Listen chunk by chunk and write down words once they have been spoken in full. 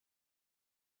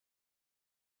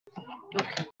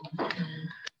Okay.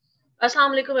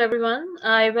 Assalamu alaikum everyone.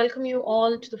 I welcome you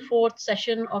all to the fourth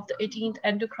session of the 18th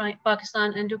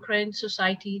Pakistan Endocrine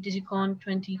Society DIGICON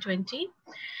 2020.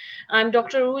 I'm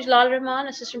Dr. Urooj Lal,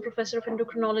 Assistant Professor of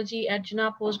Endocrinology at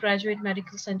Jinnah Postgraduate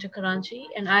Medical Center, Karachi,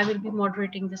 and I will be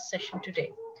moderating this session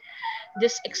today.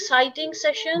 This exciting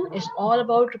session is all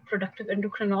about reproductive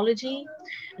endocrinology.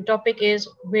 The topic is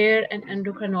where an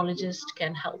endocrinologist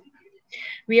can help.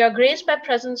 We are graced by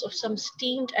presence of some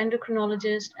esteemed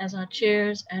endocrinologists as our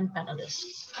chairs and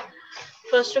panelists.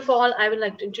 First of all, I would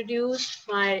like to introduce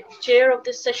my chair of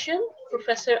this session,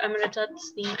 Professor Emerita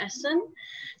Tasnim Ahsan.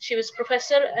 She was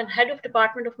professor and head of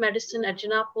Department of Medicine at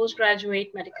Jinnah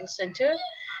Postgraduate Medical Center,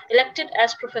 elected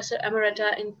as Professor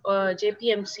Emerita in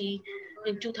JPMC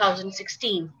in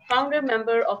 2016, founder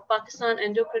member of Pakistan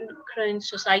Endocrine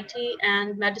Society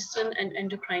and Medicine and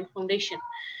Endocrine Foundation.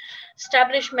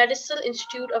 Established Medical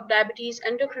Institute of Diabetes,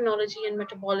 Endocrinology and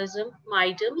Metabolism,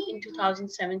 MIDEM, in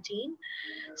 2017.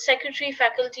 Secretary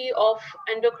Faculty of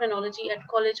Endocrinology at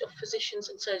College of Physicians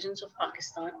and Surgeons of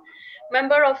Pakistan.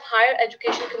 Member of Higher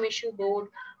Education Commission Board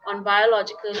on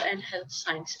Biological and Health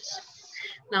Sciences.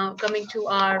 Now coming to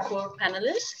our four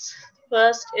panelists.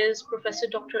 First is Professor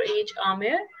Dr. H.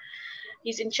 Amir.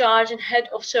 He's in charge and head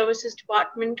of services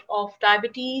department of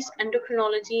diabetes,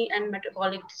 endocrinology, and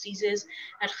metabolic diseases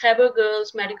at Khyber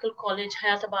Girls Medical College,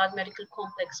 Hayatabad Medical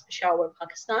Complex, Peshawar,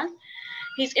 Pakistan.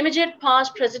 He's immediate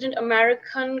past president,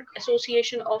 American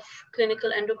Association of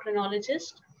Clinical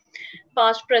Endocrinologists,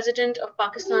 past president of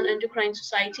Pakistan Endocrine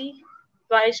Society,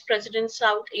 vice president,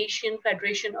 South Asian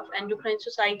Federation of Endocrine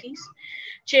Societies,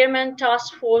 chairman,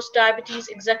 Task Force Diabetes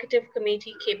Executive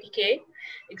Committee, KPK,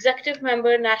 executive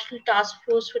member, National Task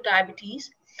Force for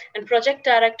Diabetes, and project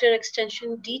director,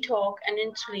 extension, DTalk and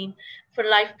Insulin for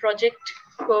Life Project,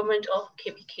 Government of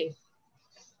KPK.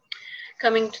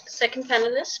 Coming to the second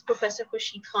panelist, Professor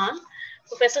Khurshid Khan.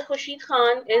 Professor Khurshid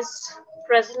Khan is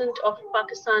president of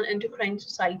Pakistan Endocrine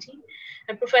Society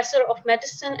and professor of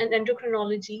medicine and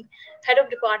endocrinology, head of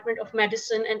Department of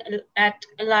Medicine and at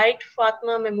Allied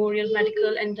Fatma Memorial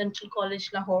Medical and Dental College,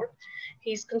 Lahore.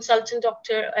 He's consultant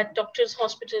doctor at Doctors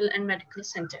Hospital and Medical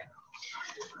Center.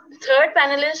 The third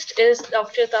panelist is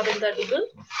Dr. Tabinda Dugal.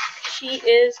 She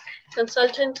is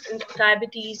consultant in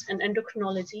diabetes and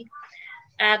endocrinology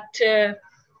at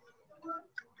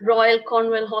Royal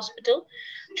Cornwall Hospital,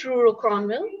 Truro,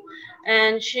 Cornwall,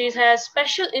 and she has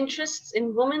special interests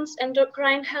in women's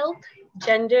endocrine health,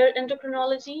 gender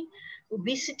endocrinology,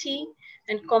 obesity,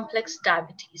 and complex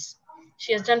diabetes.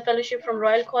 She has done fellowship from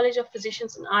Royal College of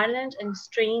Physicians in Ireland and is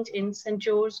trained in St.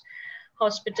 George's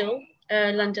Hospital,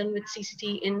 London, with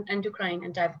CCT in endocrine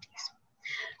and diabetes.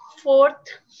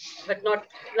 Fourth, but not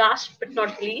last but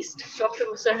not least, Dr.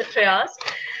 Musarrat Riaz.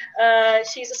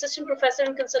 She's assistant professor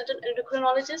and consultant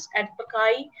endocrinologist at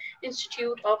Pakai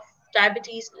Institute of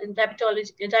Diabetes and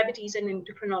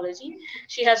Endocrinology.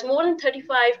 She has more than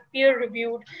 35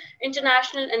 peer-reviewed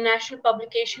international and national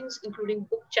publications, including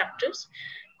book chapters.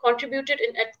 Contributed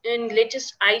in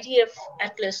latest IDF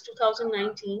Atlas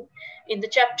 2019 in the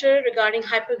chapter regarding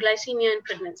hyperglycemia and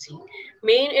pregnancy.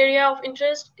 Main area of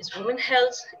interest is women's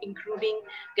health, including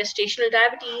gestational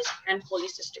diabetes and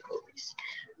polycystic ovaries.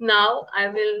 Now I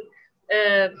will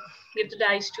give the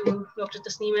dice to Dr.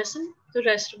 Tasnim Ahsan, the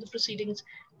rest of the proceedings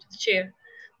to the chair.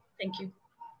 Thank you.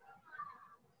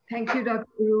 Thank you, Dr.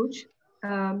 Urooj.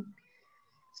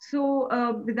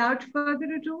 Without further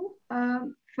ado,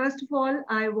 first of all,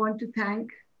 I want to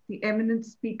thank the eminent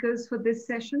speakers for this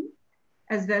session,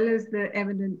 as well as the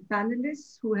eminent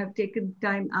panelists who have taken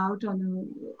time out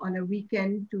on a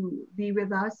weekend to be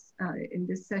with us in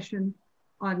this session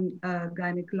on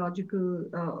gynecological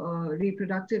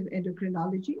reproductive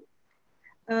endocrinology.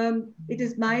 It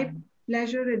is my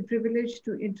pleasure and privilege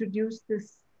to introduce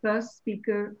this first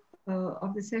speaker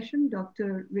of the session,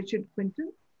 Dr. Richard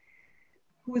Quinton,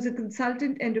 who is a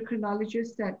consultant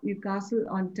endocrinologist at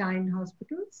Newcastle-on-Tyne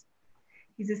Hospitals.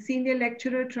 He's a senior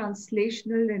lecturer,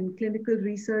 translational and clinical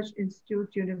research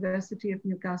institute, University of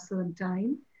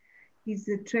Newcastle-on-Tyne. He's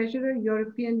the treasurer,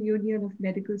 European Union of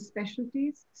Medical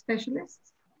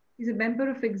Specialists. He's a member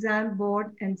of exam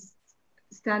board and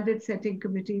standard setting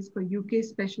committees for UK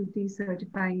specialty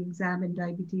certifying exam in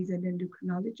diabetes and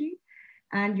endocrinology,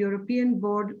 and European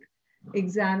board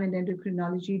exam in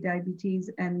endocrinology, diabetes,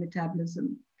 and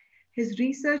metabolism. His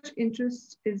research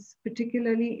interest is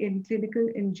particularly in clinical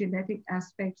and genetic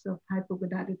aspects of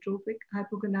hypogonadotropic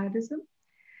hypogonadism.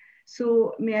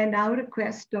 So may I now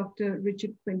request Dr.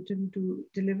 Richard Quinton to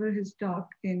deliver his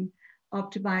talk in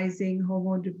optimizing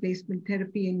hormone replacement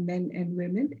therapy in men and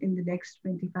women in the next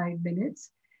 25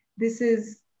 minutes. This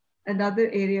is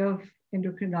another area of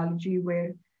endocrinology,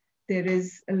 where there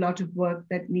is a lot of work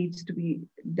that needs to be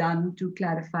done to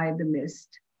clarify the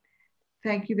mist.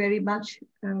 Thank you very much,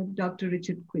 Dr.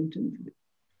 Richard Quinton.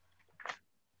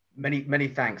 Many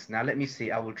thanks. Now let me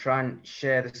see. I will try and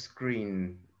share the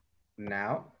screen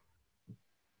now.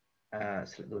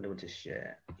 Select the window to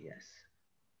share. Yes.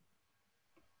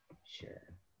 Share.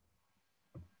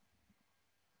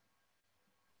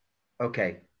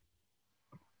 Okay.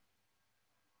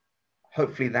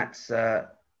 Hopefully that's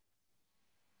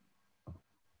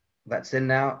in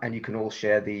now, and you can all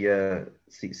share the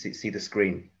see the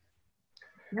screen.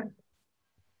 Yep.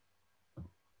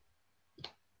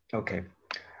 Okay.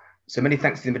 So many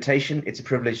thanks for the invitation. It's a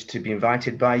privilege to be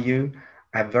invited by you.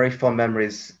 I have very fond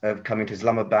memories of coming to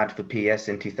Islamabad for PES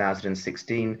in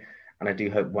 2016, and I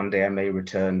do hope one day I may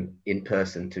return in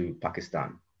person to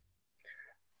Pakistan.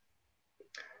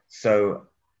 So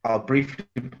I'm going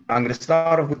to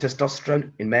start off with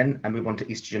testosterone in men and move on to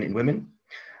estrogen in women.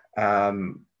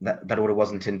 That order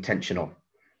wasn't intentional,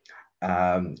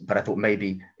 but I thought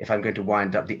maybe if I'm going to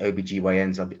wind up the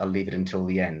OBGYNs, I'll leave it until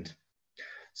the end.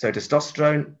 So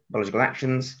testosterone, biological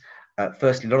actions.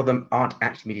 Firstly, a lot of them aren't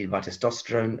actually mediated by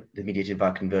testosterone, they're mediated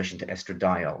by conversion to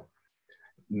estradiol.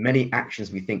 Many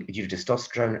actions we think are due to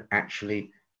testosterone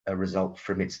actually result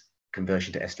from its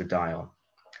conversion to estradiol,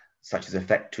 such as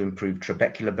effect to improve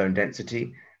trabecular bone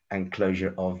density and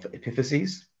closure of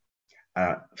epiphyses,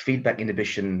 feedback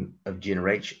inhibition of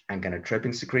GnRH and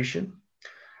gonadotropin secretion.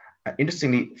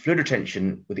 Interestingly, fluid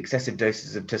retention with excessive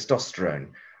doses of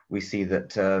testosterone. We see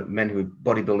that men who are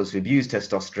bodybuilders who have used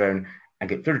testosterone and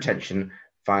get fluid retention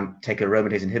take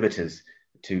aromatase inhibitors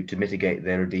to mitigate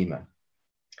their edema.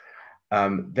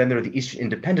 Then there are the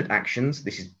estrogen-independent actions.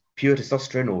 This is pure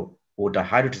testosterone or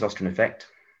dihydrotestosterone effect,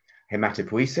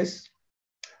 hematopoiesis,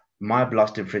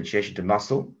 myoblast differentiation to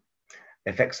muscle,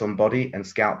 effects on body and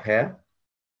scalp hair,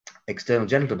 external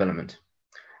genital development,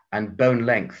 and bone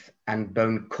length and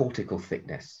bone cortical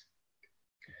thickness.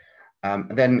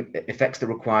 And then effects that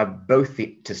require both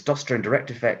the testosterone direct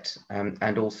effect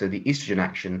and also the estrogen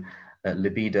action,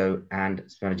 libido and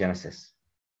spermatogenesis.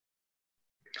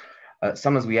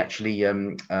 Sometimes we actually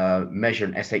measure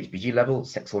an SHBG level,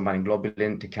 sex hormone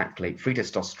globulin, to calculate free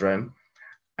testosterone.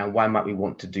 And why might we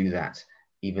want to do that,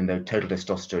 even though total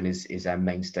testosterone is our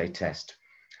mainstay test?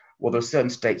 Well, there are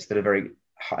certain states that are very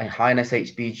high in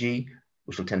SHBG,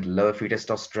 which will tend to lower free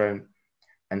testosterone,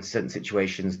 and certain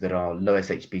situations that are low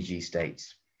SHBG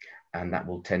states, and that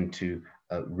will tend to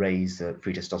raise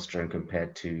free testosterone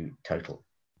compared to total.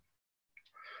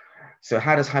 So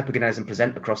how does hypogonadism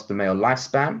present across the male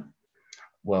lifespan?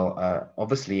 Well,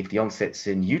 obviously, if the onset's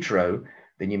in utero,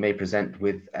 then you may present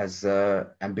with as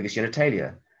ambiguous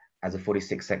genitalia, as a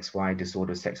 46XY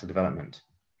disorder of sexual development.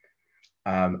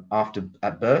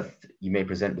 At birth, you may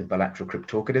present with bilateral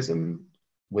cryptorchidism,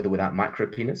 with or without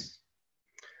micropenis.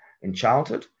 In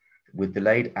childhood, with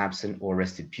delayed, absent, or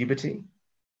arrested puberty.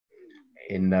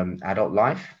 In adult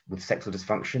life, with sexual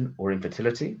dysfunction or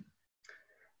infertility.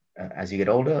 As you get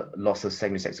older, loss of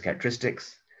secondary sexual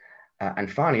characteristics.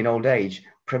 And finally, in old age,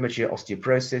 premature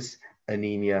osteoporosis,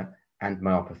 anemia, and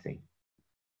myopathy.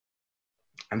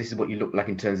 And this is what you look like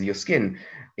in terms of your skin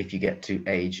if you get to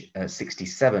age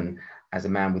 67 as a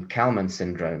man with Kalman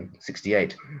syndrome,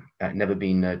 68, never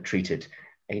been treated.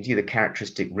 And you see the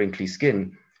characteristic wrinkly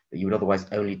skin that you would otherwise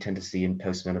only tend to see in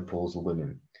postmenopausal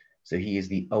women. So he is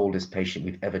the oldest patient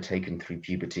we've ever taken through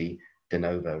puberty de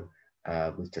novo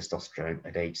with testosterone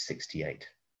at age 68.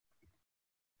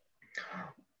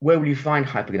 Where will you find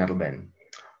hypogonadal men?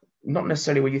 Not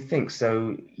necessarily where you think.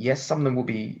 So yes, some of them will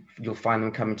be, you'll find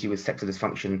them coming to you with sexual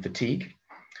dysfunction and fatigue.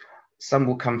 Some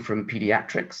will come from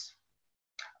pediatrics.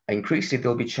 Increasingly,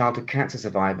 there'll be childhood cancer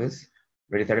survivors,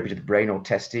 radiotherapy to the brain or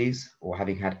testes, or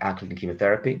having had alkaline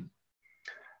chemotherapy.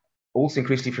 Also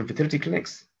increasingly from fertility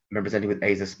clinics, men presenting with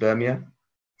azoospermia.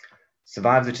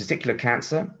 Survivors of testicular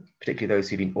cancer, particularly those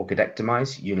who've been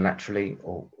orchidectomized unilaterally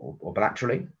or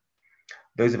bilaterally.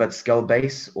 Those who've had skull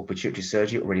base or pituitary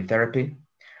surgery or radiotherapy.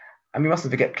 And we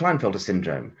mustn't forget Klinefelter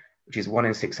syndrome, which is 1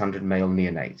 in 600 male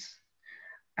neonates.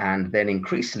 And then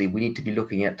increasingly, we need to be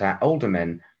looking at our older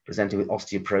men presenting with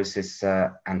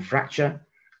osteoporosis and fracture,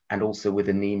 and also with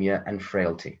anemia and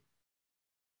frailty.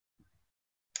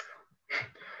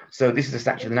 So this is a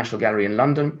statue of the National Gallery in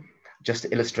London, just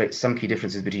to illustrate some key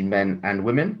differences between men and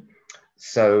women.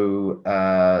 So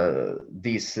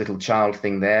this little child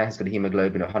thing there has got a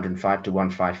hemoglobin of 105 to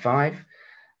 155.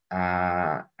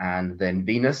 And then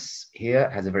Venus here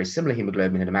has a very similar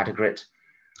hemoglobin in hematocrit,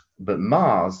 but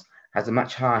Mars has a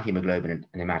much higher hemoglobin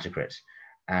in hematocrit.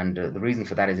 And the reason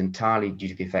for that is entirely due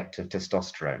to the effect of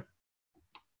testosterone.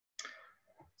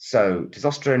 So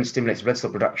testosterone stimulates red cell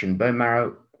production in bone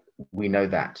marrow. We know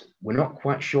that. We're not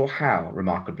quite sure how,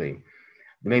 remarkably.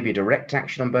 There may be a direct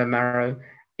action on bone marrow.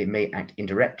 It may act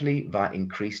indirectly via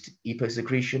increased EPO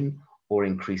secretion or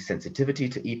increased sensitivity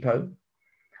to EPO.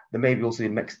 There may be also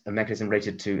a mechanism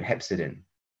related to hepcidin.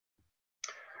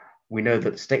 We know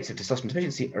that states of testosterone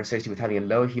deficiency are associated with having a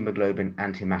lower hemoglobin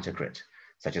and hematocrit,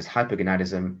 such as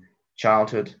hypogonadism,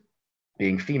 childhood,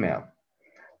 being female.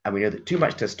 And we know that too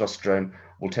much testosterone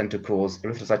will tend to cause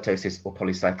erythrocytosis or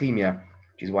polycythemia,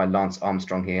 which is why Lance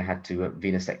Armstrong here had to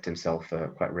venesect himself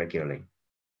quite regularly.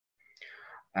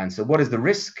 And so what is the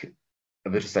risk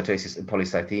of erythrocytosis and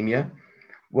polycythemia?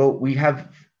 Well, we know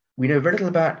very little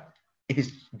about if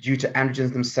it's due to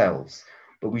androgens themselves,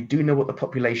 but we do know what the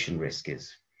population risk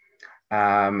is.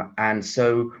 And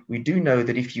so we do know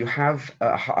that if you have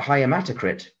a high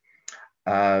hematocrit,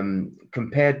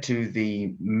 compared to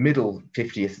the middle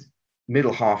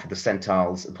half of the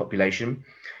centiles of the population,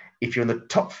 if you're in the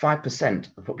top 5%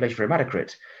 of the population for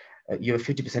hematocrit, you have a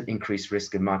 50% increased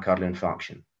risk of myocardial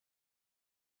infarction.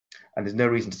 And there's no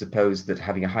reason to suppose that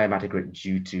having a high hematocrit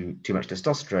due to too much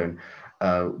testosterone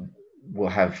will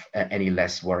have any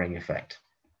less worrying effect.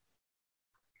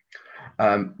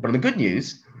 But on the good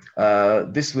news,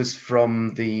 this was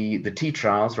from the T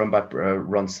trials run by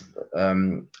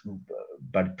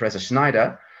Professor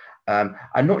Schneider.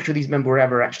 I'm not sure these men were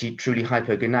ever actually truly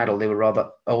hypogonadal. They were rather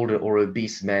older or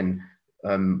obese men,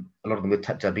 a lot of them with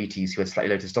type diabetes who had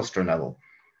slightly low testosterone level.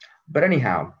 But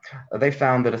anyhow, they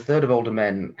found that a third of older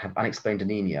men have unexplained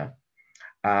anemia.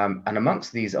 And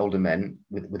amongst these older men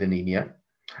with anemia,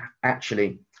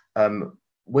 actually,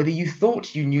 whether you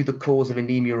thought you knew the cause of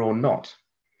anemia or not,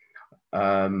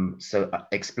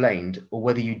 explained, or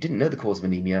whether you didn't know the cause of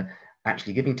anemia,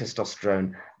 actually giving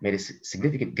testosterone made a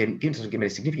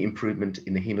significant improvement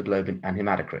in the hemoglobin and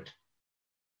hematocrit.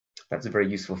 That's a very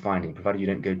useful finding, provided you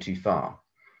don't go too far.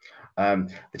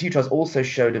 The T trials also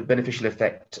showed a beneficial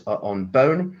effect on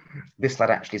bone. This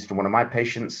slide actually is from one of my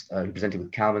patients who presented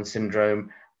with Calvin syndrome,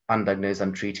 undiagnosed,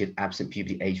 untreated, absent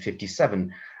puberty, age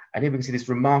 57. And here we can see this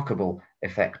remarkable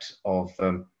effect of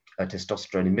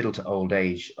testosterone in middle to old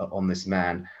age on this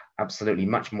man, absolutely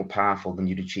much more powerful than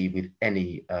you'd achieve with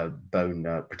any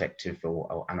bone protective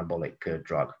or anabolic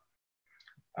drug.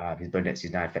 His bone density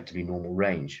is now effectively normal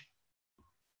range.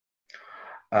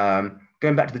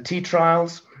 Going back to the T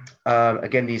trials,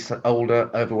 again, these older,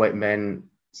 overweight men,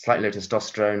 slightly low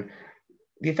testosterone.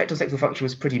 The effect on sexual function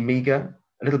was pretty meager,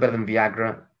 a little better than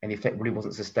Viagra, and the effect really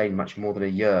wasn't sustained much more than a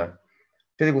year.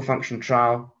 Physical function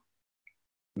trial,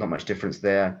 not much difference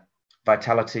there.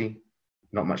 Vitality,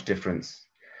 not much difference.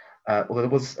 Although there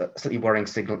was a slightly worrying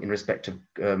signal in respect of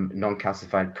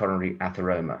non-calcified coronary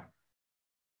atheroma.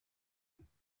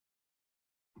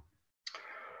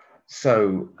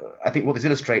 So I think what this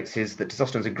illustrates is that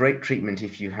testosterone is a great treatment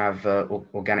if you have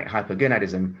organic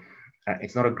hypogonadism.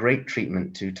 It's not a great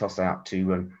treatment to toss out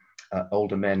to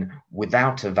older men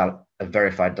without a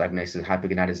verified diagnosis of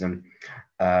hypogonadism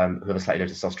who have a slightly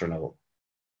low testosterone level,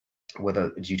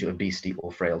 whether due to obesity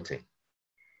or frailty.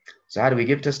 So how do we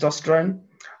give testosterone?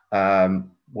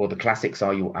 Well, the classics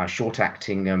are our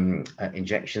short-acting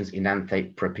injections,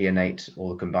 enanthate, propionate,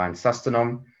 or the combined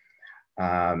sustanon.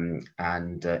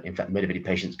 In fact, motivated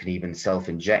patients can even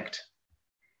self-inject.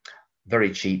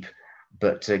 Very cheap,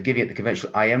 but giving it the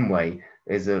conventional IM way,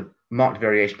 there's a marked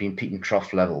variation between peak and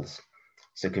trough levels.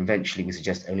 So conventionally, we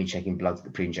suggest only checking blood at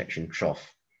the pre-injection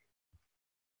trough.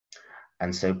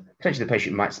 And so potentially the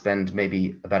patient might spend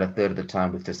maybe about a third of the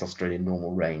time with testosterone in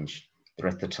normal range, the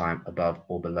rest of the time above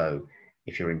or below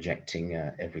if you're injecting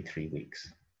every 3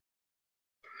 weeks.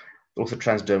 Also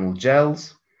transdermal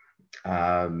gels,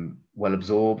 well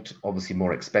absorbed, obviously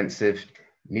more expensive.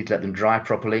 You need to let them dry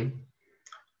properly,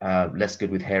 less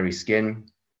good with hairy skin.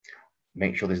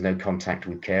 Make sure there's no contact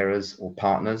with carers or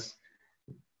partners.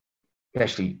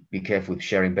 Especially be careful with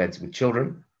sharing beds with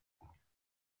children.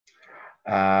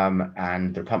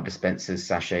 And the pump dispensers,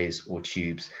 sachets, or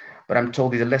tubes. But I'm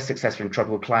told these are less successful in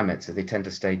tropical climates, as they tend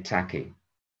to stay tacky.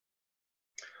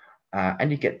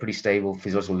 And you get pretty stable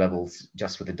physiological levels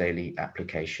just with a daily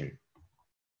application.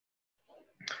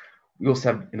 We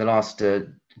also have, in the last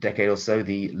decade or so,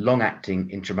 the long-acting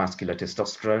intramuscular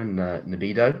testosterone,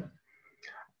 Nabido.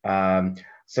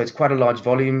 So it's quite a large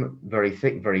volume, very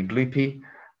thick, very gloopy.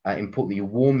 Important that you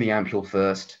warm the ampule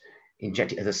first,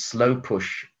 inject it as a slow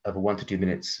push over 1 to 2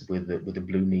 minutes with a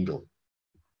blue needle.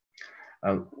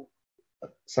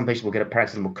 Some patients will get a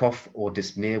paroxysmal cough or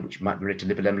dyspnea, which might be related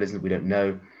to liver embolism, we don't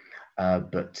know.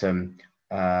 But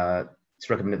it's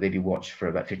recommended that they be watched for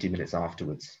about 15 minutes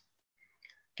afterwards.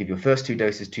 Give your first 2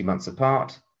 doses 2 months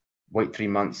apart, wait 3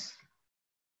 months,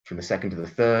 from the second to the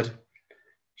third,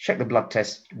 check the blood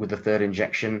test with the third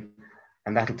injection,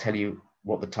 and that'll tell you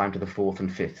what the time to the fourth and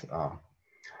fifth are.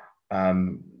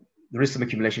 There is some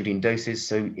accumulation between doses,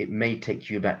 so it may take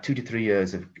you about 2 to 3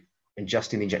 years of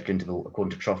adjusting the injection interval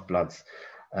according to trough bloods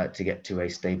to get to a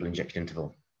stable injection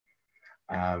interval.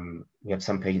 We have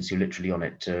some patients who are literally on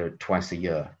it twice a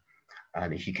year,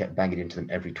 and if you kept banging into them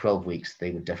every 12 weeks,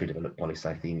 they would definitely develop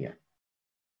polycythemia.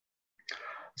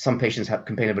 Some patients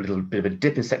complain of a little bit of a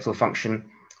dip in sexual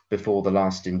function before the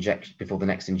next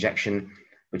injection,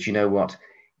 but you know what?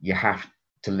 You have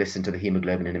to listen to the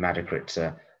hemoglobin and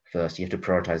hematocrit first. You have to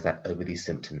prioritize that over these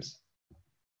symptoms.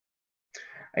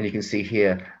 And you can see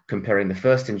here, comparing the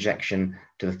first injection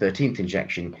to the 13th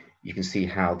injection, you can see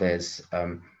how there's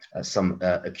some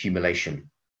accumulation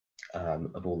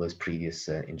of all those previous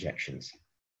injections.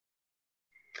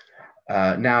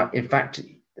 Now, in fact,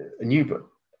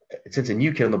 since a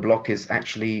new kid on the block is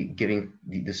actually giving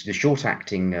the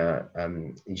short-acting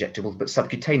injectables, but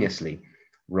subcutaneously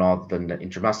rather than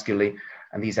intramuscularly,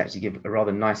 and these actually give a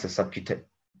rather nicer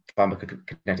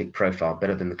pharmacokinetic profile,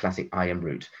 better than the classic IM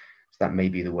route. So that may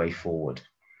be the way forward.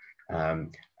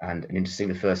 And interesting,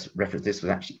 the first reference this was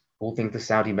actually All Things the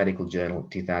Saudi Medical Journal,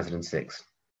 2006.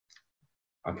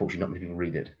 Unfortunately, not many people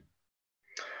read it.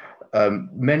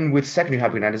 Men with secondary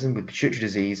hypogonadism, with pituitary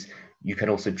disease, you can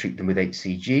also treat them with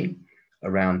HCG,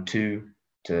 around 2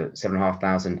 to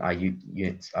 7,500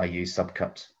 units IU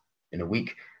subcut in a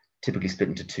week, typically split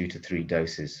into 2 to 3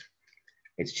 doses.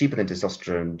 It's cheaper than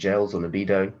testosterone gels or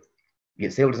libido. You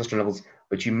get stable testosterone levels,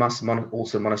 but you must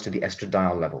also monitor the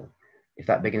estradiol level. If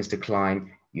that begins to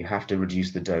climb, you have to reduce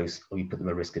the dose, or you put them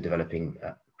at risk of developing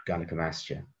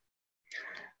gynecomastia.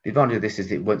 The advantage of this is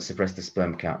that it won't suppress the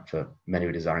sperm count for men who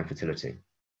are desiring fertility.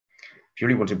 If you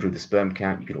really want to improve the sperm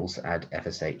count, you can also add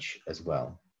FSH as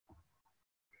well.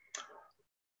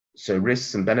 So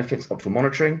risks and benefits, optimal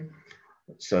monitoring.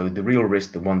 So the real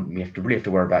risk, the one we really have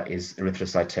to worry about, is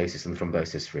erythrocytosis and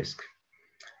thrombosis risk.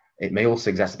 It may also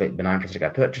exacerbate benign prostatic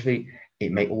hypertrophy.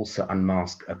 It may also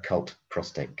unmask occult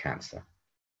prostate cancer.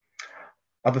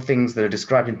 Other things that are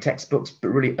described in textbooks, but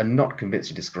really are not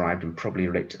convincingly described and probably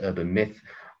relate to urban myth,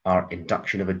 are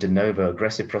induction of a de novo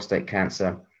aggressive prostate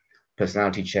cancer,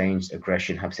 personality change,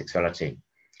 aggression, hypersexuality,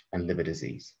 and liver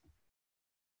disease.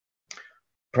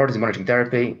 Priorities of monitoring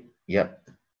therapy, yep.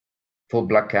 Full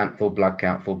blood count, full blood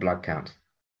count, full blood count.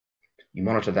 You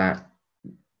monitor that,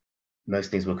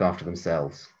 most things look after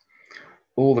themselves.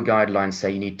 All the guidelines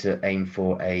say you need to aim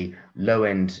for a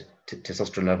low-end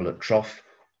testosterone level at trough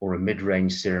or a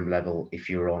mid-range serum level if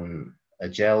you're on a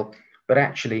gel, but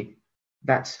actually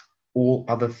that's all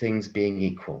other things being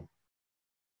equal.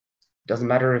 Doesn't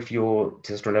matter if your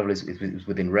testosterone level is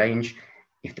within range.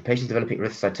 If the patient's developing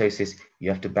erythrocytosis, you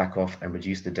have to back off and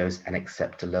reduce the dose and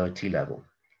accept a lower T level.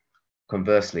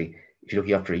 Conversely, if you're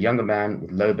looking after a younger man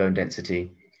with low bone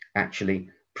density, actually,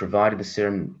 provided the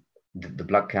serum, the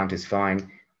blood count is fine,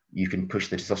 you can push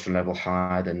the testosterone level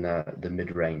higher than the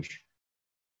mid-range.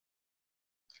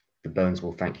 The bones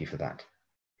will thank you for that.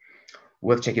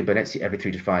 Worth checking bone density every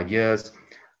 3 to 5 years.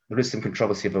 There is some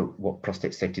controversy about what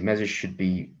prostate safety measures should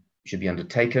be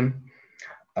undertaken.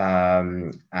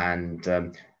 Because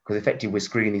effectively we're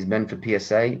screening these men for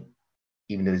PSA,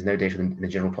 even though there's no data in the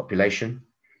general population.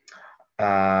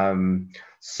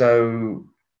 So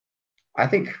I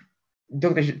think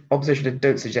observations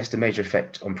don't suggest a major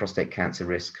effect on prostate cancer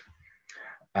risk.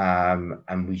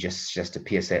 And we just suggest a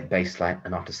PSA at baseline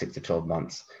and after 6 to 12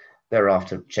 months.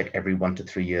 Thereafter, check every 1 to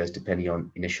 3 years, depending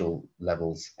on initial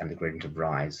levels and the gradient of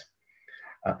rise.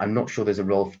 I'm not sure there's a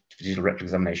role for digital rectal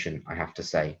examination, I have to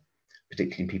say,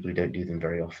 particularly in people who don't do them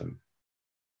very often,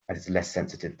 as it's less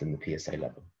sensitive than the PSA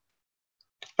level.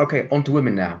 Okay, on to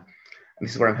women now. And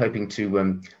this is where I'm hoping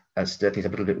to stir things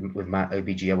up a little bit with my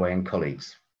OBGYN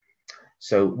colleagues.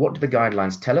 So what do the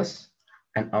guidelines tell us,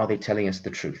 and are they telling us the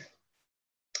truth?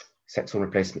 Sex hormone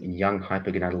replacement in young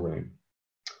hypogonadal women.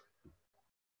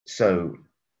 So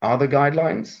are the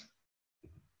guidelines?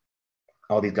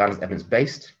 Are these guidelines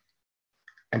evidence-based?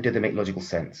 And do they make logical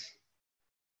sense?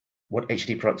 What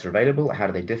HRT products are available? How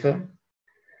do they differ?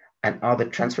 And are there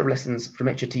transfer lessons from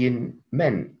HRT in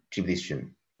men to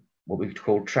estrogen, what we could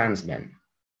call trans men?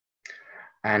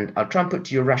 And I'll try and put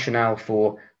to you a rationale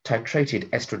for titrated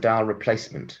estradiol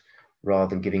replacement rather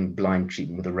than giving blind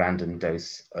treatment with a random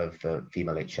dose of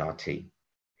female HRT.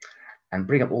 And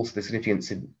bring up also the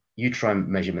significance of uterine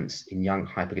measurements in young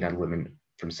hypogonadal women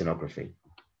from sonography.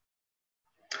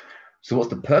 So what's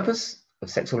the purpose of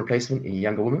sex hormone replacement in a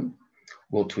younger woman?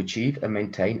 Well, to achieve and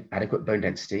maintain adequate bone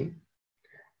density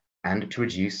and to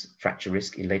reduce fracture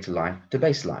risk in later life to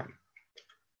baseline,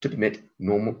 to permit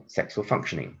normal sexual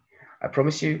functioning. I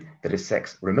promise you that if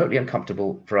sex were remotely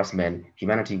uncomfortable for us men,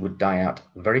 humanity would die out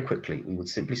very quickly. We would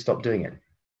simply stop doing it.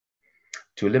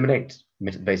 To eliminate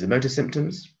vasomotor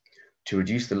symptoms, to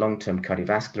reduce the long-term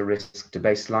cardiovascular risk to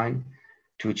baseline,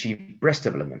 to achieve breast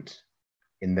development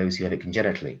in those who have it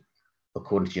congenitally,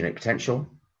 according to genetic potential,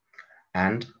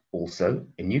 and also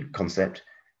a new concept,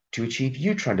 to achieve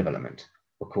uterine development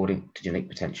according to genetic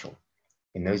potential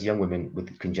in those young women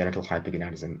with congenital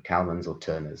hypogonadism, Kalman's or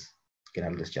Turner's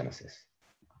gonadal dysgenesis.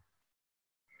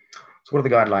 So what do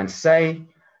the guidelines say?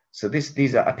 So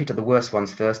these are, I picked up the worst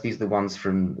ones first. These are the ones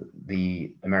from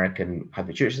the American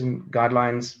hypothyroidism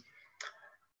guidelines.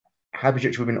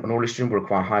 Hypothyroid women on oral estrogen will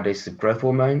require high doses of growth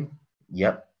hormone.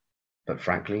 Yep, but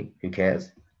frankly, who cares?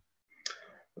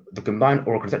 The combined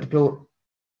oral contraceptive pill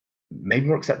may be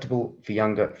more acceptable for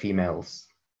younger females,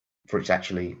 for which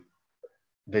actually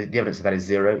the evidence of that is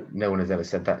zero. No one has ever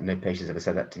said that. No patient has ever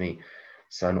said that to me.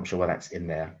 So I'm not sure why that's in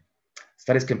there.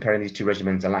 Studies comparing these two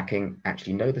regimens are lacking.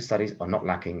 Actually, no, the studies are not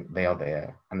lacking. They are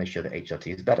there, and they show that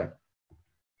HRT is better.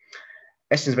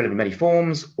 Estrogen is available in many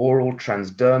forms: oral,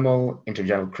 transdermal,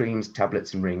 intravaginal creams,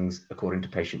 tablets, and rings, according to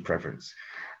patient preference.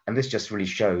 And this just really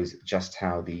shows just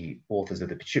how the authors of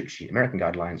the pituitary American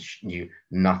guidelines knew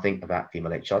nothing about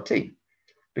female HRT.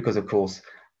 Because, of course,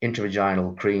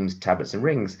 intravaginal creams, tablets, and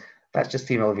rings, that's just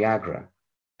female Viagra.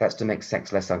 That's to make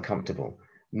sex less uncomfortable.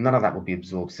 None of that will be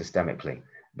absorbed systemically.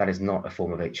 That is not a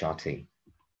form of HRT.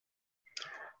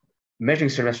 Measuring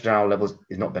serum estradiol levels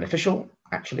is not beneficial,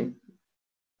 actually.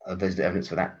 There's no evidence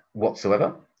for that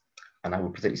whatsoever. And I will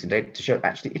present you some data to show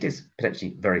actually it is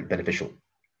potentially very beneficial.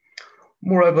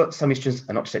 Moreover, some estrogens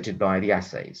are not detected by the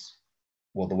assays.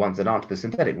 Well, the ones that aren't the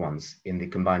synthetic ones in the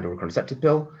combined oral contraceptive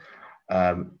pill.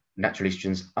 Natural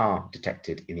estrogens are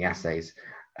detected in the assays.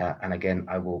 And again,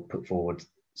 I will put forward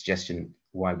suggestion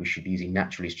why we should be using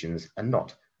natural estrogens and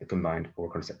not the combined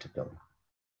oral contraceptive pill.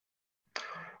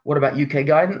 What about UK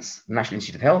guidance? National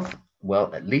Institute of Health?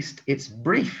 Well, at least it's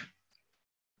brief.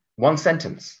 One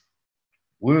sentence.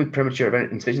 Women with premature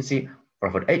ovarian insufficiency are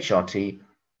offered HRT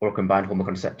or a combined hormone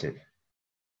contraceptive.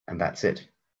 And that's it.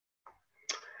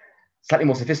 Slightly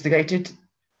more sophisticated,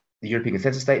 the European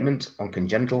Consensus Statement on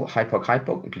congenital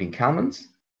hypoc, including Kalman's.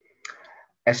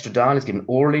 Estradiol is given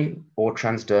orally or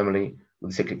transdermally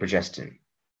with cyclic progestin.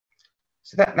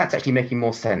 So that's actually making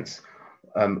more sense.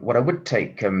 What I would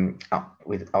take up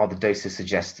with are the doses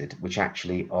suggested, which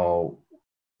actually are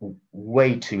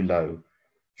way too low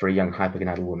for a young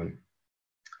hypogonadal woman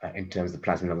in terms of the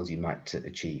plasma levels you might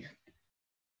achieve.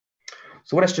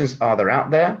 So what estrogens are there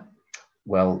out there?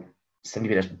 Well,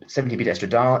 70-beta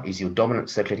estradiol is your dominant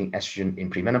circulating estrogen in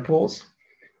premenopause.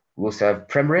 We also have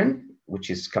Premarin,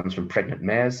 which comes from pregnant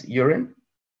mares' urine.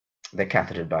 They're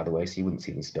cathetered, by the way, so you wouldn't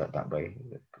see them spurt that way.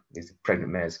 These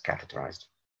pregnant mares catheterized.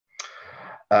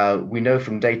 We know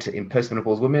from data in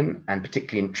postmenopausal women, and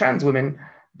particularly in trans women,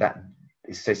 that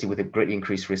is associated with a greatly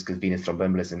increased risk of venous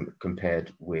thromboembolism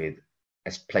compared with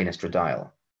plain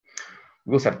estradiol.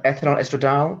 We also have ethanol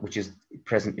estradiol, which is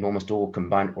present in almost all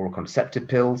combined oral contraceptive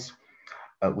pills,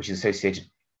 which is associated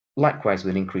likewise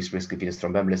with an increased risk of venous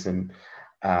thromboembolism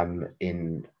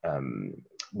in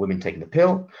women taking the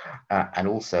pill, and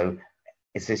also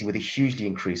associated with a hugely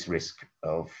increased risk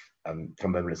of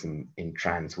thromboembolism in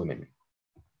trans women.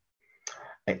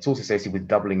 It's also associated with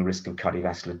doubling risk of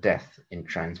cardiovascular death in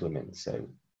trans women, so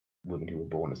women who were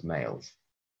born as males.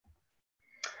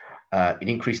 It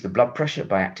increased the blood pressure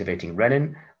by activating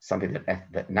renin, something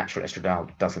that natural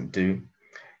estradiol doesn't do.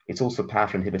 It's also a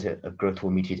powerful inhibitor of growth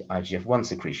hormone-mediated IGF-1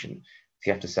 secretion. So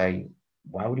you have to say,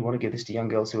 why would you want to give this to young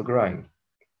girls who are growing?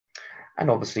 And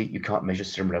obviously, you can't measure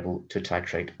serum level to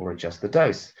titrate or adjust the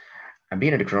dose. And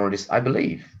being an endocrinologist, I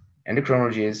believe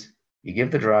endocrinology is you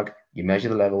give the drug, you measure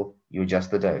the level, you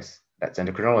adjust the dose. That's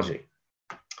endocrinology.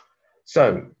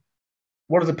 So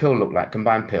what does a pill look like,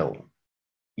 combined pill?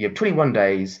 You have 21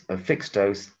 days of fixed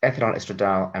dose ethanol,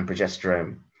 estradiol, and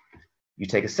progesterone. You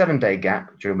take a 7-day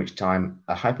gap, during which time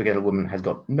a hypogonadal woman has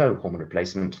got no hormone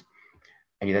replacement,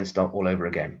 and you then start all over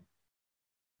again.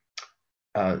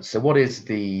 So what is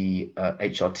the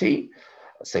HRT?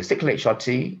 So cyclic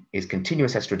HRT is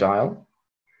continuous estradiol,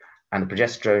 and the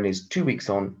progesterone is 2 weeks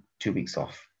on, 2 weeks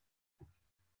off.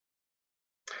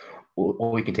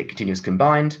 Or you can take continuous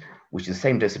combined, which is the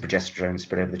same dose of progesterone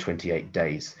spread over the 28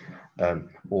 days.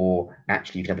 Or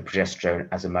actually you can have the progesterone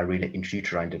as a Mirena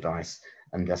intrauterine device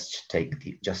and just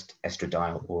take just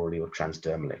estradiol orally or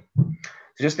transdermally.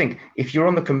 So just think, if you're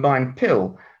on the combined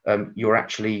pill, you're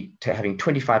actually having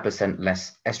 25%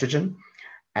 less estrogen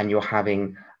and you're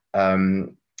having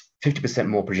 50%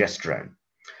 more progesterone.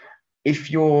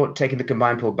 If you're taking the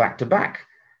combined pill back to back,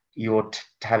 you're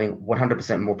having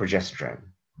 100% more progesterone.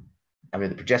 I mean,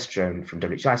 the progesterone from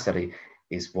WHI study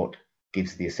is what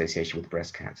gives the association with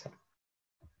breast cancer.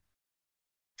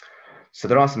 So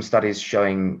there are some studies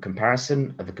showing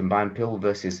comparison of the combined pill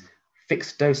versus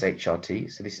fixed dose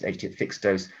HRT. So this is HRT at fixed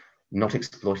dose, not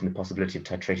exploiting the possibility of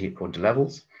titrating according to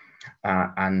levels.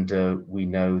 We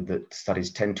know that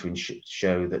studies tend to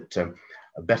show that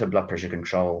a better blood pressure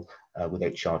control with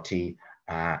HRT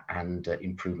and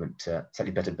improvement,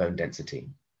 slightly better bone density.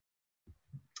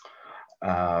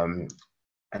 And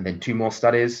then two more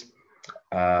studies,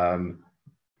 not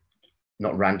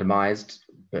randomized,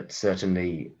 but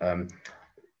certainly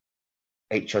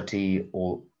HRT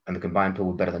and the combined pill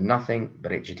were better than nothing,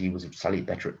 but HRT was slightly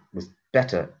better,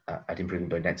 at improving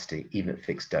bone density, even at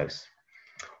fixed dose.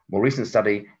 More recent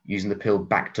study using the pill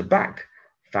back-to-back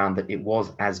found that it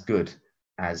was as good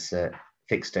as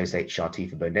fixed dose HRT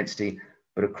for bone density,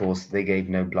 but of course they gave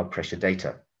no blood pressure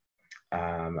data,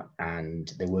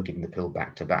 and they were giving the pill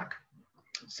back-to-back.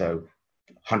 So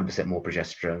 100% more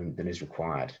progesterone than is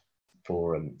required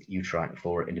for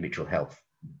endometrial health.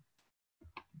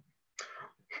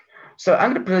 So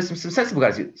I'm going to propose some sensible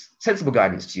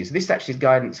guidance to you. So this actually is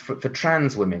guidance for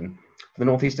trans women from the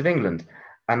northeast of England.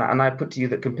 And I put to you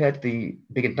that compared to the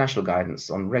big international guidance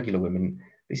on regular women,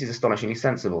 this is astonishingly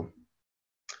sensible.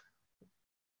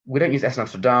 We don't use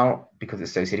estradiol because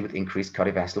it's associated with increased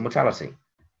cardiovascular mortality.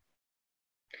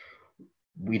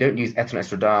 We don't use ethinyl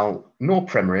estradiol nor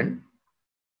Premarin,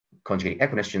 conjugating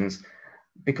equinestrogens,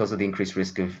 because of the increased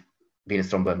risk of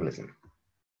venous thromboembolism.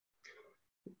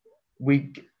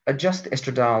 We adjust the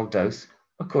estradiol dose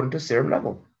according to serum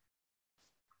level.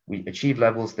 We achieve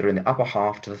levels that are in the upper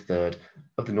half to the third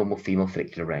of the normal female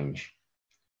follicular range,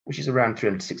 which is around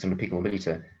 300 to 600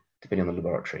 picomoliter, depending on the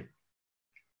laboratory.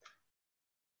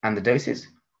 And the doses,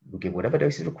 we give whatever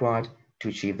dose is required to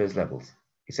achieve those levels.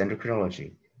 It's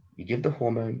endocrinology. You give the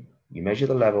hormone, you measure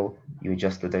the level, you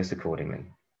adjust the dose accordingly.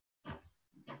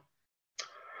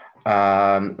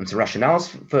 And some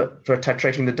rationales for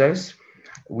titrating the dose.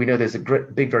 We know there's a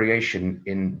big variation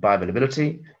in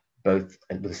bioavailability, both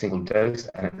with a single dose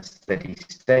and at steady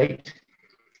state.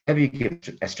 Whether you give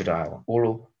estradiol,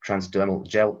 oral, transdermal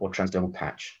gel, or transdermal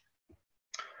patch.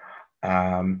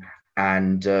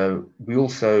 We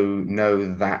also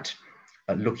know that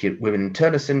looking at women in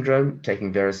Turner syndrome,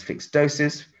 taking various fixed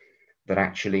doses, that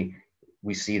actually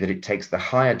we see that it takes the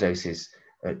higher doses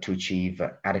to achieve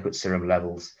adequate serum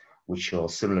levels, which are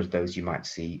similar to those you might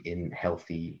see in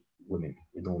healthy women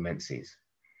with normal menses.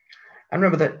 And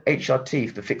remember that HRT,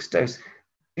 for the fixed dose,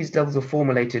 these levels are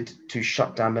formulated to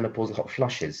shut down menopausal hot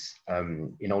flushes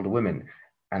in older women,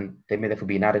 and they may therefore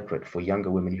be inadequate for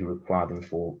younger women who require them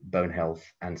for bone health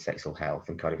and sexual health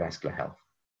and cardiovascular health.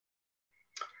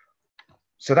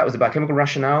 So that was the biochemical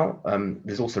rationale.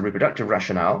 There's also reproductive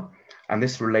rationale, and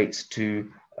this relates to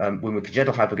women with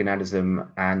congenital hypogonadism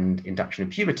and induction of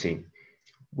puberty.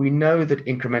 We know that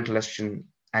incremental estrogen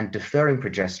and deferring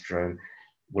progesterone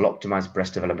will optimize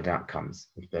breast development outcomes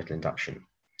in fertile induction.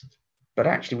 But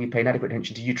actually, we pay inadequate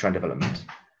attention to uterine development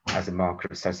as a marker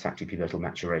of satisfactory pubertal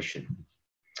maturation.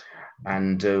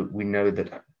 And we know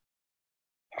that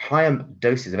higher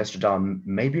doses of estradiol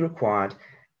may be required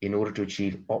in order to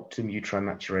achieve optimum uterine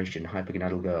maturation in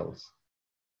hypogonadal girls.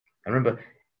 And remember,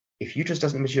 if uterus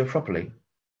doesn't mature properly,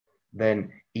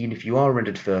 then even if you are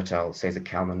rendered fertile, say as a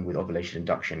Kalman with ovulation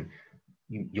induction,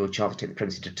 your chance to take the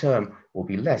pregnancy to term will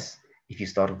be less if you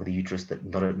start off with a uterus that's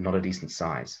not a decent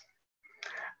size.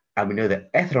 And we know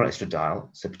that ethinyl estradiol,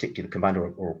 so particularly the combined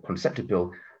or contraceptive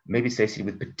pill, may be associated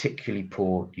with particularly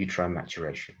poor uterine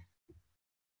maturation.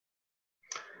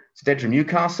 So data from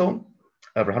Newcastle,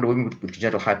 over 100 women with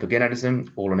congenital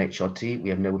hypogonadism, all on HRT. We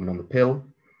have no women on the pill.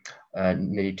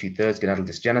 Nearly 2/3 gonadal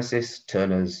dysgenesis,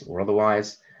 Turner's or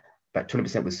otherwise. About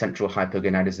 20% with central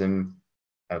hypogonadism,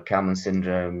 Kalman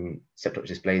syndrome, septal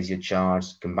dysplasia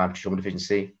charge, combined hormone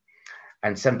deficiency,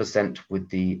 and 7% with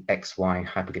the XY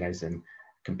hypogonadism,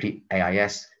 complete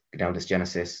AIS, gonadal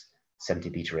dysgenesis, 70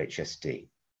 beta HSD.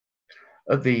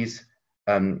 Of these,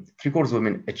 3/4 of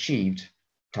women achieved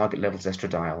target levels of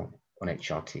estradiol on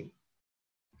HRT.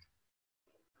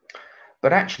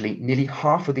 But actually, nearly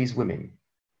half of these women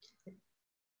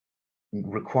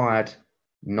required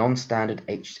non-standard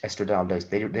estradiol dose.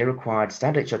 They required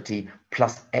standard HRT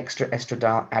plus extra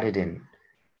estradiol added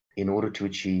in order to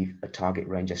achieve a target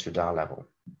range estradiol level.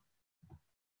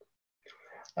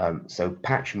 So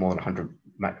patch more than 100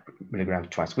 milligrams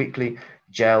twice weekly,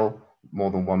 gel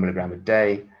more than 1 milligram a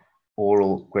day,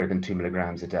 oral greater than 2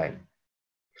 milligrams a day.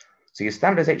 So your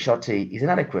standard HRT is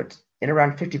inadequate in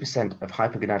around 50% of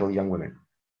hypogonadal young women.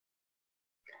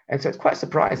 And so it's quite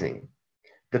surprising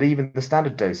that even the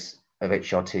standard dose of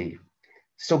HRT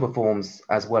still performs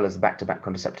as well as the back-to-back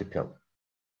contraceptive pill.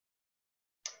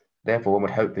 Therefore, one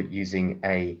would hope that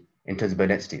in terms of bone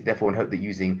density, therefore one would hope that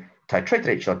using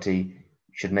titrated HRT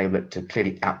should enable it to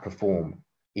clearly outperform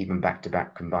even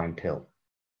back-to-back combined pill.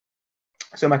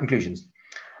 So my conclusions.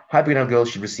 Hypogonadal girls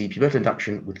should receive pubertal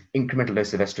induction with incremental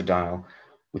dose of estradiol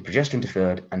with progesterone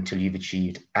deferred until you've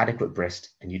achieved adequate breast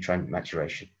and uterine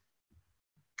maturation.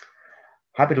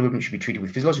 Hypogonadal women should be treated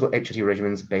with physiological HRT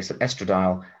regimens based on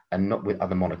estradiol and not with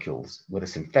other molecules, whether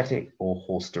synthetic or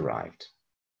horse-derived.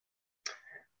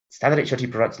 Standard HRT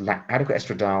products lack adequate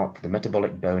estradiol for the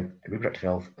metabolic, bone, and reproductive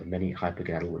health of many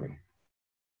hypogonadal women.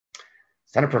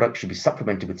 Standard products should be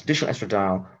supplemented with traditional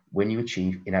estradiol when you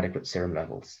achieve inadequate serum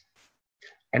levels.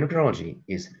 Endocrinology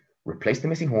is replace the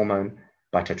missing hormone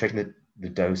by titrating the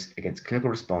dose against clinical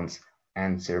response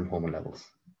and serum hormone levels.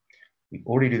 We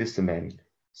already do this to men,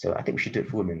 so I think we should do it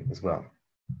for women as well.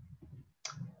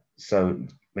 So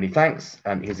many thanks.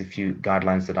 Here's a few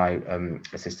guidelines that I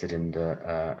assisted in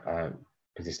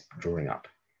drawing up.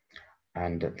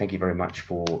 And thank you very much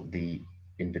for the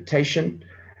invitation.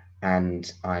 And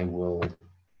I will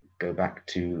go back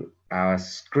to our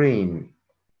screen.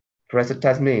 Professor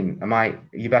Tasnim, are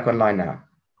you back online now?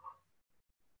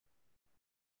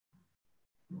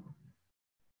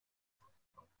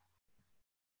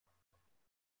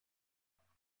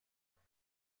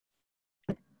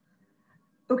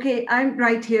 Okay, I'm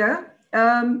right here.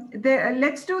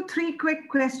 Let's do 3 quick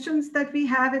questions that we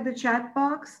have in the chat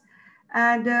box.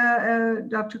 And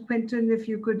Dr. Quinton, if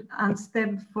you could answer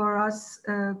them for us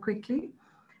quickly.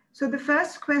 So the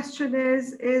first question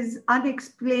is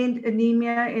unexplained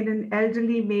anemia in an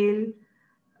elderly male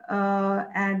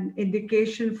an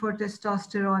indication for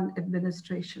testosterone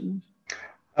administration?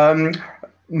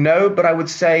 No, but I would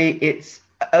say it's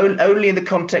only in the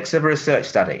context of a research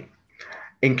study.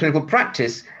 In clinical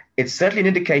practice, it's certainly an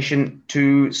indication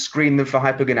to screen them for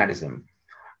hypogonadism,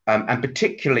 and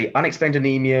particularly unexplained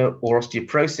anemia or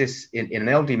osteoporosis in an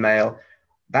elderly male.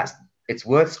 It's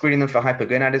worth screening them for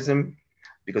hypogonadism,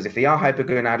 because if they are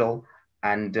hypogonadal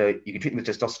and you can treat them with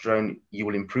testosterone, you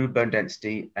will improve bone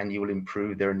density and you will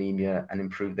improve their anemia and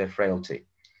improve their frailty.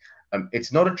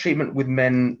 It's not a treatment with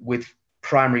men with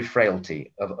primary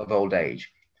frailty of old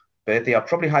age. But if they are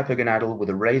probably hypogonadal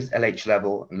with a raised LH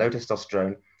level and low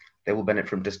testosterone, they will benefit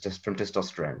from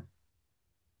testosterone.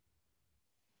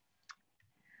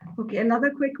 Okay,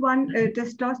 another quick one.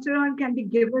 Testosterone can be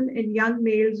given in young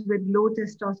males with low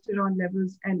testosterone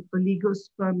levels and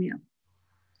oligospermia.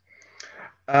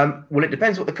 Well, it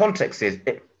depends what the context is.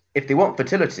 If they want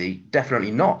fertility,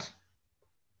 definitely not.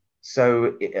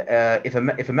 So if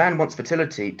a man wants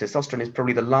fertility, testosterone is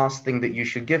probably the last thing that you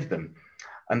should give them.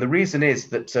 And the reason is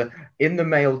that in the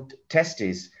male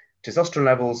testes, testosterone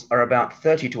levels are about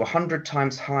 30 to 100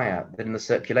 times higher than in the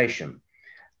circulation.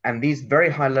 And these very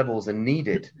high levels are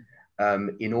needed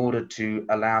in order to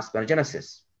allow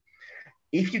spermatogenesis.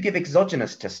 If you give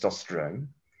exogenous testosterone,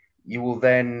 you will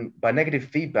then, by negative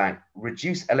feedback,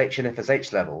 reduce LH and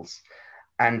FSH levels.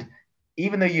 And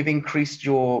even though you've increased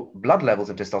your blood levels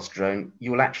of testosterone,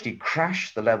 you will actually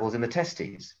crash the levels in the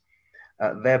testes.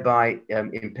 Thereby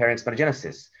impairing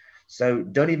spermatogenesis. So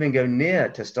don't even go near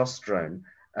testosterone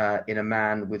in a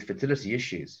man with fertility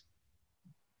issues.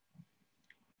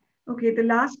 Okay, the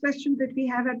last question that we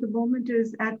have at the moment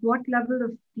is, at what level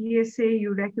of PSA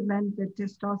you recommend that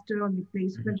testosterone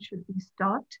replacement should be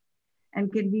stopped?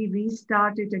 And can we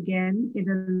restart it again in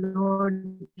a lower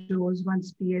dose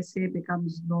once PSA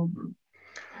becomes normal?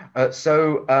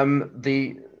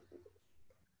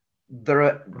 There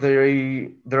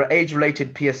are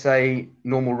age-related PSA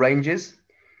normal ranges.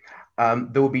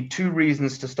 There will be 2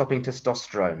 reasons to stopping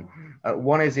testosterone.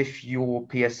 One is if your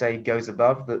PSA goes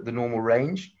above the normal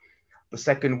range. The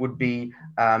second would be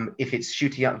if it's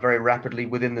shooting up very rapidly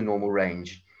within the normal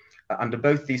range. Under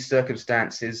both these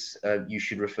circumstances, you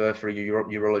should refer for a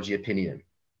urology opinion.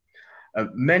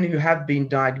 Men who have been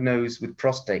diagnosed with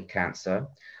prostate cancer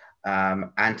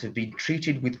and have been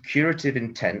treated with curative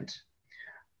intent,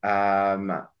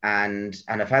 and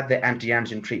have had their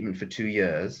anti-androgen treatment for 2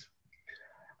 years,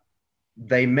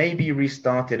 they may be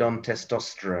restarted on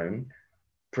testosterone,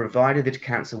 provided that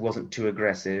cancer wasn't too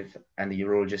aggressive and the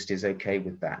urologist is okay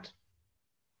with that.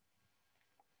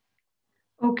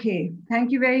 Okay,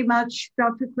 thank you very much,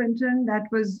 Dr. Quinton. That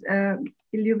was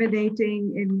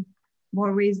illuminating in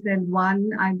more ways than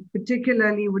one. I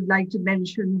particularly would like to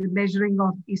mention the measuring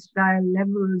of estradiol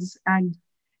levels and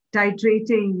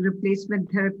titrating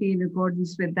replacement therapy in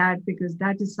accordance with that, because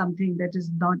that is something that is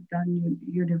not done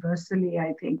universally,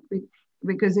 I think,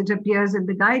 because it appears in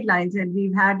the guidelines, and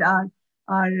we've had our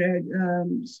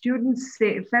students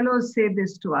fellows say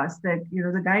this to us, that, you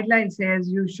know, the guideline says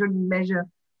you shouldn't measure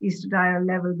estradiol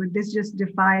level, but this just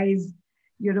defies,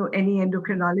 you know, any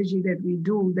endocrinology that we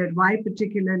do, that why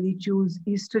particularly choose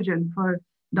estrogen for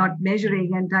not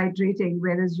measuring and titrating,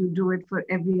 whereas you do it for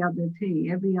every other thing,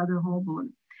 every other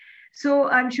hormone. So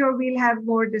I'm sure we'll have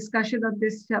more discussion on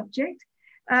this subject.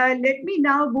 Let me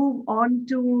now move on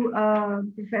to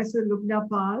Professor Lubna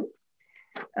Pal.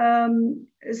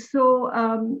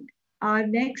 Our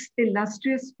next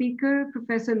illustrious speaker,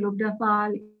 Professor Lubna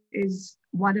Pal, is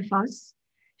one of us.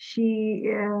 She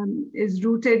is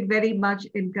rooted very much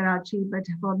in Karachi, but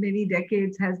for many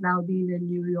decades has now been in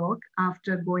New York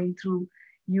after going through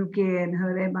UK and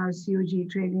her MRCOG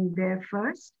training there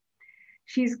first.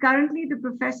 She's currently the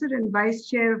Professor and Vice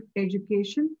Chair of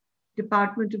Education,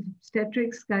 Department of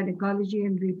Obstetrics, Gynecology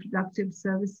and Reproductive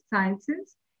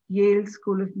Sciences, Yale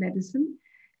School of Medicine,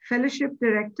 Fellowship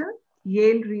Director,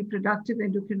 Yale Reproductive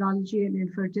Endocrinology and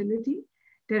Infertility,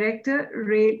 Director,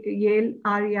 Yale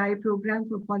REI Program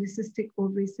for Polycystic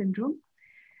Ovary Syndrome,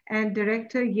 and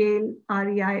Director, Yale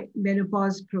REI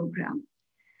Menopause Program.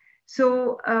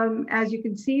 So as you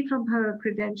can see from her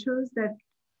credentials, that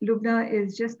Lubna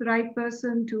is just the right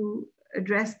person to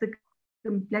address the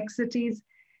complexities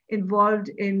involved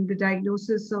in the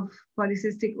diagnosis of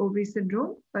polycystic ovary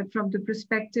syndrome, but from the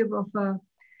perspective of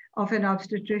an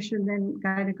obstetrician and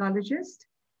gynecologist.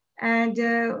 And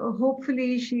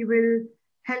hopefully she will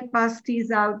help us tease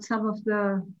out some of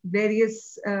the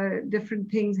various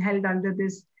different things held under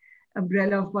this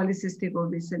umbrella of polycystic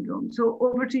ovary syndrome. So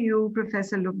over to you,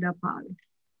 Professor Lubna Pal.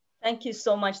 Thank you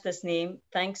so much, Tasnim.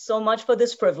 Thanks so much for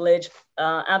this privilege.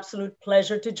 Absolute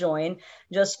pleasure to join.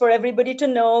 Just for everybody to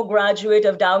know, graduate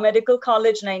of Dow Medical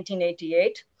College,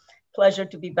 1988. Pleasure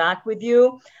to be back with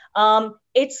you.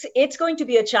 It's going to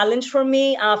be a challenge for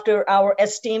me after our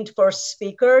esteemed first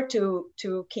speaker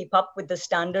to keep up with the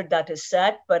standard that is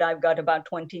set, but I've got about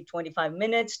 20-25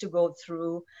 minutes to go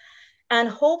through and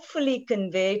hopefully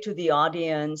convey to the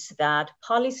audience that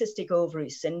polycystic ovary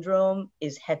syndrome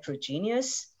is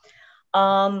heterogeneous.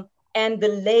 And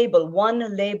the label,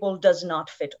 one label does not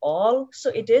fit all. So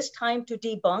it is time to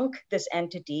debunk this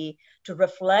entity, to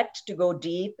reflect, to go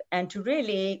deep, and to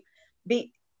really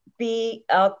be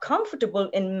comfortable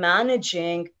in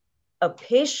managing a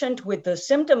patient with the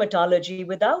symptomatology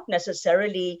without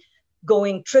necessarily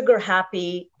going trigger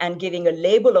happy and giving a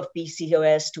label of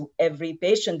PCOS to every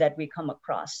patient that we come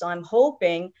across. So I'm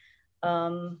hoping,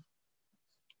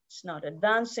 it's not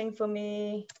advancing for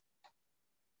me.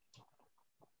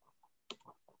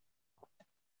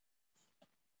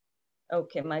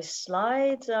 Okay, my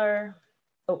slides are,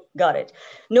 oh, got it.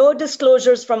 No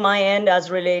disclosures from my end as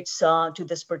relates to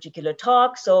this particular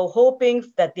talk. So hoping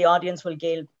that the audience will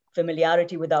gain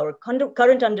familiarity with our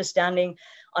current understanding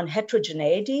on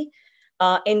heterogeneity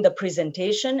in the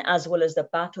presentation, as well as the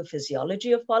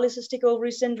pathophysiology of polycystic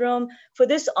ovary syndrome. For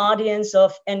this audience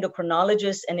of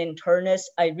endocrinologists and internists,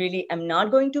 I really am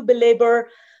not going to belabor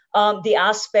the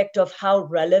aspect of how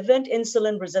relevant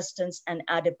insulin resistance and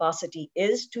adiposity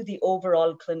is to the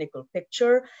overall clinical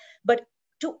picture, but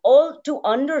to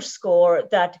underscore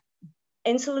that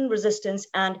insulin resistance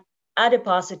and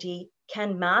adiposity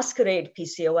can masquerade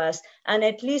PCOS. And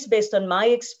at least based on my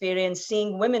experience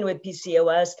seeing women with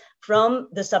PCOS from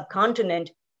the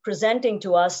subcontinent presenting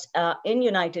to us in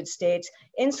United States,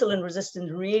 insulin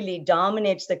resistance really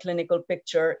dominates the clinical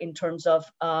picture in terms of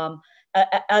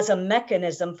as a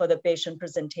mechanism for the patient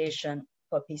presentation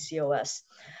for PCOS.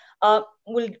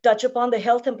 We'll touch upon the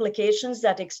health implications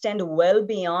that extend well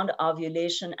beyond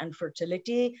ovulation and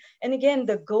fertility. And again,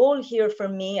 the goal here for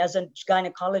me as a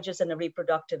gynecologist and a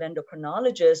reproductive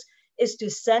endocrinologist is to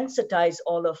sensitize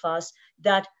all of us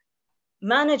that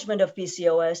management of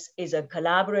PCOS is a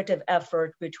collaborative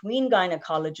effort between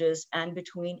gynecologists and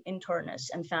between internists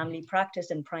and family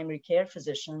practice and primary care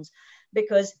physicians,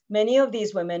 because many of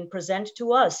these women present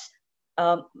to us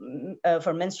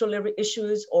for menstrual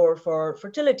issues or for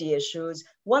fertility issues.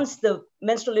 Once the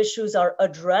menstrual issues are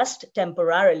addressed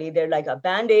temporarily, they're like a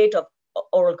Band-Aid of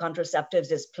oral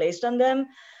contraceptives is placed on them,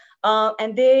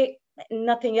 and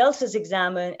nothing else is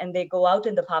examined, and they go out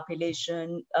in the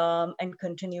population and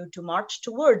continue to march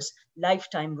towards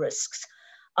lifetime risks.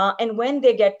 And when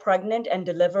they get pregnant and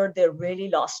delivered, they're really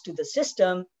lost to the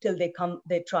system till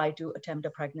they try to attempt a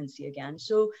pregnancy again.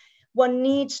 So one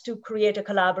needs to create a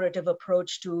collaborative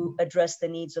approach to address the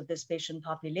needs of this patient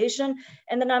population.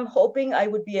 And then I'm hoping I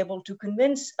would be able to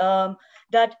convince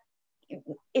that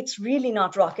it's really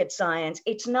not rocket science.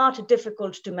 It's not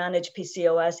difficult to manage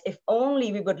PCOS if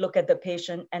only we would look at the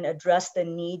patient and address the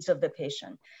needs of the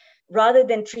patient. rather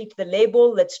than treat the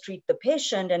label, let's treat the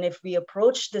patient. And if we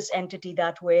approach this entity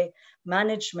that way,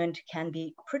 management can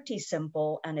be pretty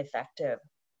simple and effective.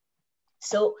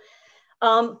 So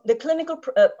the clinical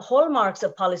hallmarks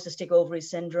of polycystic ovary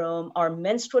syndrome are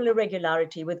menstrual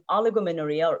irregularity with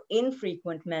oligomenorrhea or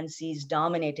infrequent menses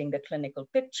dominating the clinical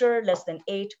picture, less than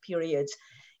 8 periods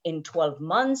in 12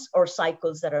 months, or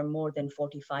cycles that are more than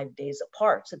 45 days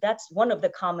apart. So that's one of the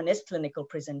commonest clinical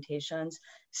presentations.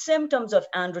 Symptoms of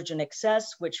androgen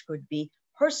excess, which could be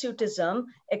hirsutism,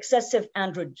 excessive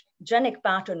androgenic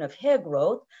pattern of hair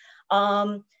growth,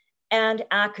 and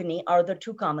acne are the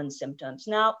 2 common symptoms.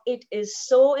 Now, it is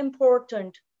so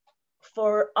important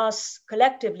for us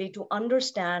collectively to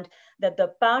understand that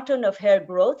the pattern of hair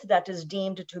growth that is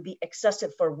deemed to be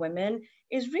excessive for women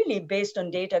is really based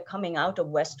on data coming out of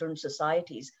Western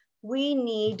societies. We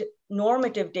need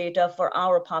normative data for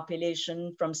our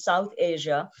population from South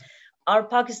Asia, our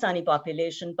Pakistani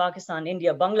population, Pakistan,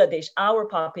 India, Bangladesh, our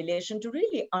population, to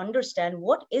really understand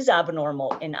what is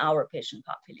abnormal in our patient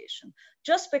population.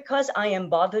 Just because I am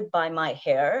bothered by my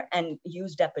hair and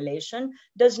use depilation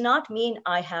does not mean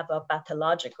I have a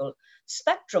pathological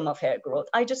spectrum of hair growth.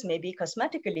 I just may be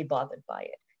cosmetically bothered by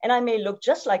it. And I may look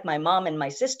just like my mom and my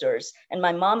sisters, and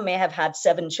my mom may have had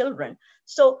 7 children.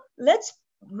 So let's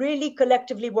really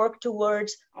collectively work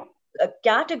towards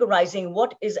categorizing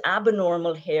what is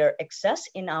abnormal hair excess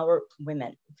in our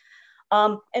women.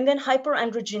 And then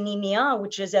hyperandrogenemia,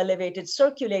 which is elevated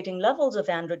circulating levels of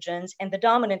androgens, and the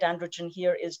dominant androgen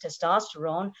here is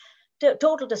testosterone,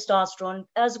 total testosterone,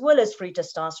 as well as free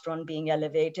testosterone being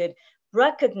elevated,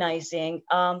 recognizing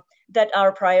that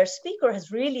our prior speaker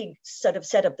has really sort of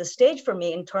set up the stage for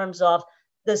me in terms of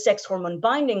the sex hormone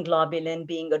binding globulin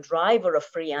being a driver of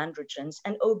free androgens,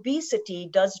 and obesity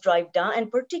does drive down,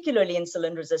 and particularly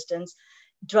insulin resistance,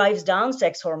 drives down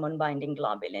sex hormone binding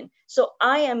globulin. So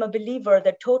I am a believer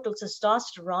that total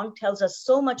testosterone tells us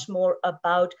so much more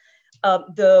about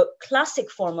the classic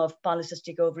form of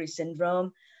polycystic ovary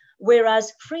syndrome,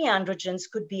 whereas free androgens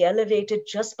could be elevated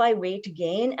just by weight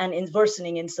gain and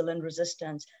worsening insulin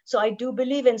resistance. So I do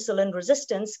believe insulin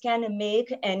resistance can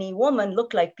make any woman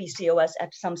look like PCOS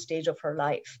at some stage of her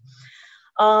life.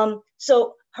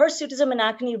 So hirsutism and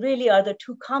acne really are the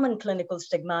 2 common clinical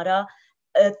stigmata.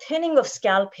 Thinning of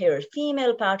scalp hair,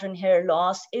 female pattern hair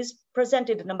loss is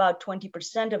presented in about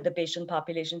 20% of the patient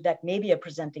population. That may be a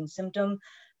presenting symptom.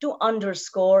 To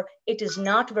underscore, it is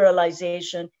not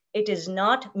virilization. It is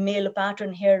not male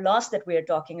pattern hair loss that we're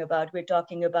talking about. We're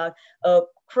talking about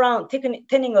crown,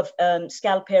 thinning of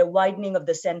scalp hair, widening of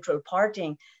the central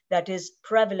parting that is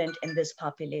prevalent in this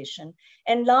population.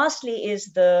 And lastly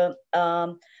is the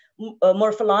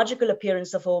morphological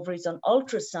appearance of ovaries on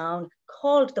ultrasound,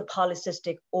 called the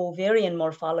polycystic ovarian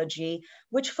morphology,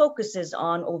 which focuses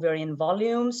on ovarian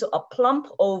volume. So a plump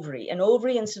ovary, an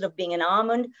ovary instead of being an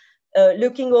almond,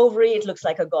 looking ovary, it looks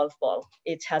like a golf ball.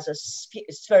 It has a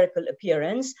spherical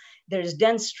appearance. There is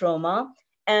dense stroma,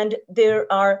 and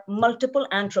there are multiple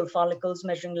antral follicles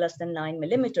measuring less than 9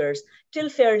 millimeters. Till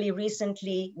fairly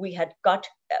recently, we had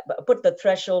put the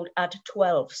threshold at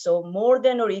 12. So more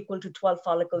than or equal to 12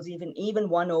 follicles, even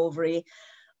 1 ovary,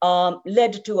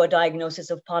 led to a diagnosis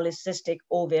of polycystic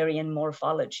ovarian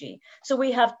morphology. So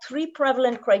we have 3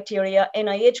 prevalent criteria,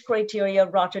 NIH criteria,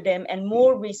 Rotterdam, and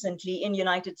more recently in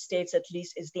United States at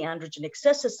least is the Androgen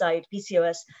Excess Society,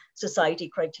 PCOS Society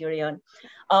criterion,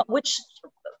 which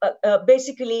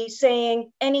basically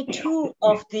saying any 2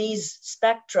 of these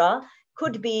spectra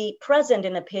could be present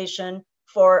in a patient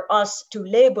for us to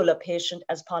label a patient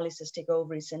as polycystic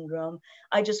ovary syndrome.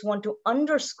 I just want to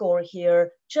underscore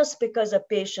here, just because a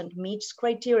patient meets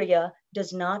criteria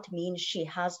does not mean she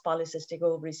has polycystic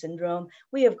ovary syndrome.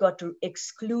 We have got to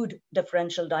exclude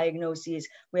differential diagnoses.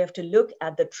 We have to look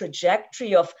at the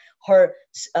trajectory of her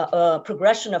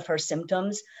progression of her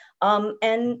symptoms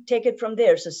and take it from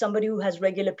there. So somebody who has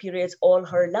regular periods all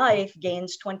her life,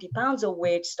 gains 20 pounds of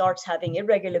weight, starts having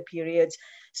irregular periods,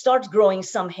 starts growing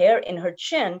some hair in her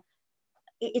chin.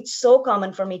 It's so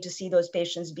common for me to see those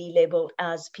patients be labeled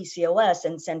as PCOS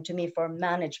and sent to me for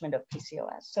management of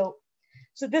PCOS. So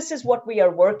this is what we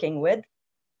are working with.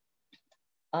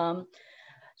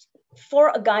 For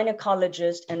a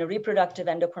gynecologist and a reproductive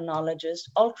endocrinologist,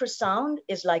 ultrasound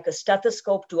is like a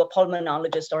stethoscope to a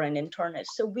pulmonologist or an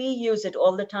internist. So we use it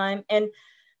all the time. And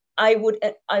I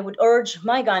would urge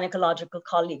my gynecological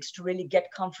colleagues to really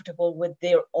get comfortable with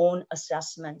their own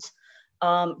assessments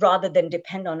rather than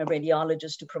depend on a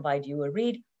radiologist to provide you a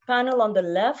read. Panel on the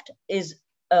left is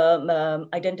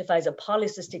identifies a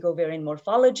polycystic ovarian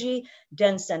morphology,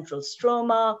 dense central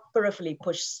stroma, peripherally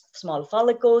pushed small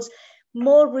follicles.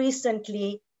 More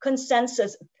recently,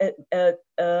 consensus,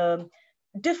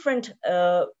 different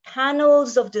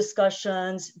panels of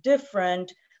discussions,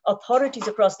 different authorities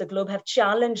across the globe have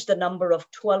challenged the number of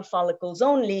 12 follicles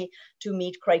only to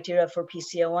meet criteria for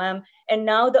PCOM. And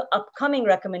now the upcoming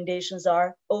recommendations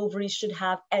are ovaries should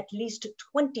have at least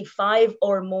 25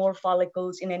 or more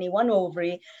follicles in any one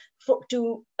ovary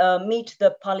to meet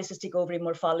the polycystic ovary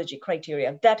morphology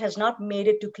criteria. That has not made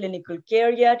it to clinical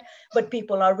care yet, but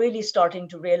people are really starting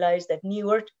to realize that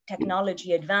newer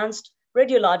technology, advanced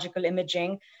radiological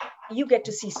imaging, you get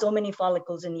to see so many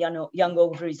follicles in young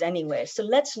ovaries anyway. So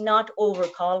let's not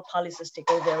overcall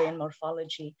polycystic ovarian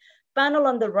morphology. Panel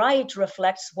on the right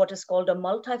reflects what is called a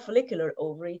multifollicular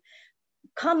ovary,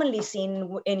 commonly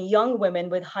seen in young women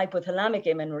with hypothalamic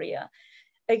amenorrhea.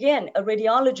 Again, a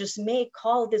radiologist may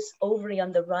call this ovary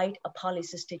on the right a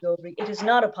polycystic ovary. It is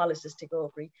not a polycystic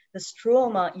ovary. The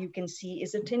stroma you can see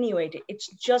is attenuated. It's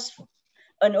just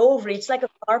an ovary. It's like a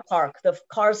car park. The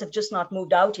cars have just not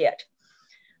moved out yet.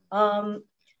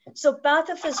 So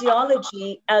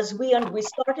pathophysiology, as we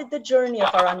started the journey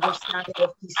of our understanding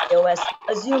of PCOS,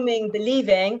 assuming,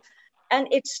 believing, and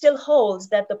it still holds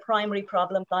that the primary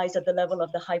problem lies at the level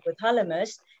of the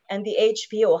hypothalamus, and the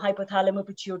HPO,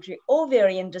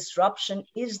 hypothalamo-pituitary-ovarian disruption,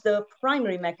 is the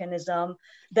primary mechanism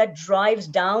that drives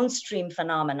downstream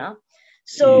phenomena.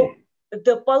 So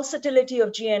the pulsatility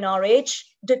of GnRH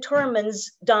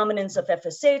determines dominance of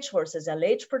FSH versus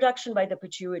LH production by the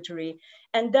pituitary.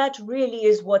 And that really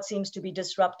is what seems to be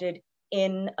disrupted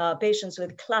in patients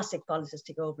with classic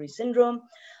polycystic ovary syndrome.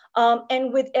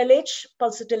 And with LH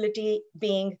pulsatility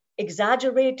being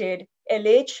exaggerated,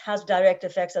 LH has direct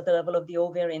effects at the level of the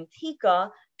ovarian theca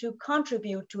to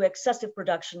contribute to excessive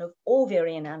production of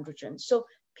ovarian androgen. So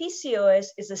PCOS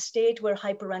is a state where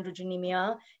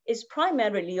hyperandrogenemia is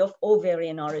primarily of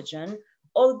ovarian origin.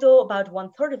 Although about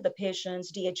 1/3 of the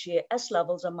patients' DHEAS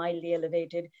levels are mildly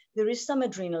elevated, there is some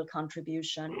adrenal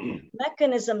contribution.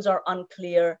 Mechanisms are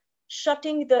unclear.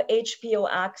 Shutting the HPO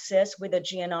axis with a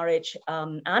GnRH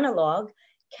analog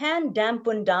can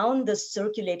dampen down the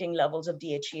circulating levels of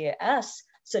DHEAS,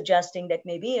 suggesting that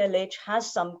maybe LH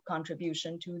has some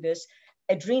contribution to this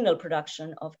adrenal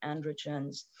production of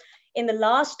androgens. In the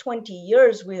last 20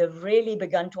 years, we have really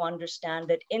begun to understand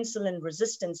that insulin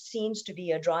resistance seems to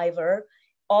be a driver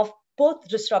of both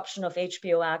disruption of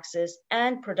HPO axis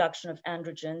and production of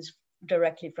androgens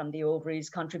directly from the ovaries,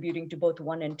 contributing to both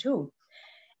 1 and 2.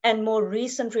 And more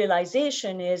recent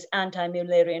realization is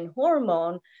anti-Mullerian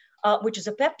hormone, which is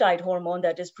a peptide hormone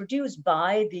that is produced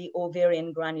by the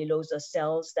ovarian granulosa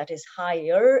cells that is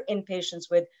higher in patients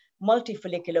with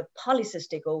multifollicular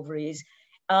polycystic ovaries.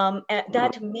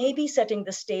 That may be setting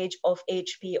the stage of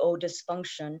HPO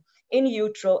dysfunction in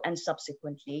utero and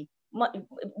subsequently.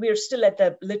 We're still at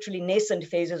the literally nascent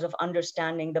phases of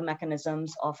understanding the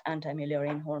mechanisms of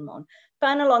anti-Mullerian hormone.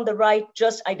 Panel on the right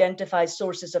just identifies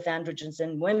sources of androgens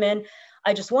in women.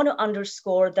 I just want to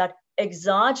underscore that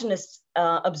exogenous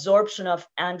absorption of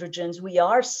androgens we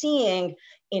are seeing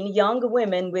in young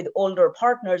women with older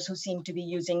partners who seem to be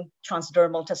using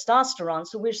transdermal testosterone.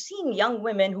 So we're seeing young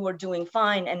women who are doing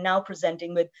fine and now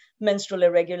presenting with menstrual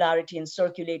irregularity and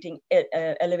circulating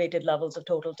elevated levels of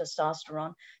total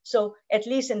testosterone. So at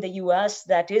least in the US,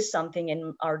 that is something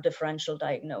in our differential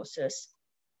diagnosis.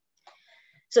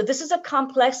 So this is a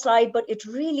complex slide, but it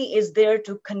really is there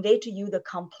to convey to you the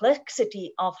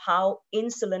complexity of how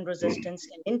insulin resistance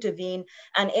can intervene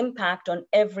and impact on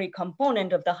every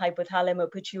component of the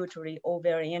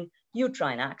hypothalamo-pituitary-ovarian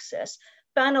uterine axis.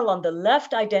 Panel on the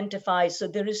left identifies, so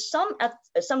there is some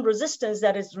resistance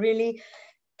that is really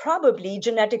probably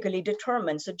genetically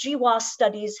determined. So GWAS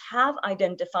studies have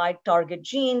identified target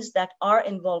genes that are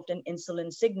involved in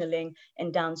insulin signaling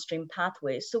and downstream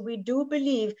pathways. So we do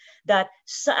believe that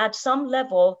at some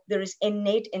level, there is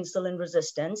innate insulin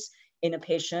resistance in a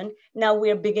patient. Now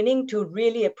we're beginning to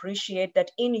really appreciate that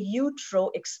in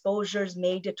utero exposures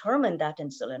may determine that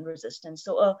insulin resistance.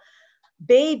 So a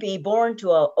baby born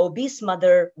to an obese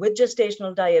mother with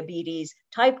gestational diabetes,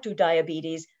 type 2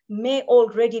 diabetes, may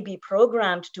already be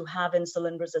programmed to have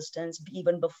insulin resistance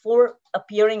even before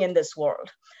appearing in this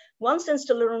world. Once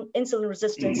insulin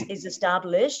resistance is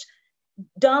established,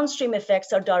 downstream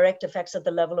effects are direct effects at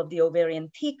the level of the ovarian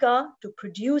theca to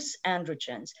produce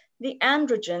androgens. The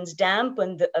androgens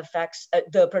dampen the effects,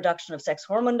 the production of sex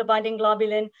hormone-binding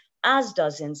globulin, as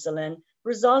does insulin.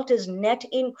 Result is net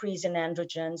increase in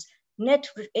androgens. Net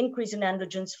increase in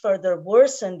androgens further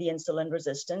worsen the insulin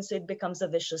resistance, so it becomes a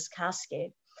vicious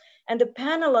cascade. And the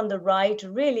panel on the right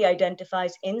really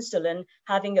identifies insulin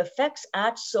having effects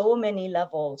at so many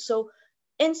levels. So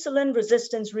insulin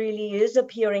resistance really is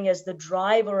appearing as the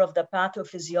driver of the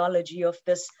pathophysiology of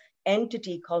this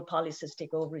entity called polycystic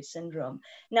ovary syndrome.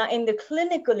 Now, in the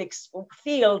clinical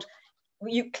field,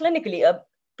 clinically, a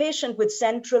patient with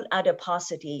central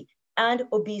adiposity and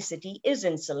obesity is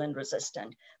insulin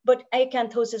resistant. But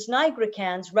acanthosis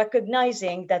nigricans,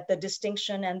 recognizing that the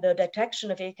distinction and the detection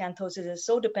of acanthosis is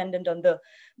so dependent on the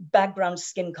background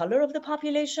skin color of the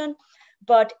population,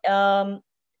 but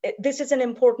this is an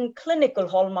important clinical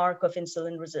hallmark of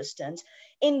insulin resistance.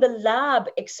 In the lab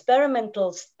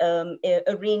experimental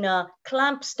arena,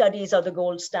 clamp studies are the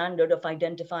gold standard of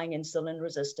identifying insulin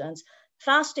resistance.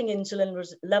 Fasting insulin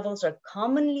levels are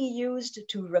commonly used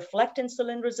to reflect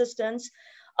insulin resistance.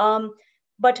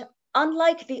 But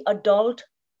unlike the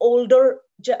older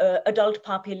adult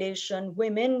population,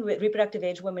 women with reproductive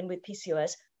age women with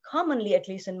PCOS, commonly, at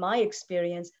least in my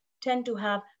experience, tend to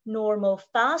have normal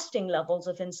fasting levels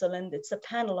of insulin. It's a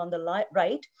panel on the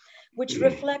right, which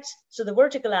reflects, so the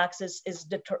vertical axis is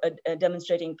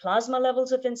demonstrating plasma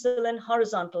levels of insulin,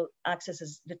 horizontal axis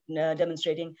is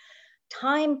demonstrating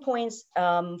time points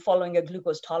following a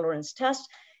glucose tolerance test.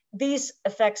 These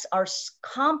effects are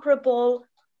comparable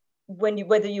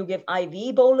whether you give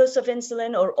IV bolus of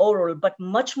insulin or oral, but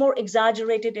much more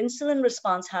exaggerated insulin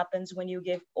response happens when you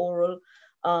give oral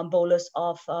bolus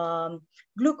of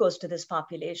glucose to this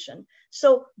population.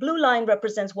 So blue line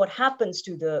represents what happens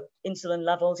to the insulin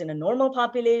levels in a normal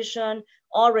population.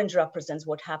 Orange represents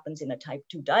what happens in a type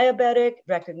 2 diabetic,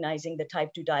 recognizing the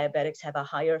type 2 diabetics have a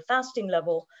higher fasting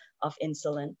level of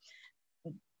insulin.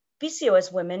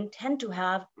 PCOS women tend to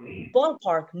have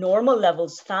ballpark normal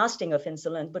levels fasting of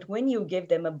insulin, but when you give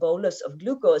them a bolus of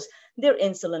glucose, their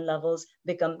insulin levels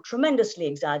become tremendously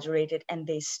exaggerated, and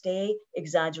they stay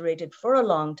exaggerated for a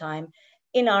long time.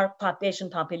 In our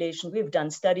patient population, we've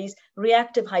done studies,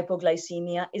 reactive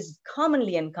hypoglycemia is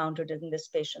commonly encountered in this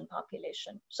patient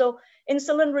population. So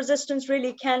insulin resistance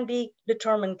really can be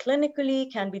determined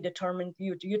clinically, can be determined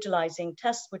utilizing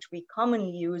tests, which we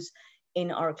commonly use in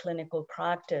our clinical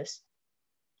practice.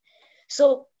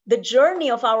 So the journey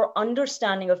of our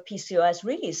understanding of PCOS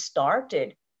really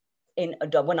started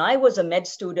when I was a med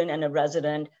student and a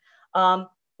resident.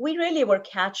 We really were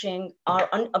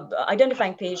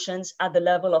identifying patients at the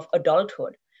level of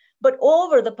adulthood. But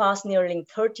over the past nearly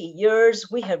 30 years,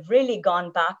 we have really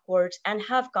gone backwards and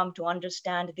have come to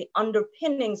understand the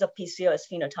underpinnings of PCOS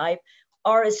phenotype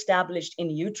are established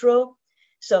in utero.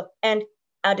 And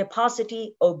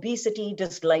adiposity, obesity,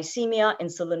 dysglycemia,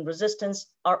 insulin resistance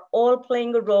are all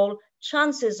playing a role.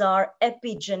 Chances are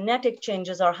epigenetic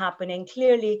changes are happening.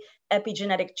 Clearly,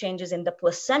 epigenetic changes in the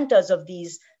placentas of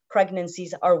these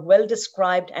pregnancies are well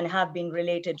described and have been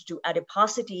related to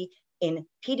adiposity in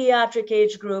pediatric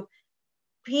age group.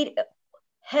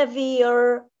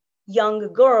 Heavier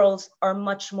young girls are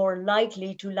much more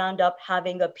likely to land up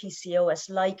having a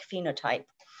PCOS-like phenotype.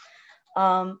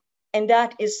 And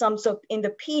that is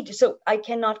so I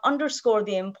cannot underscore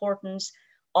the importance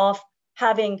of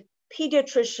having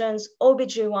pediatricians,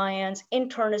 OBGYNs,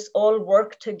 internists all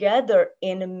work together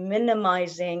in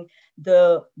minimizing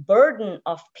the burden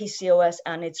of PCOS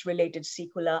and its related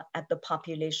sequelae at the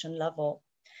population level.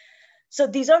 So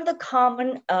these are the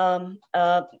common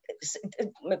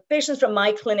patients from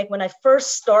my clinic when I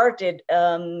first started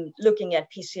looking at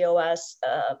PCOS.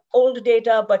 Old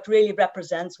data, but really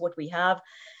represents what we have.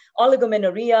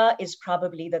 Oligomenorrhea is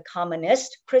probably the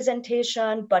commonest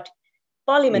presentation, but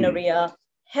polymenorrhea,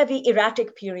 heavy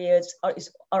erratic periods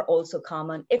are also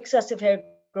common. Excessive hair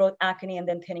growth, acne, and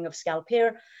then thinning of scalp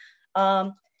hair.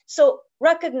 So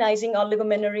recognizing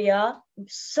oligomenorrhea,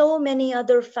 so many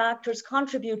other factors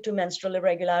contribute to menstrual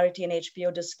irregularity and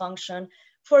HPO dysfunction.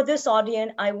 For this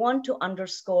audience, I want to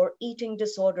underscore eating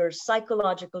disorders,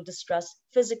 psychological distress,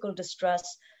 physical distress,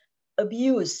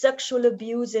 abuse, sexual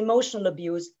abuse, emotional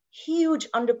abuse, huge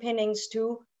underpinnings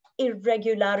to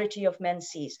irregularity of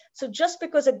menses. So just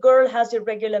because a girl has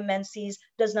irregular menses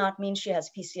does not mean she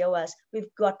has PCOS.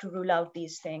 We've got to rule out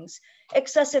these things.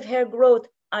 Excessive hair growth,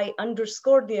 I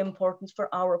underscored the importance for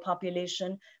our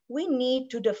population. We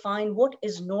need to define what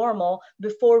is normal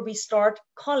before we start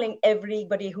calling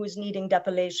everybody who's needing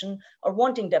depilation or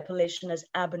wanting depilation as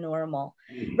abnormal.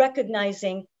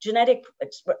 Recognizing genetic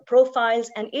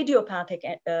profiles and idiopathic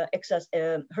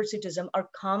hirsutism are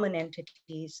common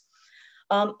entities.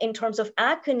 In terms of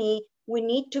acne, we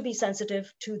need to be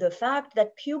sensitive to the fact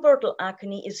that pubertal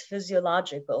acne is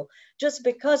physiological. Just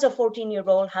because a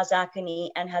 14-year-old has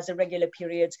acne and has irregular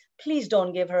periods, please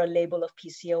don't give her a label of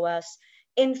PCOS.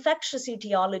 Infectious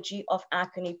etiology of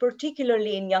acne,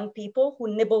 particularly in young people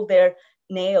who nibble their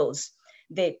nails.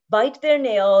 They bite their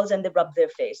nails and they rub their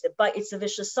face. They bite. It's a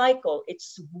vicious cycle.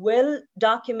 It's well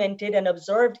documented and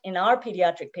observed in our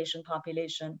pediatric patient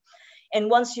population. And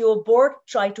once you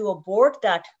try to abort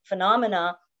that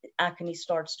phenomena, acne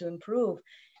starts to improve.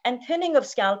 And thinning of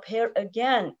scalp hair,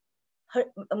 again,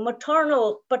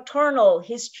 maternal, paternal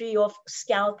history of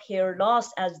scalp hair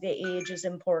loss as they age is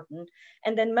important.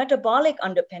 And then metabolic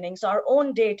underpinnings, our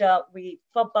own data, we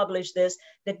published this,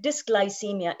 that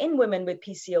dysglycemia in women with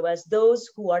PCOS, those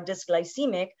who are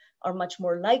dysglycemic are much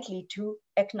more likely to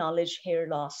acknowledge hair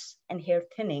loss and hair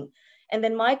thinning. And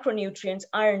then micronutrients,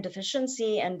 iron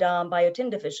deficiency and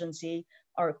biotin deficiency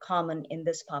are common in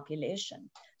this population.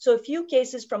 So a few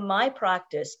cases from my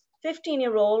practice,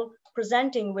 15-year-old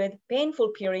presenting with painful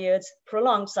periods,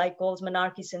 prolonged cycles,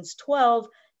 menarche since 12.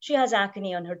 She has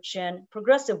acne on her chin,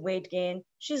 progressive weight gain.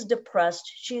 She's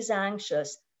depressed, she's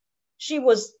anxious. She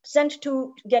was sent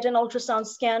to get an ultrasound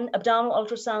scan, abdominal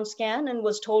ultrasound scan, and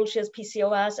was told she has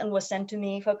PCOS and was sent to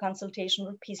me for consultation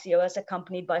with PCOS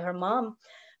accompanied by her mom.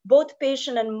 Both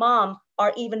patient and mom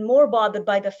are even more bothered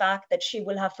by the fact that she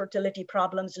will have fertility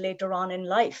problems later on in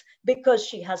life because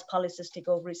she has polycystic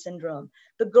ovary syndrome.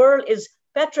 The girl is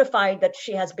petrified that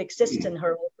she has big cysts in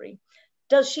her ovary.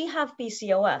 Does she have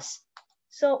PCOS?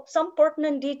 So some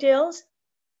pertinent details.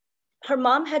 Her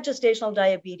mom had gestational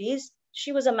diabetes.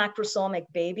 She was a macrosomic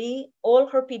baby. All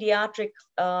her pediatric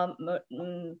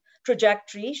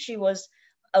trajectory, she was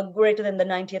greater than the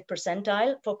 90th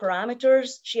percentile. For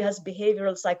parameters, she has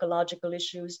behavioral psychological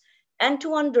issues. And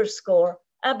to underscore,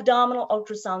 abdominal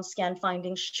ultrasound scan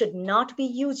findings should not be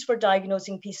used for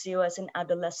diagnosing PCOS in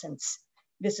adolescents.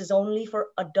 This is only for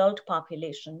adult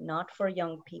population, not for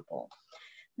young people.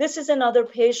 This is another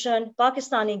patient,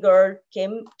 Pakistani girl,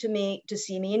 came to me to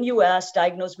see me in US,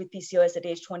 diagnosed with PCOS at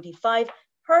age 25.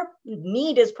 Her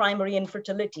need is primary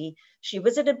infertility. She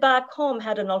visited back home,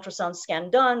 had an ultrasound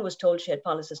scan done, was told she had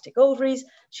polycystic ovaries.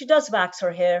 She does wax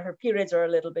her hair. Her periods are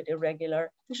a little bit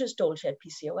irregular. And she was told she had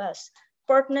PCOS.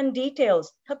 Pertinent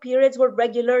details. Her periods were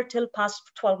regular till past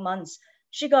 12 months.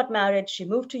 She got married. She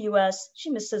moved to US. She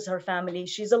misses her family.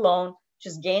 She's alone.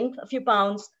 She's gained a few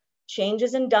pounds,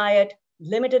 changes in diet,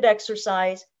 limited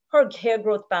exercise. Her hair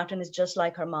growth pattern is just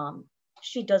like her mom.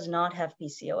 She does not have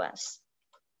PCOS.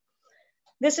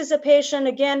 This is a patient,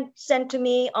 again, sent to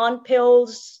me on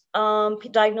pills,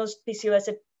 diagnosed PCOS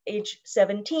at age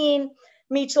 17,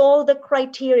 meets all the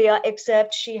criteria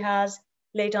except she has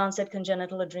late onset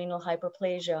congenital adrenal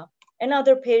hyperplasia.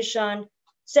 Another patient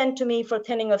sent to me for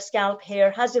thinning of scalp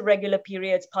hair, has irregular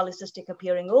periods, polycystic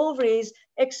appearing ovaries,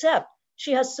 except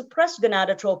she has suppressed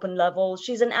gonadotropin levels.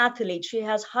 She's an athlete. She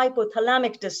has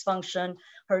hypothalamic dysfunction.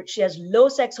 She has low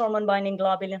sex hormone binding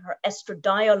globulin. Her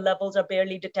estradiol levels are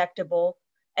barely detectable.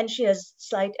 And she has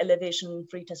slight elevation in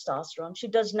free testosterone. She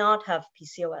does not have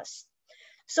PCOS.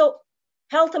 So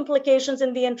health implications,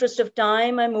 in the interest of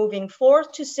time, I'm moving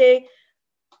forth to say,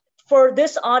 for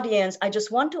this audience, I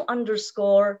just want to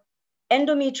underscore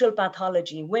endometrial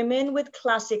pathology. Women with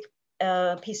classic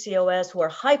PCOS who are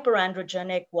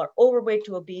hyperandrogenic, who are overweight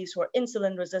to obese, who are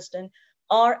insulin resistant,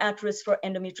 are at risk for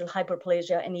endometrial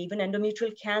hyperplasia and even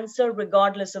endometrial cancer,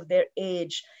 regardless of their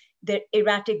age. Their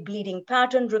erratic bleeding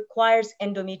pattern requires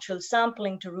endometrial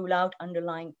sampling to rule out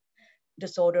underlying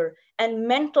disorder. And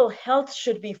mental health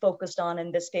should be focused on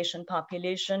in this patient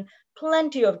population.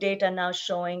 Plenty of data now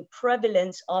showing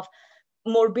prevalence of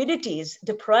morbidities,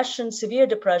 depression, severe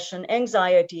depression,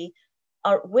 anxiety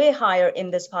are way higher in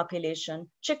this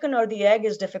population. Chicken or the egg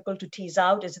is difficult to tease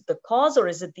out. Is it the cause or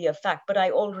is it the effect? But I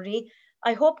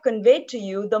hope conveyed to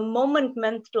you the moment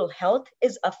mental health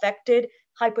is affected,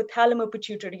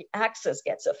 hypothalamo-pituitary axis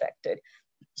gets affected.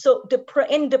 So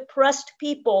in depressed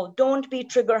people, don't be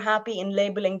trigger happy in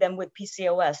labeling them with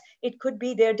PCOS. It could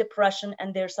be their depression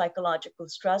and their psychological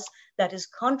stress that is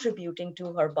contributing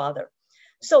to her bother.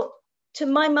 So to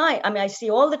my mind, I see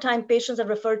all the time patients are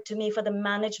referred to me for the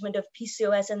management of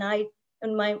PCOS,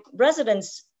 and my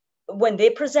residents, when they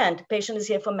present, patient is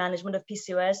here for management of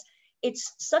PCOS,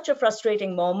 it's such a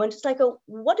frustrating moment. It's like,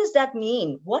 what does that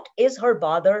mean? What is her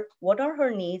bother? What are her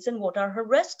needs and what are her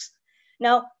risks?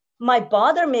 Now, my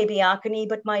bother may be acne,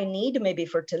 but my need may be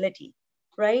fertility,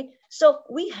 right? So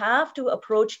we have to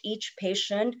approach each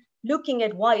patient looking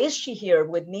at why is she here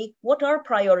with me? What are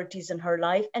priorities in her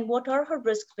life? And what are her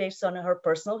risks based on her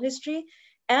personal history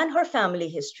and her family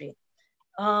history?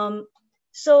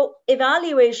 So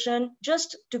evaluation,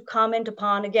 just to comment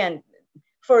upon, again,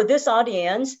 for this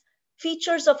audience,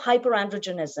 Features of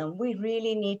hyperandrogenism. We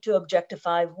really need to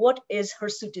objectify what is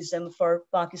hirsutism for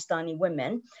Pakistani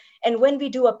women. And when we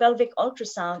do a pelvic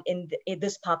ultrasound in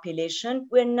this population,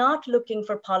 we're not looking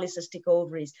for polycystic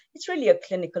ovaries. It's really a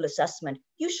clinical assessment.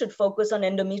 You should focus on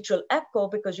endometrial echo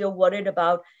because you're worried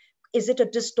about, is it a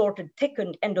distorted,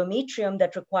 thickened endometrium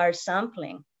that requires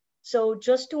sampling? So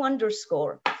just to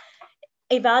underscore,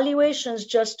 evaluations,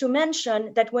 just to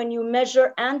mention that when you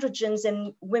measure androgens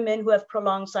in women who have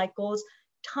prolonged cycles,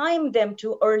 time them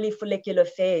to early follicular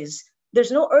phase.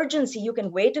 There's no urgency. You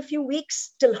can wait a few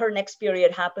weeks till her next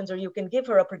period happens, or you can give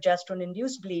her a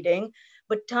progesterone-induced bleeding,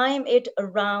 but time it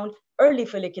around early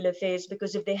follicular phase,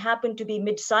 because if they happen to be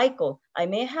mid-cycle, I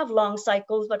may have long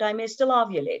cycles, but I may still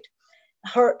ovulate.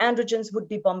 Her androgens would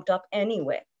be bumped up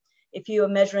anyway. If you are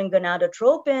measuring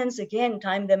gonadotropins, again,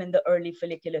 time them in the early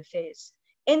follicular phase.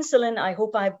 Insulin, I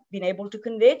hope I've been able to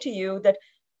convey to you that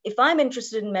if I'm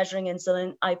interested in measuring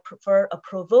insulin, I prefer a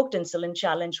provoked insulin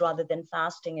challenge rather than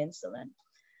fasting insulin.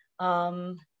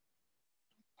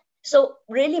 So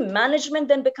really management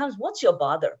then becomes, what's your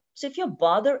bother? So if your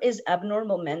bother is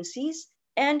abnormal menses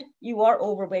and you are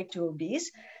overweight to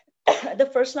obese, the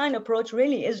first line approach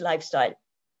really is lifestyle.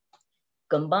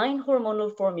 Combined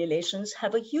hormonal formulations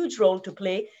have a huge role to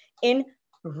play in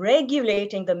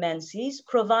regulating the menses,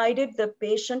 provided the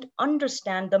patient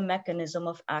understand the mechanism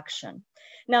of action.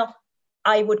 Now,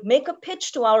 I would make a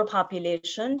pitch to our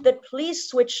population that please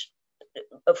switch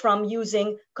from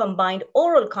using combined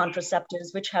oral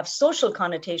contraceptives, which have social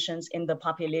connotations in the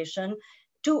population,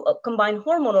 to a combined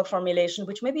hormonal formulation,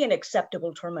 which may be an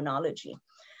acceptable terminology.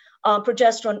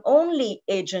 Progesterone-only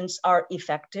agents are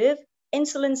effective.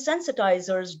 Insulin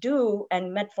sensitizers do,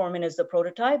 and metformin is the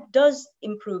prototype, does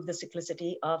improve the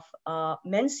cyclicity of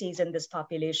menses in this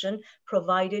population,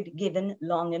 provided given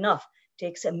long enough.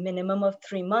 Takes a minimum of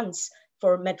 3 months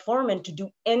for metformin to do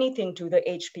anything to the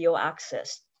HPO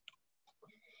axis.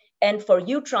 And for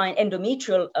uterine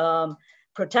endometrial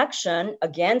protection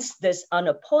against this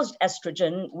unopposed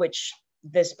estrogen, which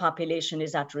this population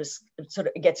is at risk, sort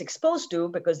of gets exposed to,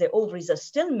 because their ovaries are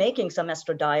still making some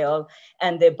estradiol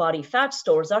and their body fat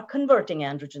stores are converting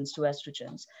androgens to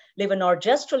estrogens.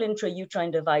 Levonorgestrel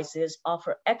intrauterine devices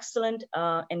offer excellent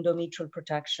endometrial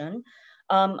protection.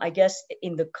 I guess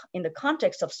in the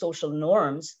context of social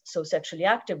norms, so sexually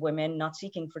active women not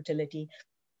seeking fertility,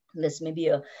 this may be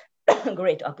a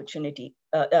great opportunity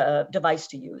device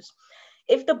to use.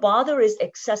 If the bother is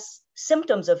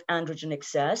symptoms of androgen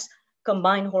excess,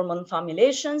 combined hormone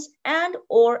formulations and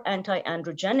or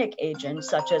anti-androgenic agents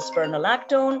such as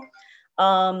spironolactone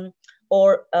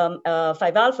or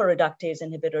 5-alpha reductase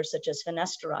inhibitors such as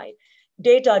finasteride.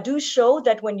 Data do show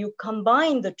that when you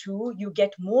combine the two, you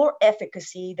get more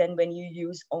efficacy than when you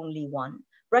use only one,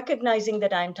 recognizing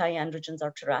that anti-androgens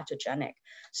are teratogenic.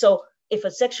 So if a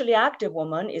sexually active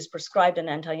woman is prescribed an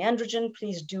anti-androgen,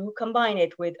 please do combine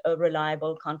it with a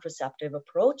reliable contraceptive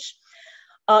approach.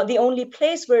 The only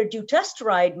place where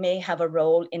dutasteride may have a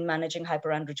role in managing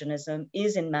hyperandrogenism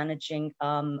is in managing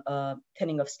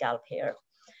thinning of scalp hair.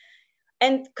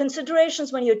 And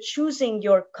considerations when you're choosing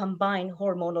your combined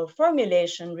hormonal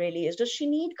formulation really is, does she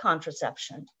need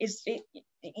contraception?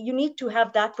 You need to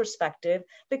have that perspective,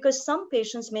 because some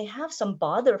patients may have some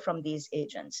bother from these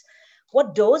agents.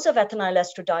 What dose of ethinyl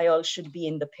estradiol should be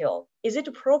in the pill? Is it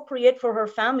appropriate for her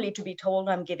family to be told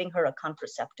I'm giving her a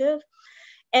contraceptive?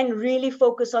 And really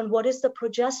focus on what is the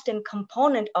progestin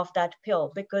component of that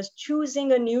pill, because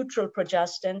choosing a neutral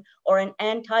progestin or an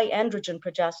anti-androgen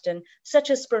progestin, such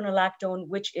as spironolactone,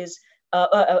 which is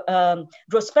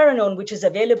drospirenone, which is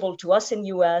available to us in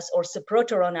US, or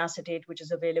cyproterone acetate, which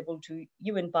is available to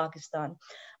you in Pakistan,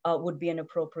 would be an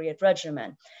appropriate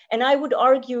regimen. And I would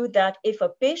argue that if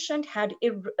a patient had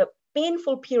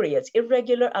painful periods,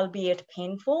 irregular albeit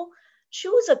painful,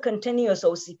 choose a continuous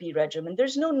OCP regimen.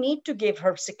 There's no need to give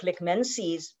her cyclic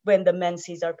menses when the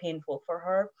menses are painful for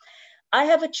her. I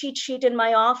have a cheat sheet in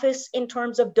my office in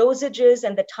terms of dosages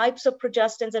and the types of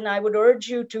progestins, and I would urge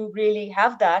you to really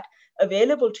have that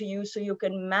available to you so you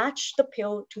can match the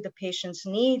pill to the patient's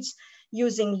needs,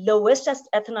 using lowest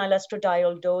ethinyl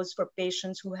estradiol dose for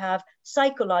patients who have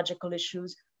psychological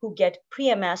issues, who get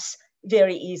PMS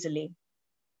very easily.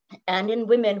 And in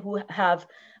women who have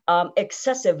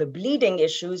excessive bleeding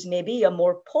issues, maybe a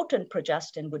more potent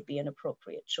progestin would be an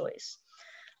appropriate choice.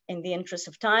 In the interest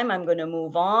of time, I'm going to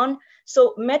move on.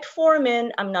 So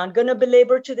metformin, I'm not going to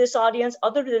belabor to this audience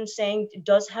other than saying it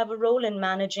does have a role in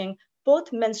managing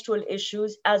both menstrual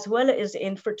issues as well as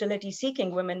infertility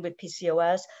seeking women with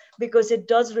PCOS, because it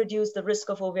does reduce the risk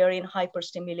of ovarian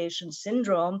hyperstimulation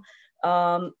syndrome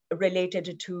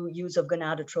related to use of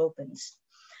gonadotropins.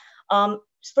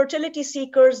 Fertility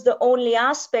seekers, the only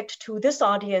aspect to this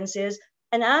audience is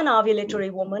an anovulatory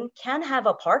woman can have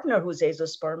a partner who's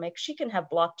azoospermic. She can have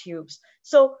blocked tubes.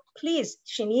 So please,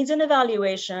 she needs an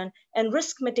evaluation and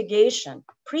risk mitigation,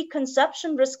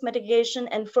 preconception risk mitigation.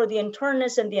 And for the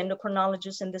internist and the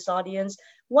endocrinologist in this audience,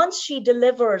 once she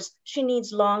delivers, she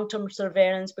needs long-term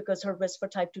surveillance because her risk for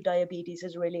type 2 diabetes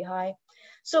is really high.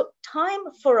 So time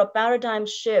for a paradigm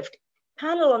shift.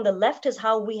 Panel on the left is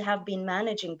how we have been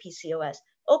managing PCOS.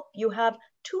 Oh, you have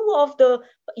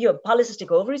you have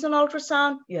polycystic ovaries on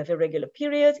ultrasound, you have irregular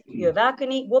periods, you have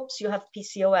acne, whoops, you have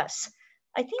PCOS.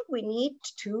 I think we need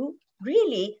to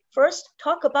really first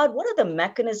talk about what are the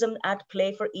mechanisms at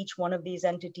play for each one of these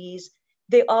entities.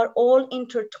 They are all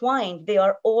intertwined, they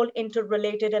are all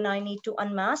interrelated, and I need to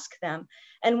unmask them.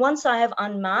 And once I have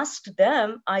unmasked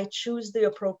them, I choose the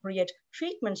appropriate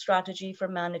treatment strategy for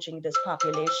managing this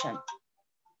population.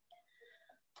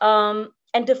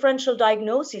 And differential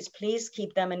diagnoses, please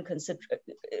keep them in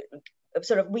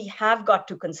we have got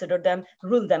to consider them,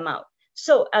 rule them out.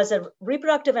 So as a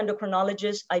reproductive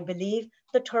endocrinologist, I believe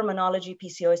the terminology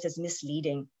PCOS is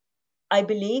misleading. I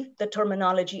believe the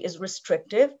terminology is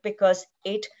restrictive because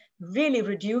it really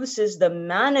reduces the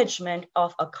management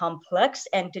of a complex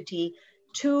entity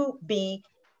to be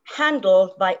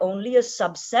handled by only a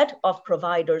subset of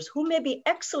providers who may be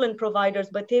excellent providers,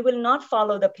 but they will not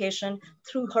follow the patient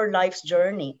through her life's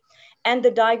journey. And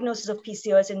the diagnosis of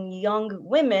PCOS in young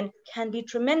women can be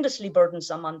tremendously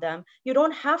burdensome on them. You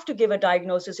don't have to give a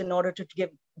diagnosis in order to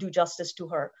do justice to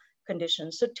her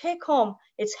condition. So take home,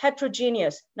 it's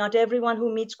heterogeneous. Not everyone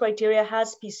who meets criteria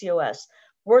has PCOS.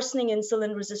 Worsening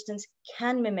insulin resistance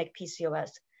can mimic PCOS.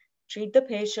 Treat the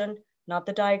patient, not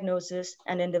the diagnosis,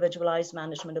 and individualized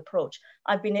management approach.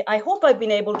 I hope I've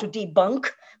been able to debunk,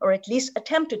 or at least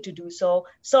attempted to do so.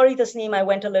 Sorry, Tasnim, I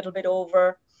went a little bit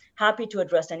over. Happy to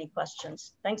address any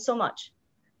questions. Thanks so much.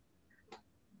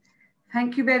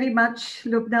 Thank you very much,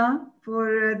 Lubna,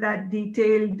 for that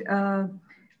detailed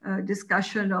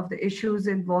discussion of the issues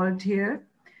involved here.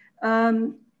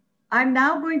 I'm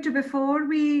now going to, before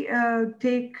we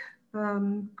take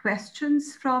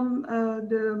questions from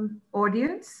the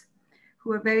audience,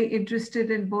 who are very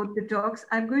interested in both the talks,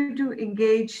 I'm going to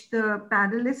engage the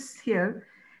panelists here.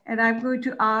 And I'm going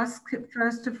to ask,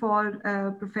 first of all,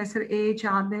 Professor H.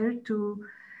 Amir to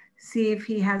see if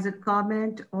he has a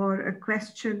comment or a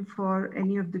question for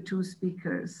any of the two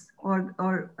speakers,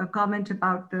 or a comment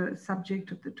about the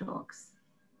subject of the talks.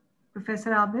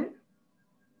 Professor Amir?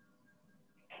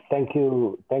 Thank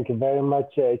you. Thank you very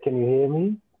much. Can you hear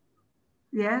me?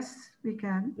 Yes, we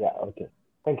can. Yeah, okay.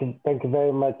 Thank you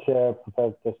very much,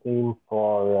 Professor Tasnim,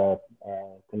 for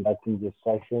conducting this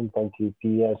session. Thank you,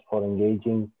 PES, for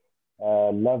engaging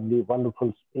lovely,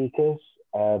 wonderful speakers.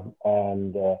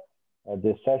 And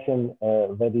this session,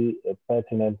 very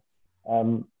pertinent.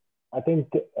 I think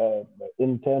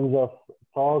in terms of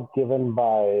talk given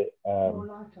by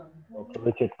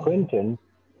Richard Quinton,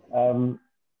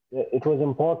 it was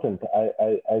important.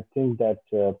 I think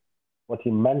that what he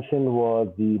mentioned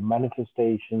was the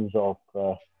manifestations of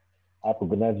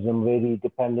hypogonadism vary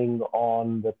depending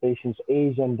on the patient's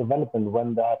age and development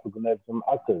when the hypogonadism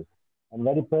occurs. And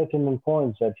very pertinent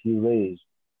points that he raised,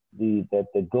 that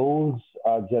the goals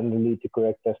are generally to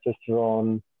correct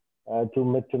testosterone to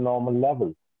mid to normal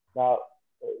levels. Now,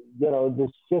 this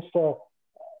is just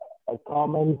a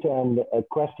comment and a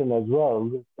question as well,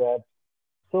 that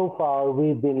so far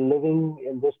we've been living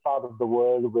in this part of the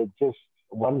world with just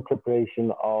one preparation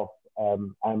of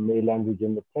male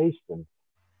androgen replacement.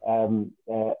 And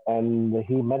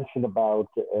he mentioned about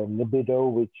libido,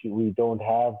 which we don't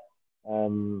have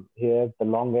here, the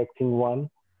long-acting one.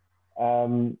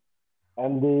 And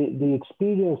the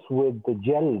experience with the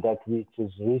gel which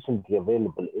is recently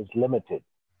available is limited.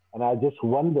 And I just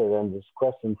wonder, and this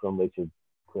question from Richard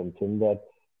Quinton, that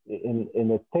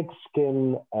in a thick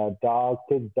skin,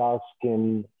 thick dark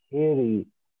skin, hairy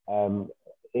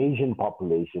Asian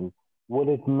population, would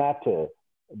it matter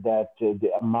that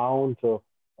the amount of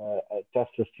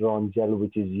testosterone gel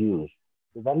which is used?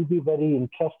 So that will be very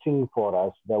interesting for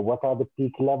us, that what are the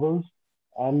peak levels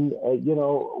and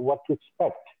what to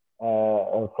expect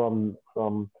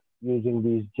from using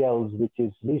these gels which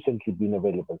is recently been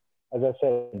available. As I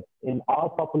said, in our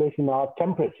population, our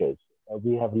temperatures,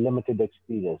 we have limited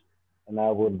experience. And I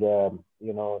would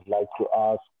like to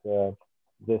ask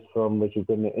this from Richard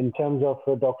Quinton. In terms of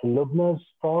Dr. Lubna's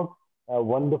talk, a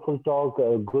wonderful talk,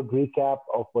 a good recap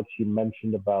of what she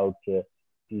mentioned about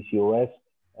PCOS,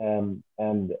 and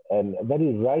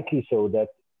very rightly so, that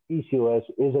PCOS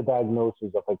is a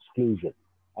diagnosis of exclusion,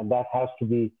 and that has to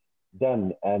be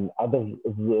done and other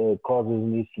causes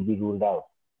needs to be ruled out.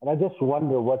 And I just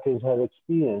wonder what is her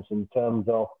experience in terms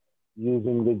of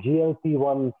using the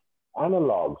GLP-1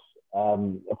 analogs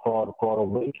for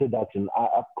weight reduction.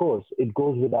 Of course, it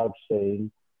goes without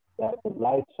saying that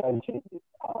lifestyle changes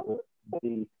are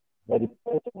very, very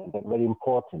pertinent and very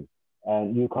important,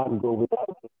 and you can't go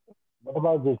without it. What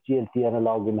about this GLP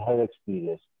analog in her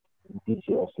experience in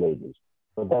PCOS ladies?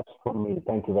 So that's from me.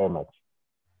 Thank you very much.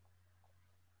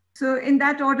 So in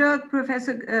that order,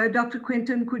 Professor Dr.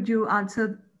 Quinton, could you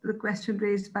answer the question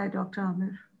raised by Dr.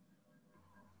 Amir?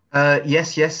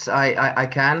 Yes, I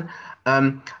can.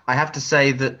 I have to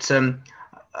say that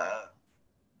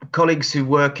colleagues who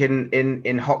work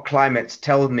in hot climates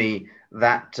tell me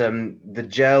that the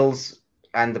gels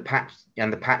and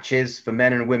the patches for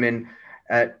men and women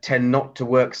tend not to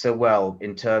work so well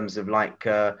in terms of like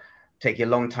taking a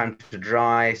long time to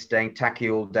dry, staying tacky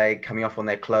all day, coming off on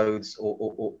their clothes,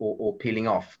 or peeling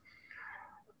off.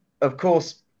 Of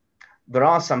course, there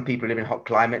are some people who live in hot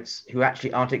climates who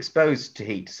actually aren't exposed to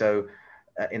heat. So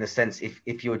in a sense,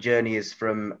 if your journey is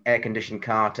from air-conditioned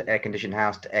car to air-conditioned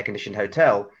house to air-conditioned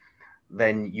hotel,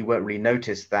 then you won't really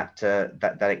notice that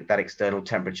external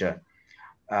temperature.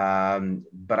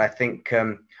 But I think,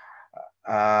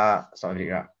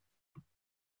 sorry,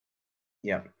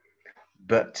 yeah.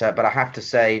 But I have to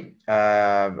say,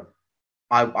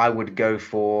 I would go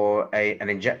for an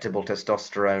injectable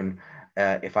testosterone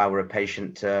if I were a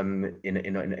patient in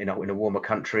a warmer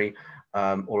country,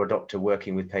 or a doctor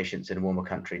working with patients in a warmer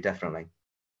country, definitely.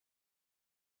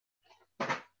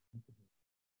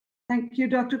 Thank you,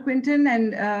 Dr. Quinton,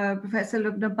 and Professor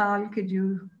Lubna Pal, could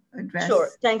you address? Sure,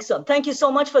 thanks. Thank you so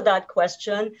much for that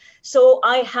question. So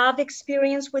I have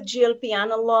experience with GLP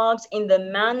analogs in the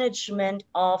management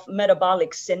of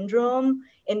metabolic syndrome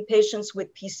in patients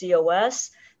with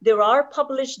PCOS. There are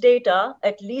published data,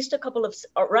 at least a couple of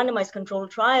randomized controlled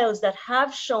trials that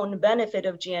have shown benefit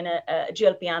of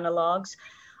GLP analogs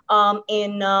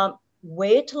in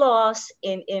weight loss,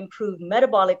 in improved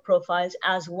metabolic profiles,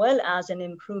 as well as in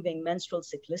improving menstrual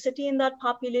cyclicity in that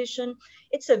population.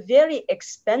 It's a very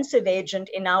expensive agent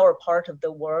in our part of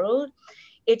the world.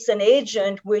 It's an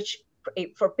agent which,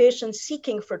 for patients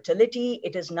seeking fertility,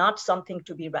 it is not something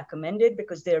to be recommended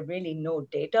because there are really no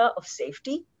data of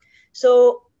safety.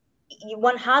 So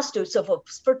one has to, so for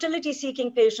fertility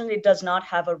seeking patient, it does not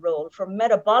have a role. For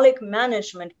metabolic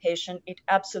management patient, it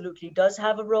absolutely does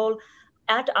have a role.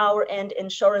 At our end,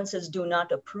 insurances do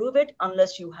not approve it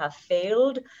unless you have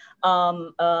failed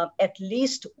at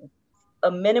least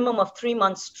a minimum of 3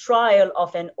 months trial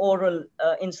of an oral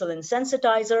insulin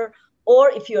sensitizer, or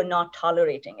if you're not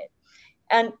tolerating it.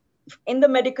 And in the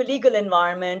medical legal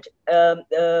environment,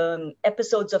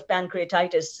 episodes of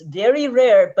pancreatitis, very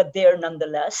rare, but they're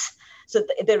nonetheless. So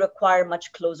they require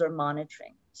much closer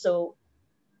monitoring. So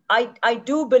I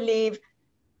do believe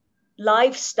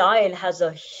lifestyle has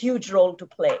a huge role to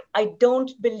play. I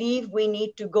don't believe we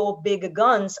need to go big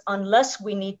guns unless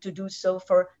we need to do so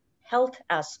for health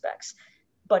aspects.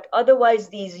 But otherwise,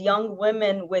 these young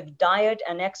women with diet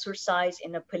and exercise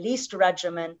in a policed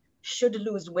regimen should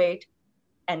lose weight,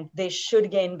 and they should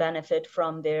gain benefit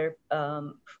from their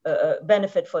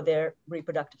benefit for their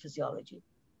reproductive physiology.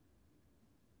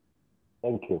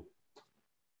 Thank you.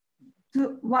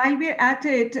 So while we're at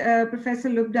it, Professor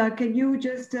Lubna, can you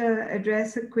just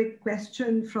address a quick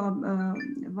question from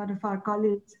one of our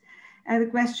colleagues? And the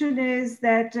question is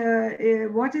that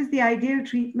what is the ideal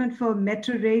treatment for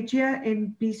metrorrhagia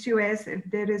in PCOS if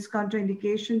there is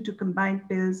contraindication to combined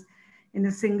pills in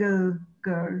a single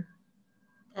girl?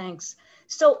 Thanks.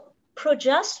 So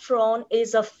progesterone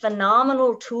is a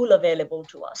phenomenal tool available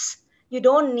to us. You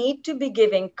don't need to be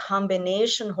giving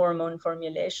combination hormone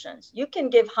formulations. You can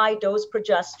give high dose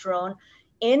progesterone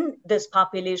in this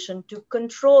population to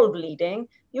control bleeding.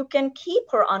 You can keep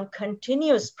her on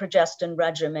continuous progestin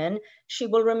regimen. She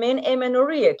will remain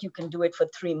amenorrheic. You can do it for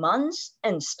 3 months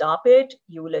and stop it.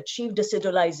 You will achieve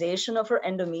decidulization of her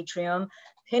endometrium,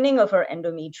 thinning of her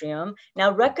endometrium.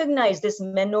 Now recognize this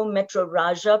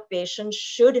menometrorrhagia patient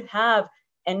should have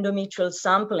endometrial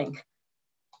sampling,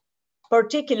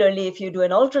 particularly if you do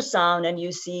an ultrasound and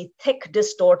you see thick,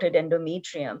 distorted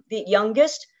endometrium. The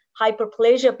youngest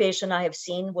hyperplasia patient I have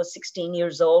seen was 16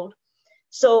 years old.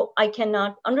 So I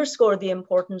cannot underscore the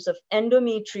importance of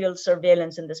endometrial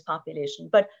surveillance in this population.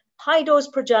 But high dose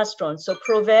progesterone, so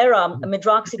Provera,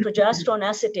 medroxyprogesterone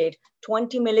acetate,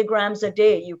 20 milligrams a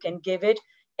day, you can give it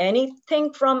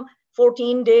anything from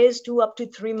 14 days to up to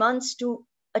 3 months to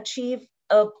achieve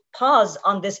a pause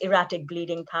on this erratic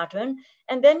bleeding pattern.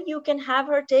 And then you can have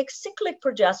her take cyclic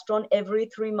progesterone every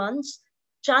 3 months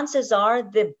chances are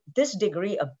that this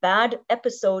degree, a bad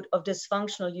episode of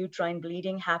dysfunctional uterine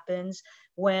bleeding happens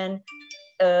when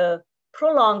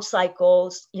prolonged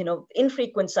cycles,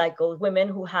 infrequent cycles, women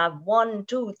who have 1,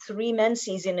 2, 3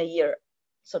 menses in a year,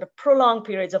 sort of prolonged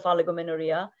periods of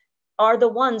oligomenorrhea, are the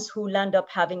ones who end up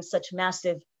having such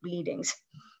massive bleedings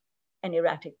and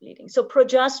erratic bleeding. So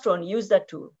progesterone, use that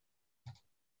tool.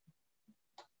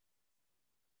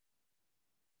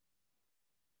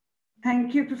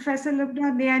 Thank you, Professor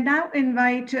Lubna. May I now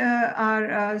invite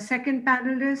our second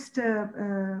panelist,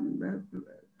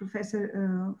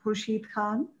 Professor Khurshid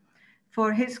Khan,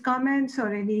 for his comments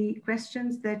or any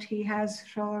questions that he has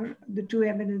for the two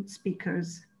eminent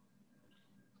speakers.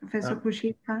 Professor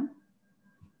Khurshid Khan.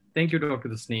 Thank you, Dr.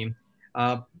 Tasnim.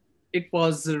 It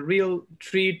was a real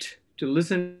treat to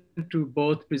listen to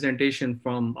both presentations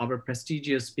from our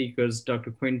prestigious speakers,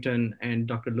 Dr. Quinton and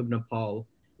Dr. Lubna Paul.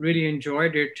 Really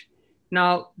enjoyed it.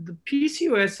 Now, the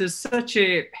PCOS is such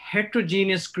a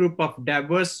heterogeneous group of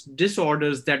diverse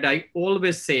disorders that I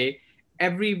always say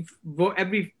every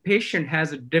patient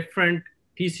has a different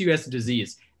PCOS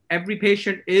disease. Every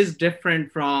patient is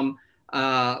different from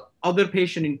other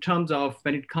patient in terms of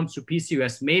when it comes to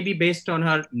PCOS, maybe based on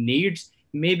her needs,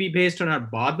 maybe based on her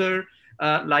bother,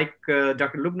 like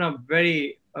Dr. Lubna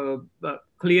very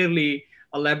clearly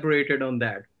elaborated on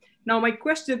that. Now, my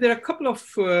question, there are a couple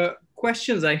of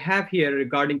questions I have here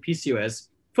regarding PCOS.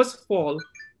 First of all,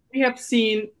 we have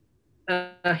seen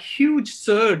a huge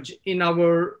surge in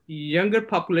our younger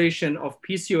population of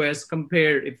PCOS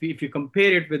compared, if you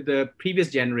compare it with the previous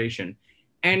generation.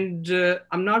 And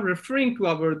I'm not referring to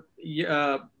our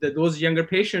those younger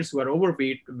patients who are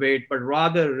overweight, but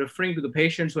rather referring to the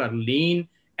patients who are lean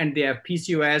and they have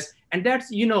PCOS. And that's,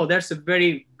 that's a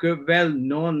very good,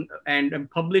 well-known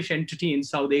and published entity in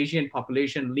South Asian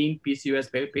population, lean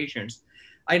PCOS patients.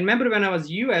 I remember when I was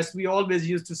US, we always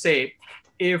used to say,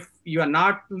 if you are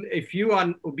not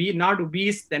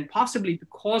obese, then possibly the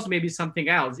cause may be something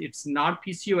else. It's not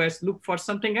PCOS, look for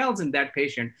something else in that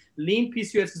patient. Lean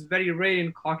PCOS is very rare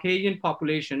in Caucasian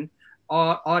population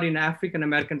or in African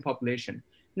American population.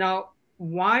 Now,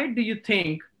 why do you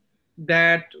think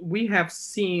that we have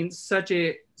seen such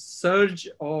a surge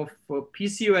of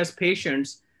PCOS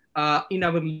patients in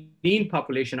our lean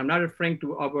population? I'm not referring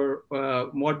to our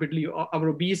morbidly, our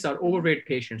obese or overweight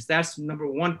patients. That's number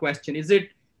one question. Is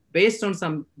it based on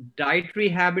some dietary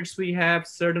habits we have,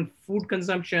 certain food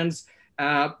consumptions?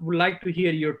 Would like to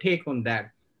hear your take on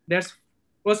that. That's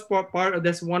first part.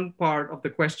 That's one part of the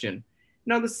question.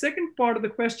 Now, the second part of the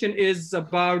question is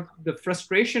about the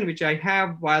frustration which I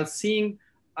have while seeing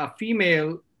a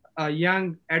female, a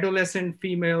young adolescent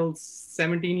female,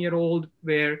 17-year-old,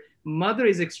 where mother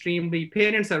is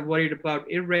parents are worried about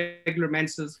irregular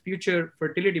menses, future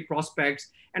fertility prospects,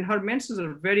 and her menses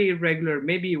are very irregular,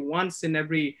 maybe once in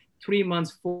every 3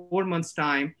 months, 4 months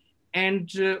time.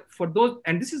 And for those,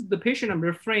 and this is the patient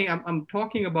I'm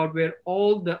talking about where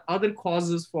all the other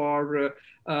causes for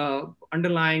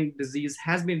underlying disease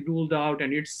has been ruled out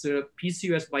and it's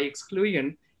PCOS by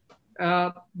exclusion.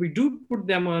 We do put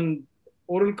them on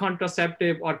oral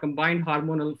contraceptive or combined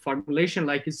hormonal formulation,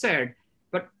 like you said,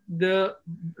 but the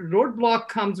roadblock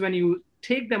comes when you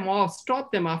take them off,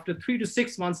 stop them after 3 to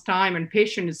 6 months time, and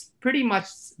patient is pretty much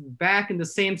back in the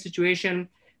same situation,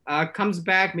 comes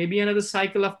back, maybe another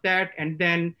cycle of that, and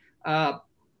then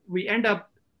we end up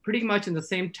pretty much in the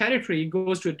same territory,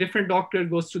 goes to a different doctor,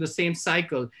 goes through the same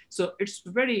cycle. So it's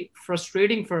very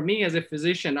frustrating for me as a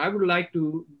physician. I would like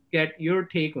to get your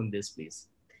take on this, please.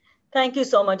 Thank you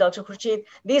so much, Dr. Khurshid.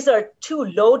 These are two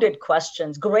loaded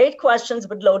questions, great questions,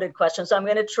 but loaded questions. So I'm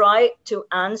going to try to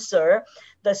answer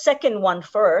the second one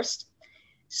first.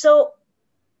 So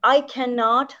I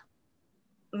cannot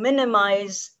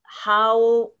minimize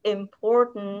how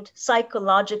important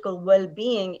psychological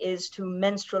well-being is to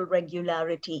menstrual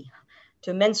regularity,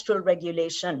 to menstrual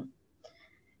regulation.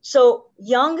 So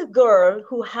young girl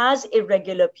who has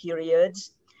irregular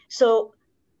periods, so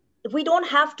we don't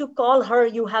have to call her,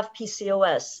 you have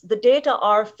PCOS. The data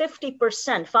are 50%,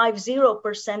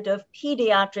 50% of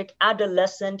pediatric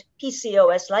adolescent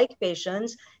PCOS-like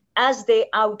patients, as they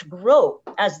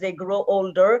grow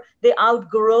older, they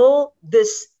outgrow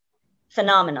this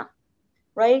phenomena,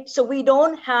 right? So we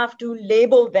don't have to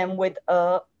label them with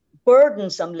a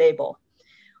burdensome label.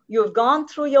 You've gone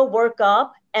through your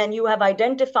workup and you have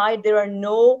identified there are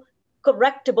no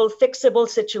correctable, fixable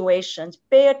situations.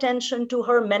 Pay attention to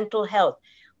her mental health.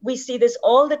 We see this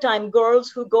all the time.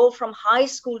 Girls who go from high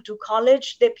school to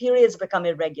college, their periods become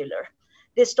irregular.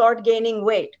 They start gaining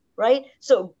weight, right?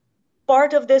 So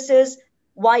part of this is,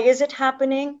 why is it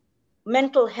happening?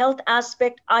 Mental health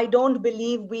aspect, I don't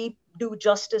believe we do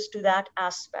justice to that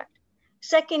aspect.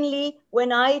 Secondly,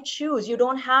 when I choose, you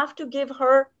don't have to give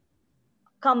her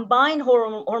combined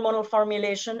hormonal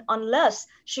formulation unless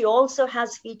she also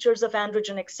has features of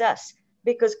androgen excess,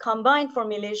 because combined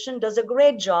formulation does a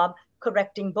great job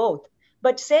correcting both.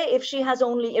 But say if she has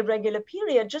only irregular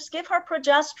period, just give her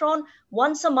progesterone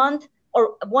once a month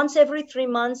or once every 3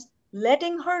 months,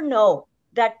 letting her know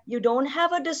that you don't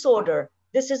have a disorder.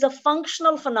 This is a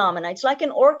functional phenomenon. It's like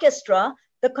an orchestra.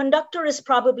 The conductor is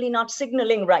probably not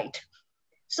signaling right.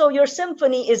 So your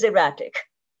symphony is erratic.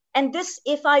 And this,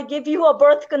 if I give you a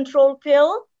birth control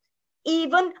pill,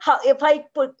 even if I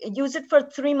use it for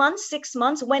 3 months, 6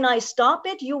 months, when I stop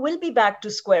it, you will be back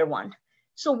to square one.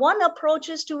 So one approach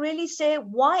is to really say,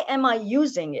 why am I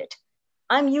using it?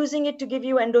 I'm using it to give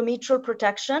you endometrial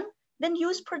protection, then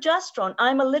use progesterone.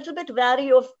 I'm a little bit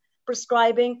wary of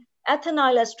prescribing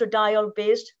ethinyl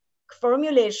estradiol-based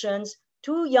formulations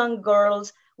to young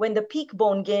girls when the peak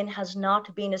bone gain has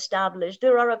not been established.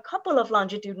 There are a couple of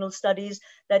longitudinal studies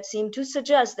that seem to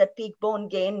suggest that peak bone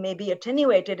gain may be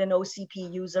attenuated in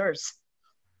OCP users.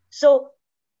 So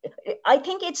I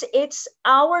think it's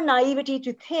our naivety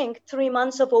to think 3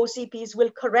 months of OCPs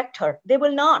will correct her. They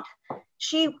will not.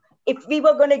 If we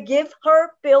were going to give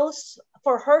her pills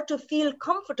for her to feel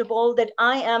comfortable that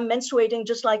I am menstruating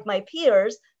just like my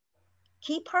peers,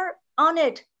 keep her on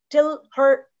it till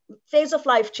her phase of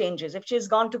life changes. If she's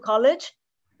gone to college,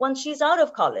 once she's out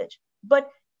of college. But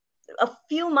a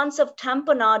few months of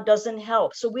tamponade doesn't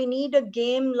help. So we need a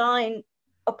game line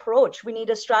approach. We need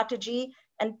a strategy,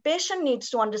 and patient needs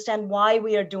to understand why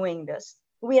we are doing this.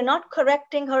 We are not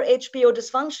correcting her HPO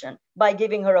dysfunction by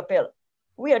giving her a pill.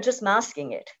 We are just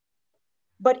masking it.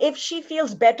 But if she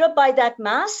feels better by that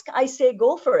mask, I say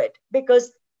go for it,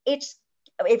 because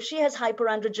if she has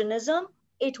hyperandrogenism,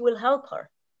 it will help her.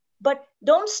 But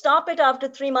don't stop it after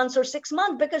 3 months or 6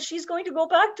 months, because she's going to go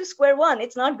back to square one.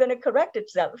 It's not going to correct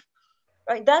itself,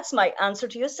 right? That's my answer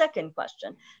to your second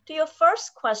question. To your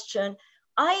first question,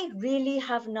 I really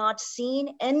have not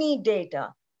seen any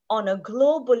data on a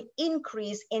global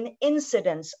increase in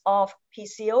incidence of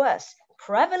PCOS.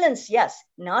 Prevalence, yes,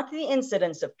 not the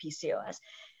incidence of PCOS.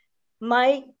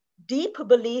 My deep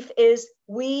belief is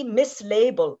we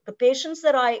mislabel the patients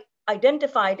that I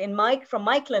identified from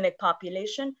my clinic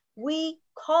population. We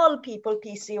call people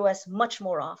PCOS much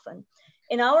more often.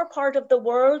 In our part of the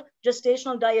world,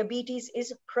 gestational diabetes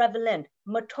is prevalent.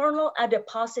 Maternal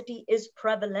adiposity is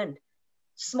prevalent.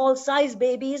 Small size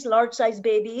babies, large size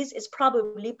babies is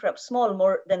probably small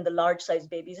more than the large size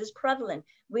babies is prevalent.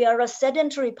 We are a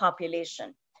sedentary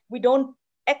population. We don't,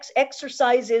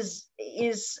 exercise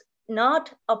is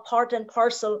not a part and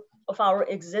parcel of our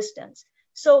existence.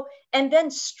 So, and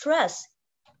then stress.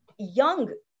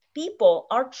 Young people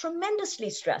are tremendously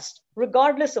stressed,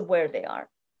 regardless of where they are.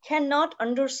 Cannot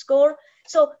underscore.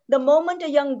 So the moment a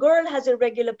young girl has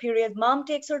irregular period, mom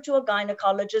takes her to a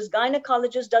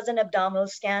gynecologist does an abdominal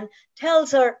scan,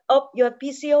 tells her, oh, you have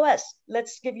PCOS,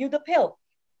 let's give you the pill.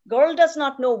 Girl does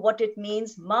not know what it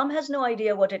means. Mom has no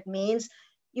idea what it means.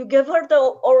 You give her the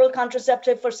oral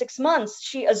contraceptive for 6 months.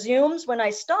 She assumes when I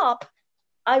stop,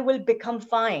 I will become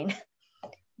fine.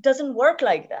 Doesn't work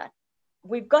like that.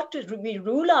 We've got to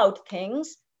rule out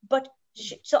things, but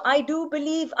so I do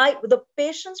believe the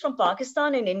patients from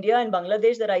Pakistan and India and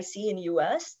Bangladesh that I see in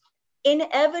US,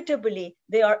 inevitably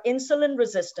they are insulin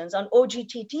resistant. On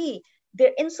OGTT,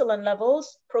 their insulin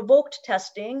levels provoked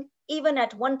testing. Even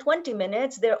at 120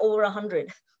 minutes, they're over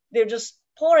 100. They're just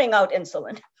pouring out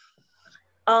insulin.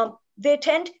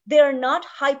 They're not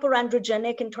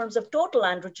hyperandrogenic in terms of total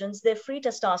androgens. Their free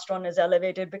testosterone is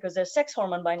elevated because their sex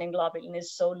hormone binding globulin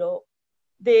is so low.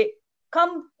 They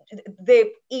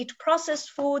eat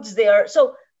processed foods there.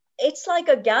 So it's like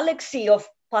a galaxy of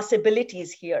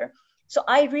possibilities here. So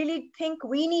I really think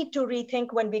we need to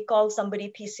rethink when we call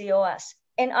somebody PCOS.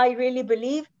 And I really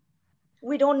believe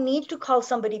we don't need to call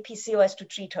somebody PCOS to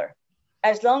treat her,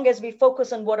 as long as we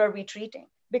focus on what are we treating,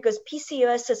 because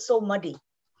PCOS is so muddy.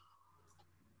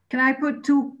 Can I put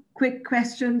 2 quick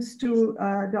questions to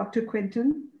Dr.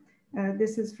 Quinton?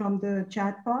 This is from the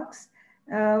chat box.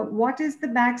 What is the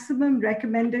maximum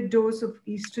recommended dose of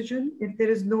estrogen if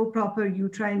there is no proper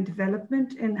uterine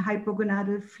development in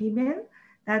hypogonadal female?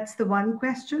 That's the one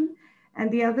question.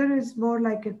 And the other is more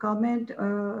like a comment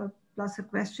plus a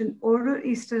question. Oral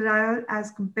estradiol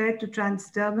as compared to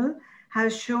transdermal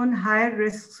has shown higher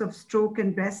risks of stroke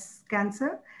and breast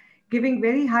cancer. Giving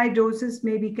very high doses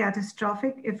may be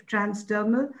catastrophic if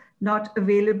transdermal not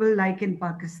available like in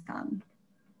Pakistan.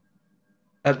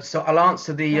 So I'll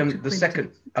answer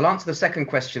the second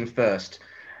question first.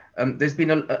 There's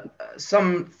been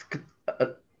some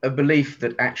a belief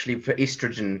that actually for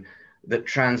estrogen, that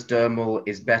transdermal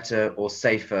is better or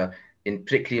safer,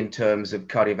 particularly in terms of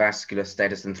cardiovascular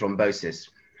status and thrombosis.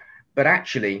 But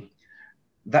actually,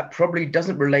 that probably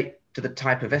doesn't relate to the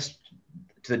type of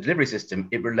to the delivery system.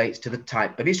 It relates to the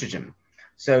type of estrogen.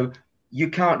 So you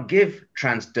can't give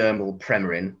transdermal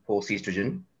Premarin, horse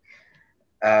estrogen,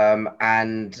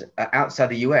 and outside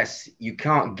the US, you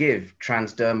can't give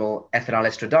transdermal ethinyl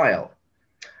estradiol.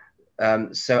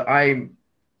 So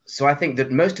I think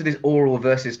that most of this oral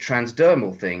versus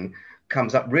transdermal thing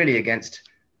comes up really against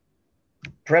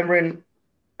Premarin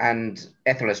and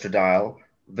ethinyl estradiol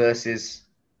versus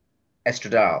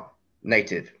estradiol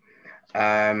native.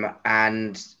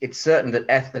 And it's certain that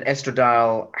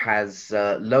estradiol has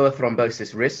lower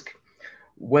thrombosis risk.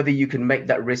 Whether you can make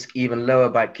that risk even lower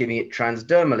by giving it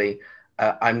transdermally,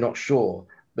 I'm not sure.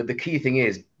 But the key thing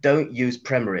is, don't use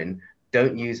Premarin,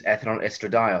 don't use ethinyl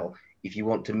estradiol if you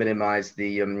want to minimize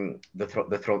the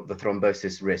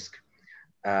thrombosis risk.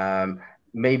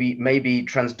 Maybe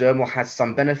transdermal has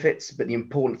some benefits, but the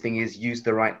important thing is use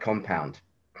the right compound.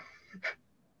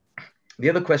 The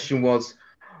other question was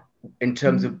in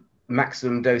terms of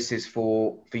maximum doses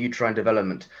for uterine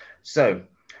development. So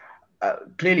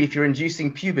clearly, if you're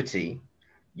inducing puberty,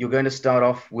 you're going to start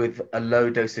off with a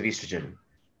low dose of estrogen,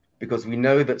 because we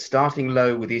know that starting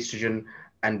low with estrogen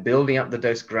and building up the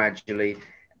dose gradually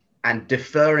and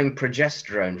deferring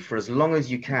progesterone for as long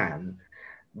as you can,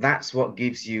 that's what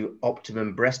gives you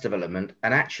optimum breast development.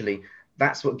 And actually,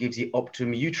 that's what gives you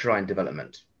optimum uterine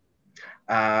development.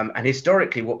 And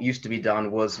historically, what used to be done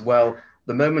was, well,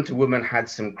 the moment a woman had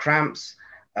some cramps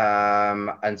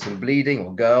and some bleeding,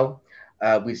 or girl,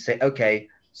 we'd say, okay,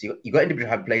 so you got endometrial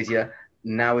hyperplasia,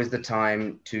 now is the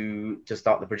time to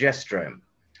start the progesterone.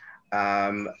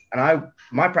 And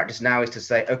my practice now is to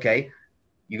say, okay,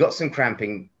 you got some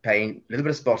cramping pain, a little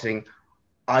bit of spotting,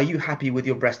 are you happy with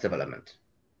your breast development?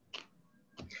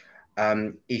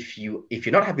 If you're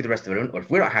not happy with the breast development, or if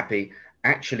we're not happy,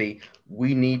 actually,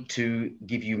 we need to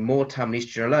give you more time on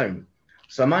estrogen alone.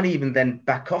 So I might even then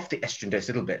back off the estrogen dose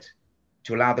a little bit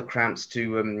to allow the cramps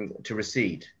to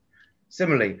recede.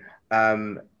 Similarly,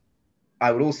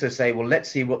 I would also say, well, let's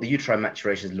see what the uterine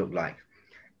maturations look like.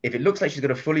 If it looks like she's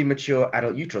got a fully mature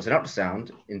adult uterus in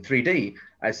ultrasound in 3D,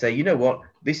 I'd say, you know what,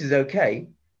 this is okay.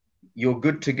 You're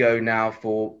good to go now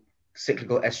for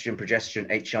cyclical estrogen progesterone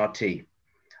HRT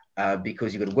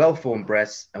because you've got well-formed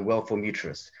breasts and well-formed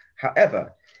uterus.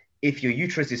 However, if your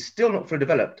uterus is still not fully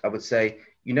developed, I would say,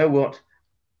 you know what,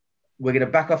 we're going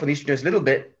to back off on the estrogen dose a little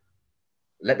bit,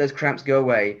 let those cramps go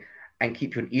away, and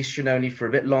keep you on estrogen only for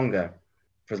a bit longer,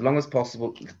 for as long as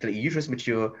possible, to let your uterus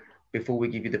mature before we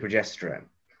give you the progesterone.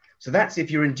 So that's if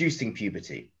you're inducing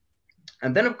puberty.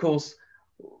 And then, of course,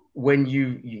 when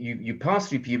you pass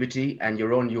through puberty and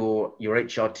you're on your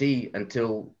HRT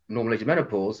until normal age of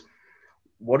menopause,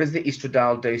 what is the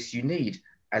estradiol dose you need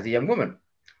as a young woman?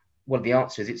 Well, the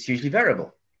answer is it's usually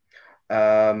variable.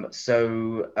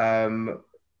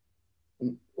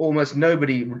 Almost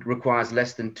nobody requires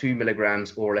less than 2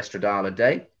 milligrams oral estradiol a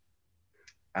day.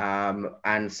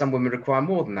 And some women require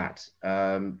more than that.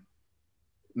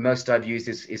 Most I've used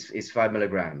is 5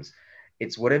 milligrams.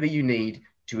 It's whatever you need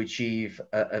to achieve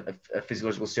a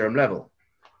physiological serum level.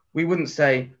 We wouldn't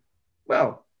say,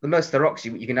 well, the most thyrox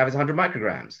you can have is 100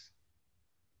 micrograms.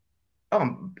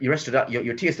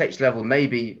 Your TSH level may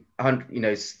be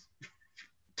 100,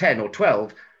 10 or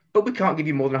 12, but we can't give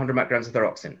you more than 100 micrograms of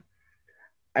thyroxine.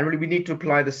 And really, we need to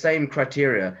apply the same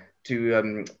criteria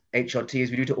to HRT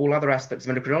as we do to all other aspects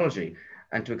of endocrinology,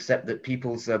 and to accept that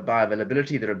people's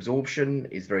bioavailability, their absorption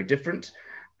is very different,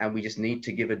 and we just need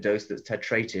to give a dose that's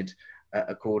titrated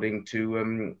according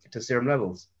to serum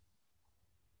levels.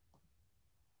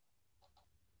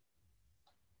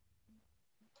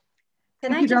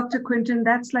 Thank you, Dr. Quinton.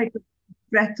 That's like a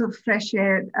breath of fresh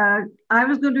air. I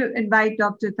was going to invite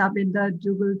Dr. Tabinda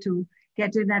Dugal to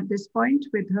get in at this point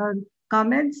with her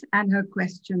comments and her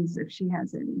questions, if she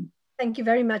has any. Thank you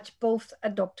very much, both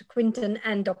Dr. Quinton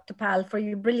and Dr. Pal, for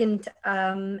your brilliant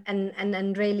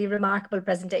and really remarkable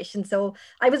presentation. So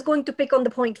I was going to pick on the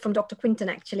point from Dr. Quinton,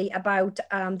 actually, about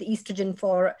the estrogen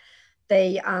for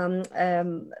the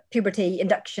puberty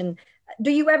induction. Do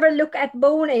you ever look at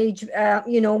bone age,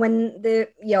 when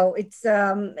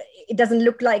it doesn't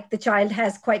look like the child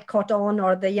has quite caught on,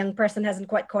 or the young person hasn't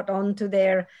quite caught on to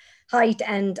their height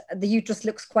and the uterus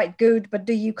looks quite good, but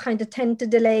do you kind of tend to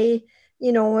delay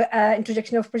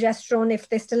introduction of progesterone if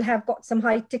they still have got some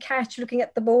height to catch, looking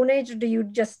at the bone age, or do you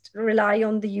just rely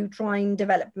on the uterine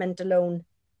development alone?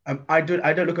 I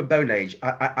don't look at bone age.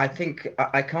 I think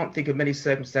I can't think of many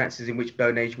circumstances in which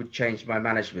bone age would change my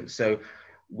management. So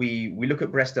we look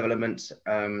at breast development,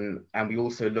 and we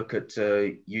also look at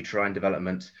uterine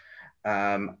development.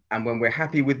 And when we're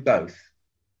happy with both,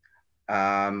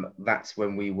 that's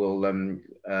when we will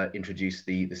introduce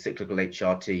the cyclical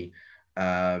HRT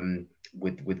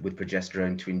with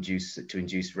progesterone to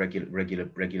induce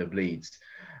regular bleeds.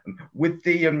 With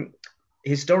the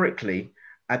historically,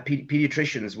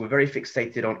 pediatricians were very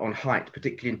fixated on height,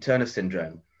 particularly in Turner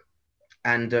syndrome,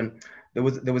 and there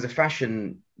was a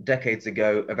fashion decades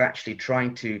ago of actually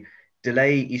trying to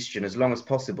delay estrogen as long as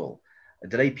possible,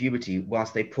 delay puberty,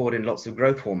 whilst they poured in lots of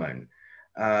growth hormone.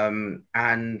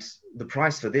 And the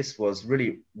price for this was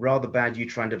really rather bad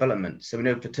uterine development. So we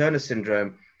know for Turner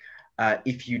syndrome,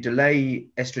 if you delay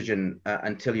estrogen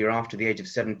until you're after the age of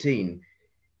 17,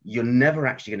 you're never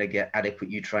actually going to get adequate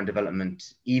uterine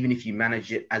development, even if you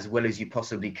manage it as well as you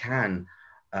possibly can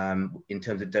in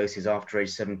terms of doses after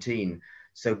age 17.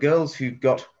 So girls who've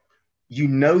got,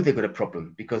 they've got a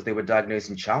problem because they were diagnosed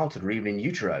in childhood or even in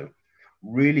utero,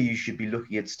 really you should be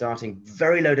looking at starting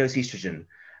very low dose estrogen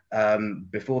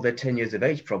before they're 10 years of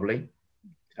age, probably,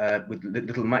 with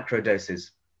little micro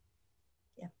doses.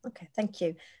 Yeah, okay, thank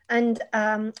you. And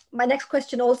my next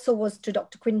question also was to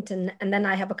Dr. Quinton, and then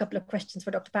I have a couple of questions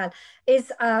for Dr. Pal,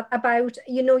 is about,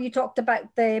 you talked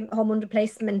about the hormone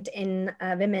replacement in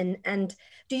women, and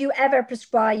do you ever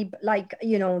prescribe, like,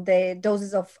 the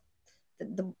doses of,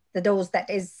 the dose that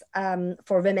is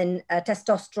for women,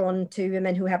 testosterone to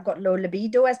women who have got low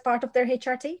libido as part of their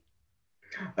HRT?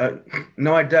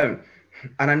 No, I don't.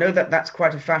 And I know that that's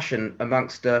quite a fashion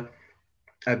amongst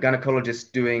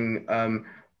gynecologists doing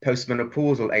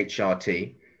postmenopausal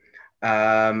HRT,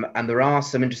 and there are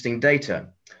some interesting data.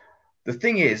 The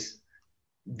thing is,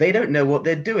 they don't know what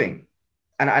they're doing.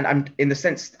 And I'm in the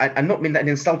sense, I'm not mean that in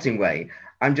an insulting way.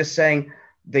 I'm just saying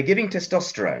they're giving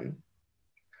testosterone,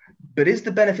 but is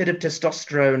the benefit of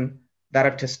testosterone that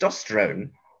of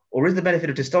testosterone, or is the benefit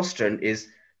of testosterone is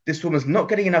this woman's not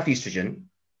getting enough estrogen,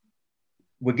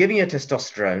 we're giving her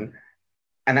testosterone,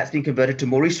 and that's been converted to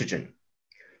more estrogen.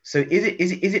 So is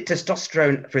it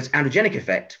testosterone for its androgenic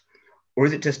effect, or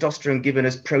is it testosterone given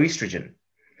as pro-estrogen?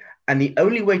 And the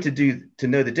only way to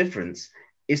know the difference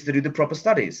is to do the proper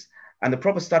studies. And the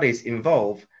proper studies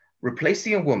involve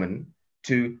replacing a woman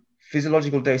to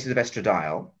physiological doses of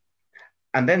estradiol,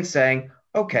 and then saying,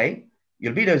 okay,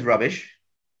 your libido is rubbish,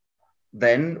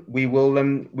 then we will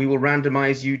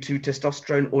randomize you to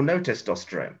testosterone or no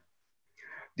testosterone.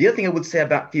 The other thing I would say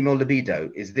about female libido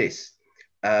is this,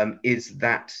 is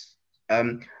that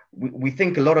we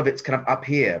think a lot of it's kind of up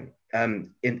here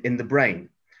in the brain.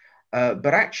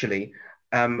 But actually,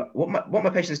 what my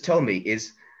patients tell me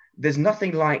is there's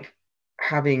nothing like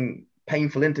having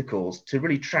painful intercourse to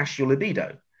really trash your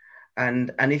libido.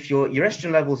 And if your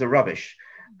estrogen levels are rubbish,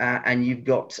 and you've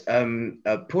got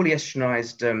a poorly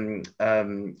estrogenized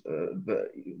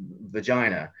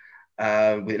vagina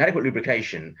with inadequate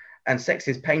lubrication, and sex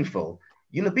is painful,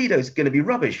 your libido is going to be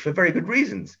rubbish for very good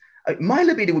reasons. My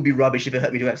libido would be rubbish if it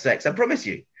hurt me to have sex, I promise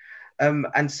you.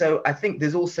 And so I think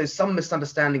there's also some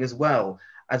misunderstanding as well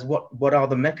as what are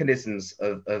the mechanisms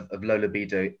of low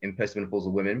libido in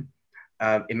postmenopausal women.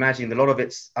 Imagine a lot of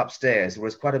it's upstairs,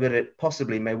 whereas quite a bit of it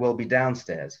possibly may well be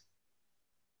downstairs.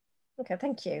 Okay,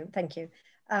 thank you.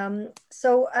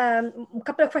 So a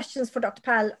couple of questions for Dr.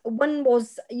 Pal. One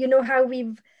was, how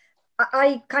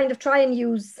I kind of try and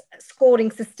use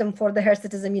scoring system for the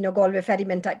hirsutism, Galway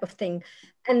ferryman type of thing.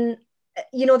 And,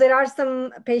 there are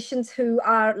some patients who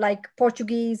are like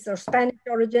Portuguese or Spanish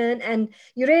origin, and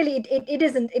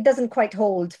it doesn't quite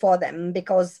hold for them,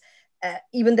 because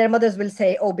even their mothers will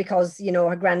say, oh, because,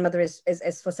 her grandmother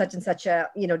is for such and such a,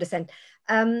 descent.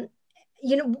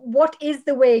 What is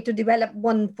the way to develop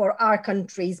one for our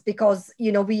countries? Because,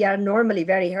 we are normally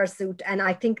very hirsute, and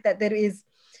I think that there is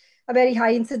a very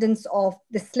high incidence of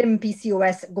the slim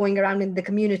PCOS going around in the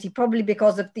community, probably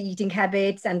because of the eating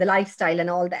habits and the lifestyle and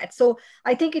all that. So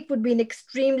I think it would be an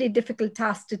extremely difficult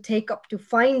task to take up to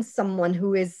find someone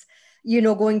who is,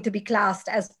 going to be classed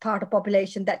as part of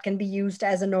population that can be used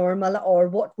as a normal, or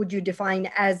what would you define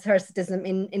as hirsutism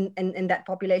in that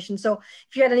population? So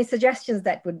if you had any suggestions,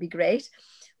 that would be great.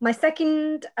 My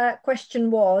second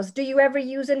question was, do you ever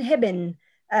use inhibin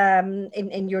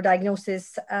in your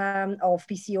diagnosis of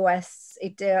PCOS?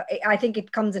 I think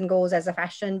it comes and goes as a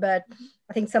fashion, but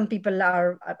I think some people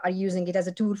are using it as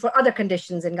a tool for other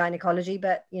conditions in gynecology.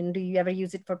 But do you ever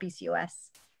use it for PCOS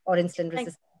or insulin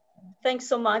resistance? Thanks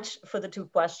so much for the two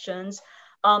questions.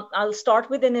 I'll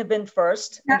start with inhibin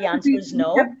first. The answer is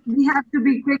no. We have to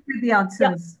be quick with the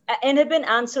answers. Yeah. Inhibin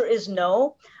answer is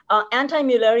no.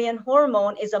 Anti-Mullerian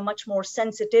hormone is a much more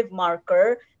sensitive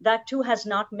marker that too has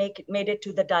not made it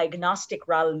to the diagnostic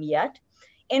realm yet.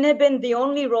 Inhibin, the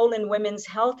only role in women's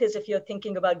health is if you're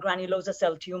thinking about granulosa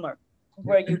cell tumor,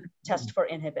 where you test for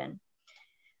inhibin.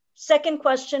 Second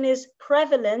question is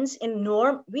prevalence in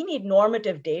we need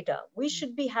normative data. We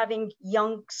should be having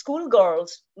young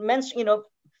schoolgirls,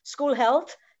 school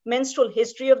health, menstrual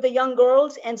history of the young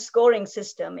girls, and scoring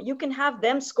system. You can have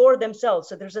them score themselves.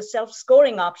 So there's a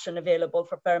self-scoring option available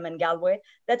for Perman Galway.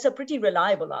 That's a pretty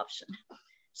reliable option.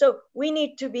 So we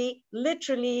need to be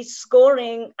literally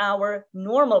scoring our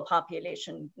normal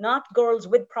population, not girls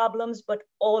with problems, but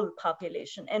all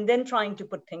population, and then trying to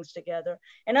put things together.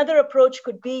 Another approach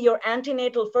could be your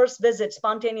antenatal first visit,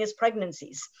 spontaneous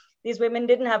pregnancies. These women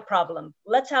didn't have problem.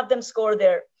 Let's have them score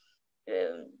their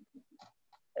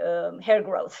hair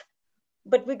growth.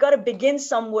 But we got to begin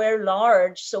somewhere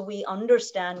large so we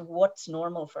understand what's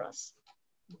normal for us.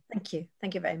 Thank you.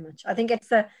 Thank you very much. I think it's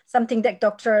something that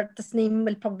Dr. Tasnim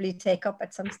will probably take up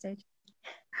at some stage.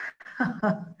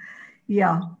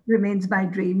 Yeah, remains my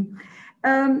dream.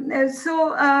 That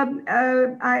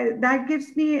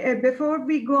gives me, before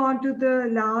we go on to the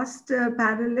last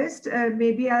panelist,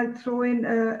 maybe I'll throw in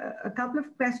a couple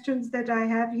of questions that I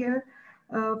have here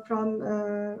from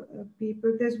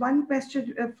people. There's one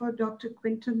question for Dr.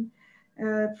 Quinton.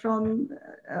 From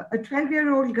a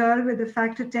 12-year-old girl with a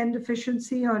factor 10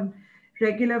 deficiency on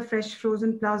regular fresh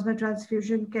frozen plasma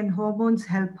transfusion, can hormones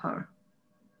help her?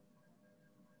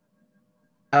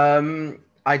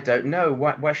 I don't know.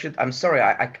 Why should, I'm sorry,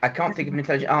 I can't think of an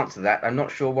intelligent answer to that. I'm not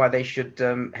sure why they should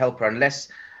help her unless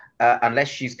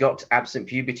she's got absent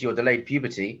puberty or delayed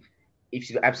puberty. If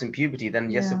she's got absent puberty,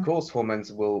 then yes, of course,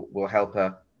 hormones will help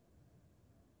her.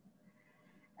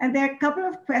 And there are a couple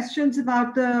of questions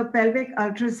about the pelvic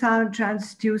ultrasound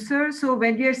transducer. So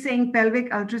when we are saying pelvic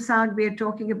ultrasound, we are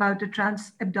talking about a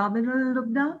trans-abdominal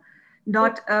Lubna,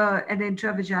 not an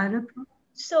intravaginal.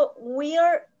 So we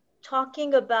are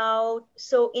talking about,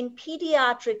 so in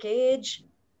pediatric age,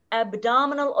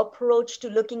 abdominal approach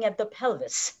to looking at the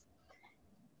pelvis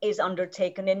is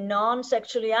undertaken. In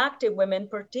non-sexually active women,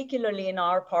 particularly in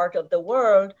our part of the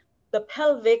world, the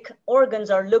pelvic organs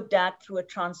are looked at through a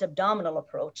transabdominal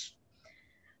approach.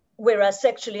 Whereas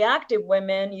sexually active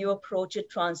women, you approach it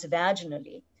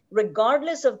transvaginally.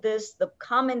 Regardless of this, the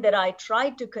comment that I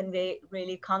tried to convey,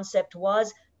 really concept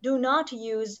was, do not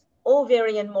use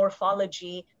ovarian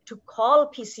morphology to call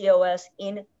PCOS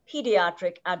in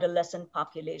pediatric adolescent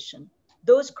population.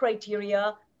 Those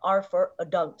criteria are for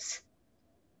adults.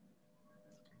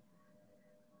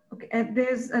 Okay, and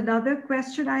there's another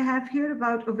question I have here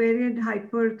about ovarian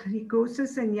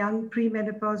hypertrichosis in young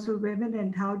premenopausal women,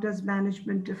 and how does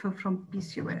management differ from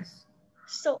PCOS?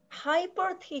 So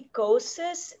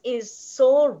hypertrichosis is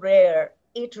so rare.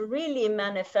 It really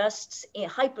manifests in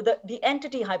the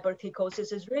entity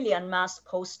hypertrichosis is really unmasked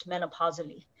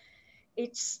postmenopausally.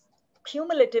 It's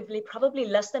cumulatively probably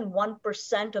less than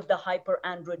 1% of the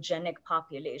hyperandrogenic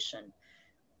population.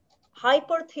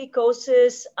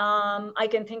 Hypertrichosis, I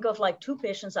can think of like 2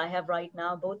 patients I have right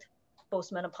now, both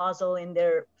postmenopausal in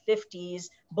their 50s,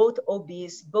 both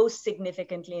obese, both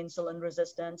significantly insulin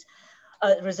resistant.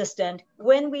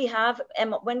 When we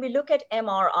look at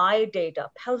MRI data,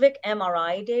 pelvic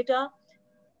MRI data,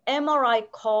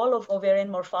 MRI call of ovarian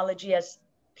morphology as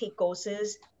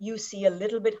trichosis, you see a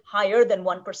little bit higher than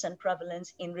 1%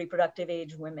 prevalence in reproductive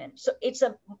age women. So it's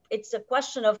a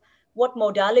question of what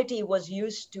modality was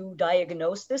used to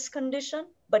diagnose this condition.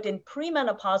 But in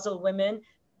premenopausal women,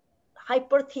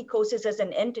 hypertrichosis as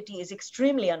an entity is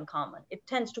extremely uncommon. It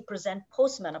tends to present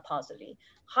postmenopausally.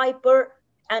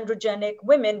 Hyperandrogenic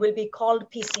women will be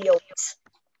called PCOS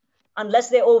unless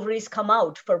their ovaries come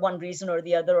out for one reason or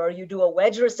the other, or you do a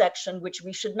wedge resection, which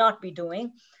we should not be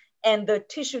doing, and the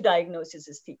tissue diagnosis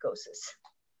is trichosis.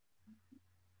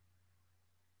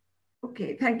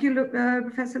 Okay, thank you,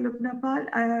 Professor Lubna Pal.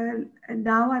 And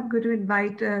now I'm going to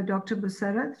invite Dr.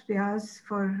 Musarrat Riaz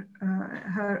for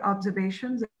her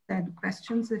observations and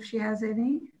questions, if she has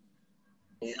any.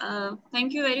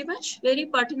 Thank you very much. Very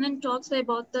pertinent talks by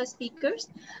both the speakers.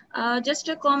 Just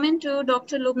a comment to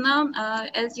Dr. Lubna,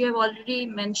 as you have already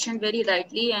mentioned very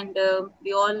rightly, and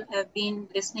we all have been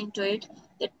listening to it,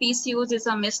 that PCOS is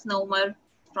a misnomer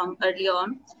from early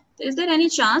on. So is there any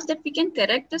chance that we can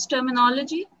correct this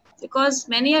terminology? Because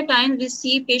many a time we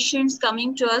see patients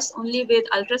coming to us only with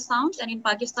ultrasounds, and in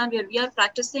Pakistan where we are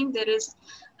practicing, there is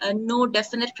no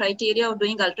definite criteria of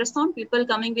doing ultrasound. People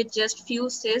coming with just few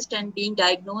cysts and being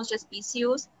diagnosed as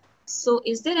PCOS. So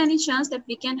is there any chance that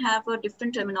we can have a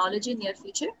different terminology in the near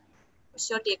future? What's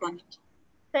your take on it?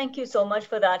 Thank you so much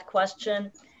for that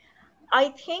question. I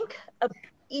think a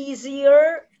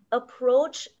easier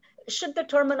approach, should the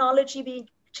terminology be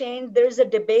changed? There's a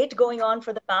debate going on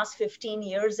for the past 15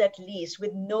 years at least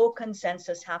with no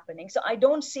consensus happening. So I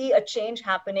don't see a change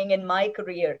happening in my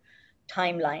career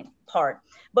timeline part.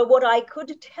 But what I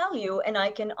could tell you, and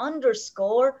I can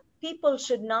underscore, people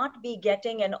should not be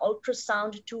getting an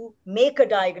ultrasound to make a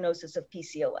diagnosis of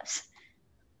PCOS.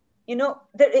 You know,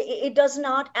 it does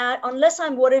not add, unless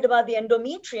I'm worried about the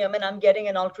endometrium and I'm getting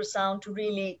an ultrasound to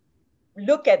really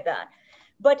look at that.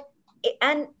 But,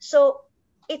 and so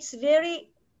it's very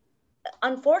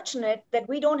unfortunate that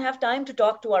we don't have time to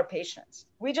talk to our patients.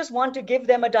 We just want to give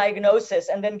them a diagnosis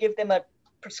and then give them a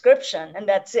prescription, and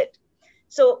that's it.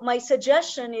 So my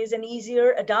suggestion is an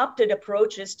easier adopted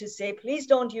approach is to say, please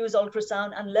don't use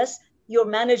ultrasound unless your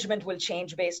management will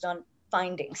change based on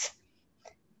findings.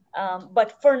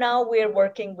 But for now, we're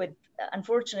working with,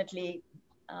 unfortunately,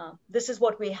 this is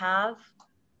what we have,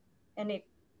 and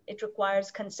it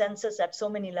requires consensus at so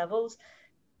many levels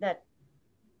that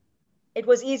it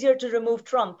was easier to remove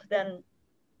Trump than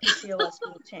PCOS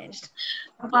being changed.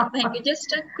 Thank you.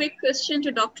 Just a quick question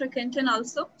to Dr. Quinton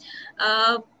also.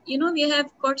 You know, we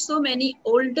have got so many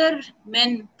older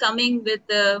men coming with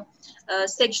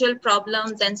sexual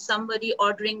problems and somebody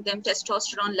ordering them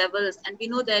testosterone levels. And we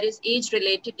know there is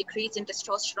age-related decrease in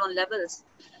testosterone levels.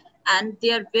 And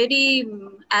they are very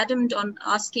adamant on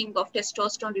asking of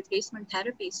testosterone replacement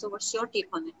therapy. So what's your take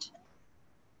on it?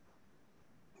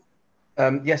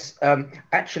 Yes,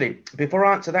 actually, before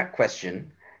I answer that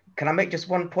question, can I make just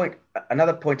one point,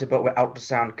 another point about where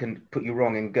ultrasound can put you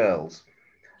wrong in girls?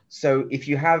 So if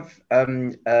you have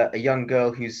a young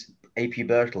girl who's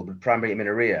apubertal with primary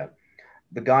amenorrhea,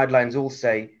 the guidelines all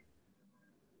say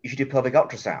you should do pelvic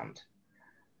ultrasound.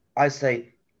 I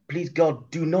say, please God,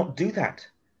 do not do that,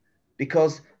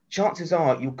 because chances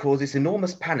are you'll cause this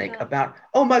enormous panic about,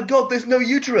 oh my God, there's no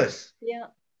uterus. Yeah.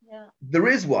 There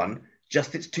is one,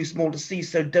 just it's too small to see.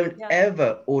 So don't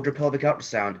ever order a pelvic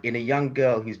ultrasound in a young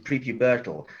girl who's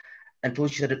prepubertal until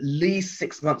she's had at least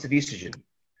 6 months of estrogen,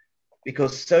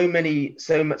 because so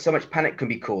much panic can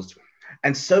be caused.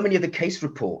 And so many of the case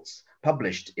reports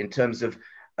published in terms of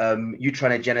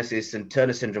uterinogenesis and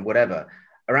Turner syndrome, whatever,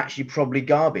 are actually probably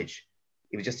garbage.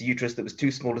 It was just a uterus that was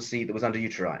too small to see, that was under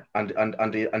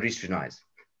estrogenized.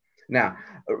 Now,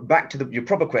 back to your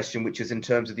proper question, which is in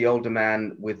terms of the older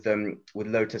man with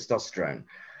low testosterone.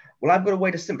 Well, I've got a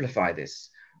way to simplify this.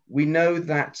 We know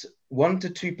that 1 to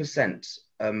 2%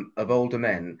 of older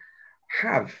men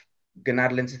have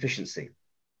gonadal insufficiency.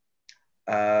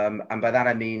 And by that,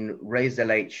 I mean raised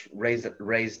LH, raised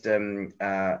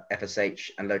FSH,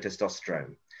 and low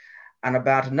testosterone. And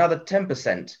about another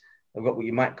 10% have got what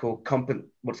you might call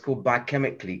what's called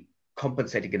biochemically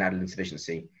compensated gonadal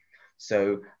insufficiency.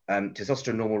 So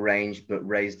testosterone normal range, but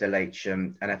raised LH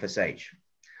and FSH.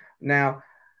 Now,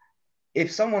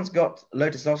 if someone's got low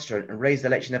testosterone and raised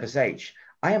LH and FSH,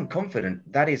 I am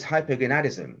confident that is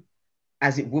hypogonadism,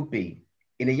 as it would be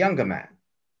in a younger man.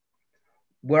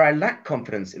 Where I lack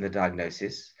confidence in the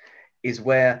diagnosis is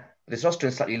where the testosterone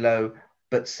is slightly low,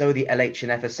 but so the LH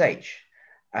and FSH.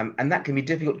 And that can be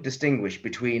difficult to distinguish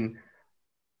between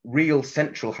real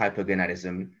central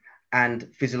hypogonadism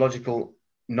and physiological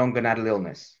non-gonadal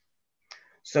illness.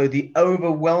 So the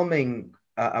overwhelming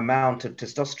amount of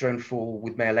testosterone fall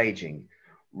with male aging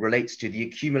relates to the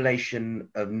accumulation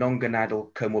of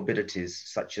non-gonadal comorbidities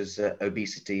such as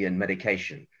obesity and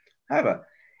medication. However,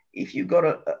 if you've got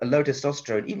a low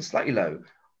testosterone, even slightly low,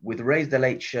 with raised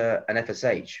LH and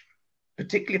FSH,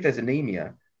 particularly if there's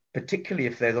anemia, particularly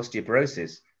if there's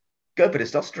osteoporosis, go for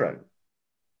testosterone.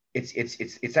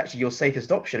 It's actually your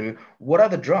safest option. I mean, what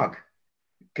other drug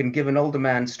can give an older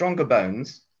man stronger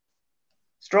bones,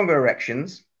 stronger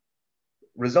erections,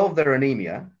 resolve their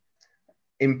anemia,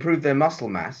 improve their muscle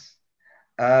mass,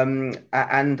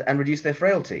 and reduce their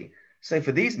frailty? So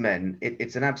for these men,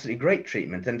 it's an absolutely great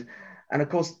treatment. And of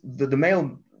course,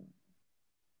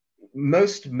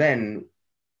 most men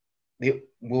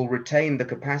will retain the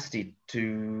capacity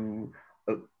to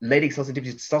late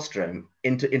sensitivity to testosterone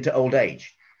into old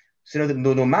age. So the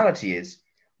normality is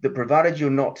that provided you're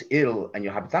not ill and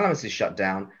your hypothalamus is shut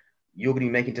down, you're going to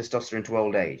be making testosterone to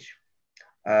old age.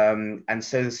 And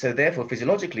so therefore,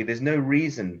 physiologically, there's no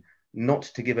reason not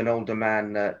to give an older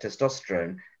man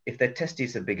testosterone if their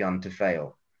testes have begun to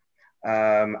fail.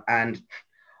 And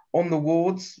on the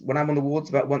wards, when I'm on the wards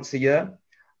about once a year,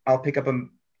 I'll pick up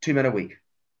 2 men a week.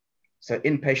 So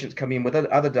inpatients come in with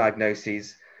other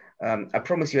diagnoses. I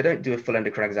promise you, I don't do a full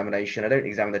endocrine examination. I don't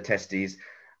examine the testes.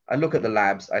 I look at the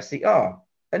labs. I see,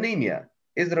 anemia.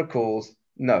 Is there a cause?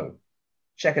 No.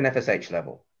 Check an FSH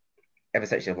level.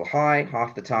 FSH level high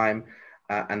half the time,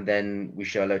 and then we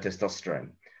show low testosterone.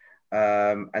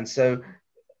 And so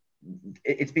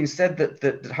it's been said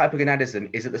that hypogonadism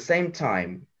is at the same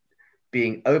time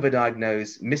being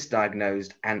overdiagnosed,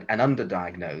 misdiagnosed, and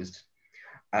underdiagnosed.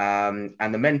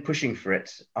 And the men pushing for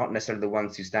it aren't necessarily the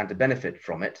ones who stand to benefit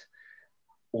from it,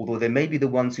 although they may be the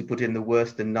ones who put in the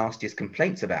worst and nastiest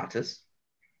complaints about us.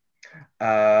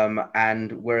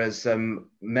 And whereas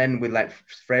men with like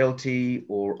frailty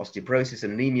or osteoporosis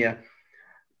and anemia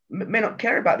may not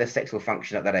care about their sexual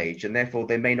function at that age, and therefore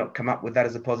they may not come up with that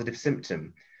as a positive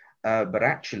symptom. But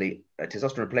actually,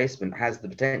 testosterone replacement has the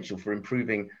potential for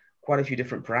improving quite a few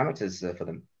different parameters for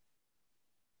them.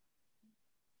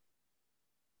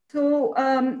 So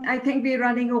I think we're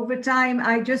running over time.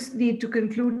 I just need to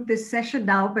conclude this session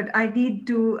now, but I need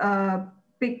to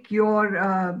pick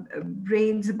your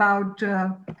brains about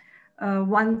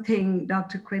one thing,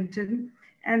 Dr. Quinton,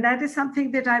 and that is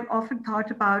something that I've often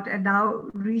thought about, and now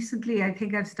recently I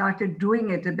think I've started doing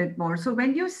it a bit more. So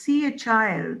when you see a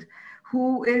child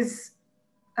who is,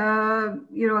 a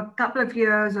couple of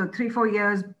years or 3-4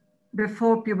 years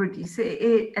before puberty,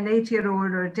 say an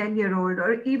 8-year-old or a 10-year-old,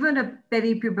 or even a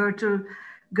peripubertal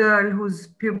girl whose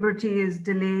puberty is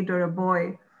delayed, or a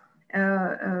boy,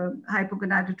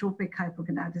 hypogonadotropic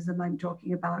hypogonadism I'm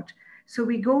talking about. So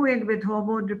we go in with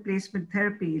hormone replacement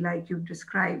therapy like you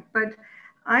described, but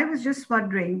I was just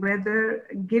wondering whether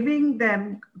giving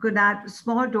them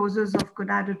small doses of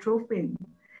gonadotropin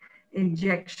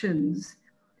injections,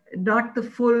 not the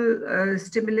full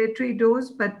stimulatory dose,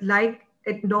 but like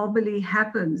it normally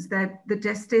happens, that the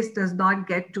testis does not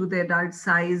get to the adult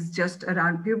size just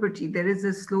around puberty. There is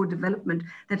a slow development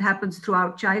that happens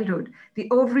throughout childhood. The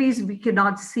ovaries we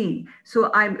cannot see.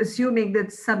 So I'm assuming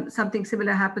that something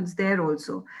similar happens there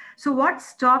also. So what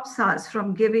stops us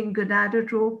from giving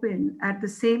gonadotropin at the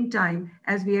same time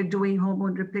as we are doing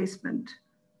hormone replacement,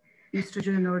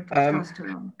 estrogen or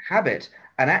testosterone? Habit.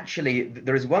 And actually,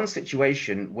 there is one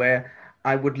situation where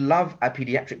I would love our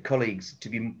pediatric colleagues to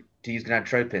use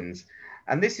gonadotropins.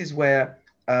 And this is where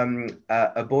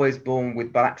a boy is born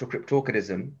with bilateral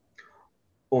cryptorchidism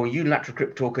or unilateral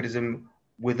cryptorchidism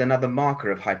with another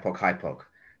marker of hypog,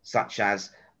 such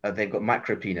as they've got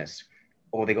micropenis,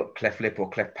 or they got cleft lip or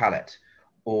cleft palate,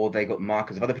 or they got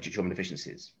markers of other pituitary hormone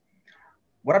deficiencies.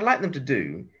 What I'd like them to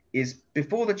do is,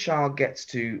 before the child gets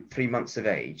to 3 months of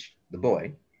age, the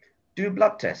boy, do a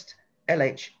blood test,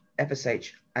 LH,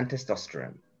 FSH, and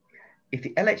testosterone. If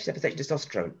the LH, FSH,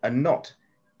 testosterone are not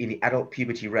in the adult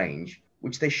puberty range,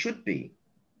 which they should be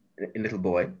in little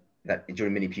boy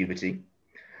during mini puberty,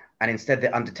 and instead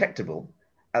they're undetectable,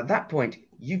 at that point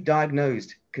you've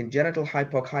diagnosed congenital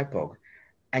hypog,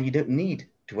 and you don't need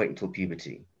to wait until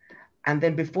puberty. And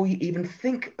then before you even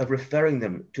think of referring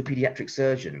them to a pediatric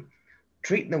surgeon,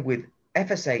 treat them with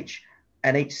FSH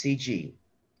and HCG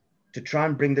to try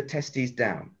and bring the testes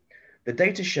down. The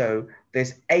data show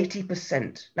there's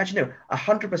 80%, actually no,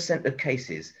 100% of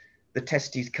cases, the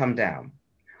testes come down.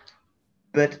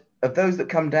 But of those that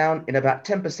come down, in about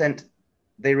 10%,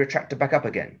 they retract back up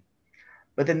again.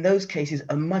 But then those cases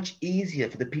are much easier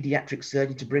for the pediatric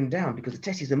surgeon to bring down because the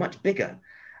testes are much bigger.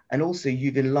 And also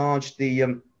you've enlarged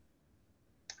the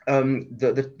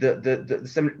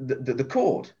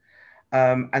cord.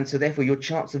 And so therefore your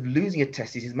chance of losing a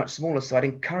testis is much smaller. So I'd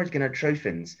encourage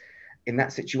gonadotropins in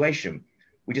that situation.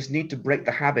 We just need to break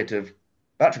the habit of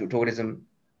bilateral cryptorchidism,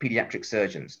 pediatric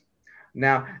surgeons.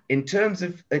 Now, in terms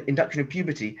of induction of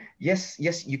puberty, yes,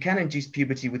 you can induce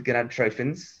puberty with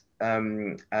gonadotropins,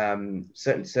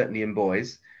 certainly in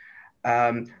boys.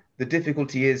 The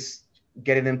difficulty is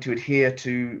getting them to adhere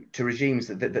to regimes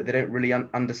that they don't really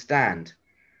understand.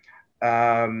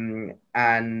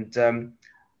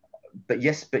 But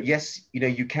yes,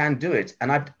 you can do it,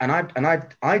 and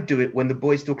I do it when the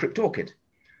boy's still cryptorchid.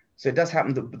 So it does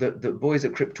happen that the boys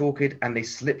are cryptorchid and they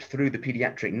slip through the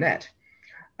pediatric net.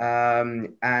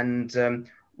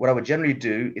 What I would generally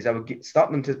do is I would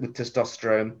start them with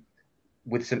testosterone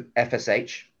with some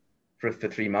FSH for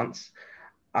 3 months.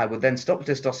 I would then stop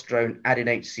the testosterone, add in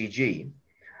HCG,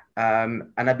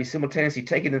 and I'd be simultaneously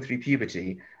taking them through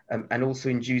puberty and also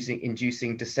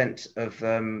inducing descent of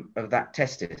that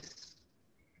testis.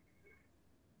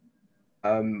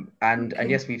 And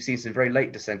yes, we've seen some very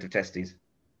late descent of testes.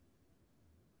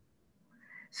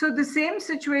 So the same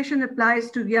situation applies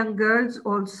to young girls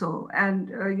also. And,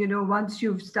 once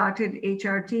you've started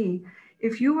HRT,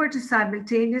 if you were to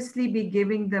simultaneously be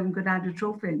giving them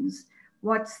gonadotropins,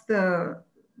 what's the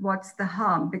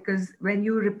harm? Because when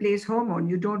you replace hormone,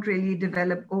 you don't really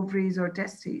develop ovaries or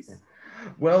testes.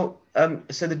 Well,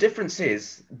 so the difference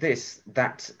is this,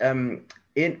 that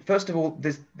First of all,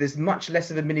 there's much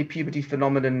less of a mini puberty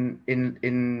phenomenon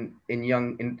in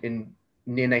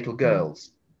neonatal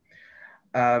girls.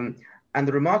 And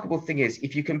the remarkable thing is,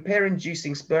 if you compare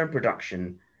inducing sperm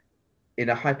production in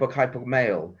a hypoc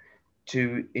male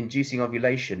to inducing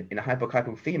ovulation in a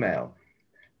hypoc female,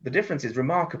 the difference is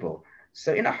remarkable.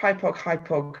 So in a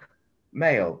hypoc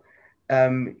male,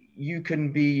 you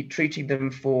can be treating them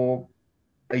for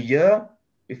a year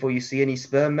before you see any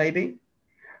sperm, maybe.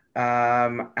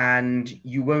 And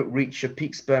you won't reach a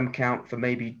peak sperm count for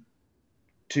maybe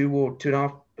 2 or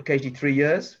 2.5, occasionally 3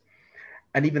 years.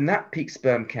 And even that peak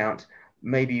sperm count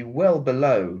may be well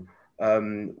below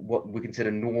what we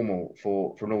consider normal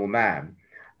for a normal man.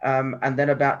 And then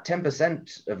about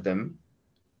 10% of them,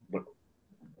 well,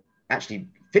 actually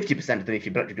 50% of them, if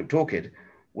you're Reproductive Orchid,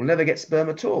 will never get sperm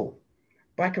at all.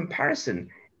 By comparison,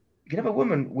 you can have a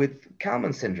woman with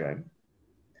Kalman syndrome,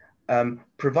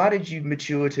 provided you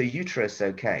mature to uterus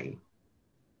okay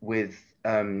with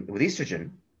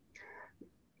estrogen.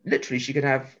 Literally, she can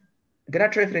have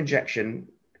gonadotrophin injection,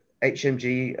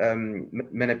 HMG,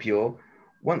 Menopure,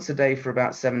 once a day for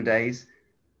about 7 days,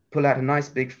 pull out a nice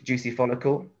big juicy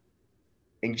follicle,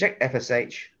 inject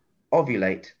FSH,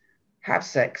 ovulate, have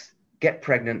sex, get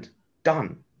pregnant,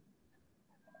 done.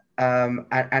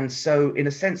 And so in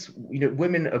a sense,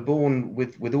 women are born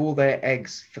with all their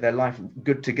eggs for their life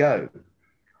good to go.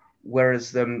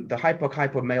 Whereas the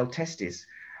hypoc male testis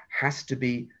has to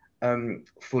be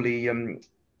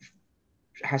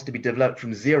has to be developed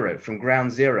from zero, from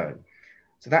ground zero.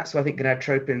 So that's why I think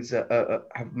gonadotropins are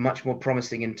much more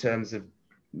promising in terms of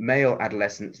male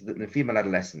adolescence than female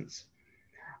adolescence.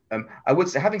 I would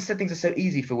say, having said things are so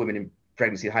easy for women in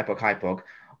pregnancy, hypoc,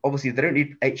 obviously they don't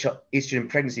need estrogen in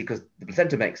pregnancy because the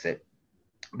placenta makes it.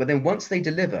 But then once they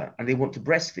deliver and they want to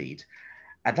breastfeed,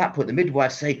 at that point the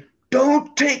midwives say,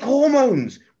 don't take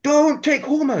hormones, don't take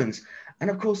hormones. And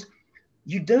of course,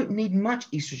 you don't need much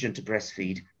estrogen to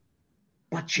breastfeed,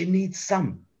 but you need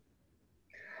some.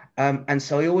 And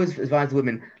so I always advise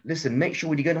women, listen, make sure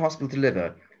when you go to hospital to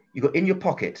deliver, you got in your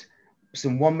pocket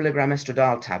some 1 milligram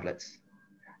estradiol tablets.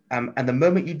 And the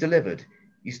moment you've delivered,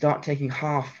 you start taking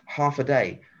half a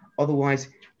day. Otherwise,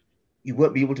 you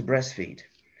won't be able to breastfeed.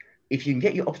 If you can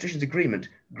get your obstetrician's agreement,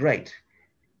 great.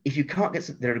 If you can't get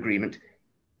their agreement,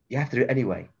 you have to do it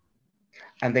anyway.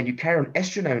 And then you carry on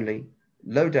estrogen only,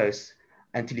 low dose,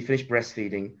 until you finish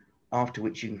breastfeeding, after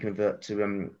which you can convert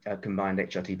to combined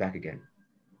HRT back again.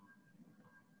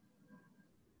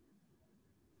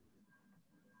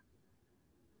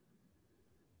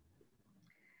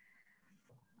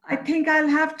 I think I'll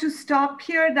have to stop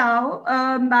here now.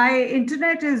 My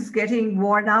internet is getting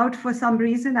worn out for some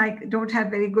reason. I don't have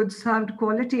very good sound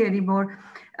quality anymore.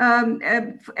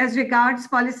 As regards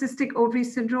polycystic ovary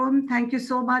syndrome, thank you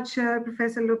so much,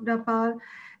 Professor Lubna Pal.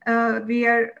 We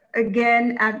are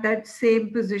again at that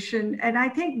same position. And I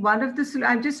think one of the,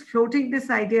 I'm just floating this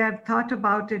idea, I've thought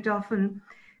about it often,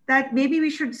 that maybe we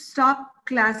should stop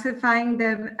classifying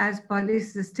them as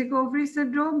polycystic ovary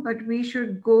syndrome, but we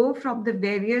should go from the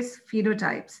various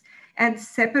phenotypes and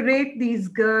separate these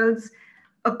girls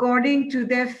according to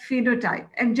their phenotype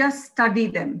and just study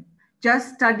them.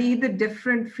 Just study the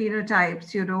different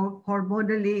phenotypes,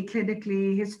 hormonally,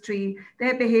 clinically, history,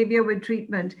 their behavior with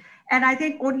treatment. And I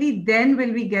think only then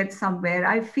will we get somewhere.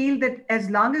 I feel that as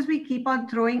long as we keep on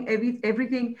throwing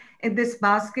everything in this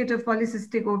basket of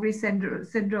polycystic ovary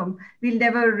syndrome, we'll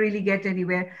never really get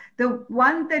anywhere. The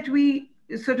one that we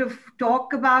sort of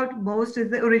talk about most is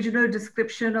the original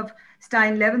description of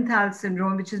Stein-Leventhal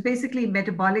syndrome, which is basically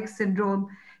metabolic syndrome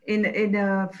in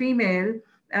a female,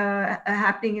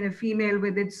 happening in a female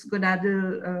with its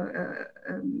gonadal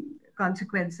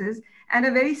consequences. And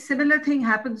a very similar thing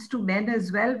happens to men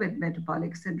as well with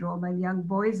metabolic syndrome and young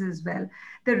boys as well.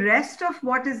 The rest of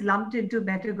what is lumped into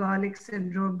metabolic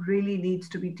syndrome really needs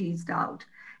to be teased out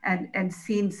and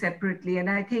seen separately. And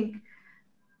I think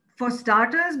for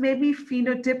starters, maybe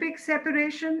phenotypic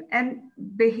separation and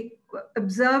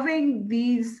observing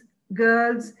these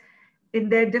girls in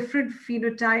their different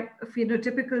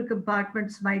phenotypical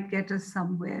compartments might get us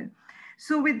somewhere.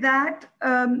 So with that,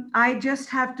 I just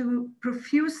have to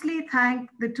profusely thank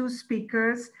the two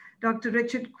speakers, Dr.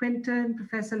 Richard Quinton,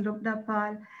 Professor Lubna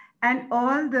Pal, and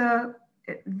all the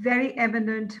very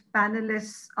eminent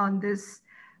panelists on this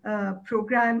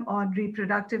program on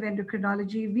reproductive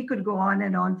endocrinology. We could go on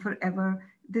and on forever.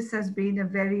 This has been a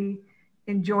very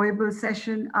enjoyable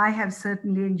session. I have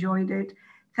certainly enjoyed it.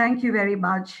 Thank you very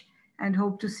much, and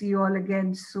hope to see you all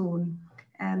again soon.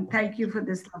 And thank you for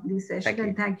this lovely session.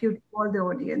 And thank you to all the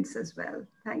audience as well.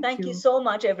 Thank you. Thank you so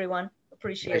much, everyone.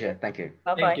 Appreciate it. Thank you.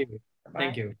 Bye-bye. Thank you.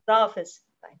 Thank you. The office.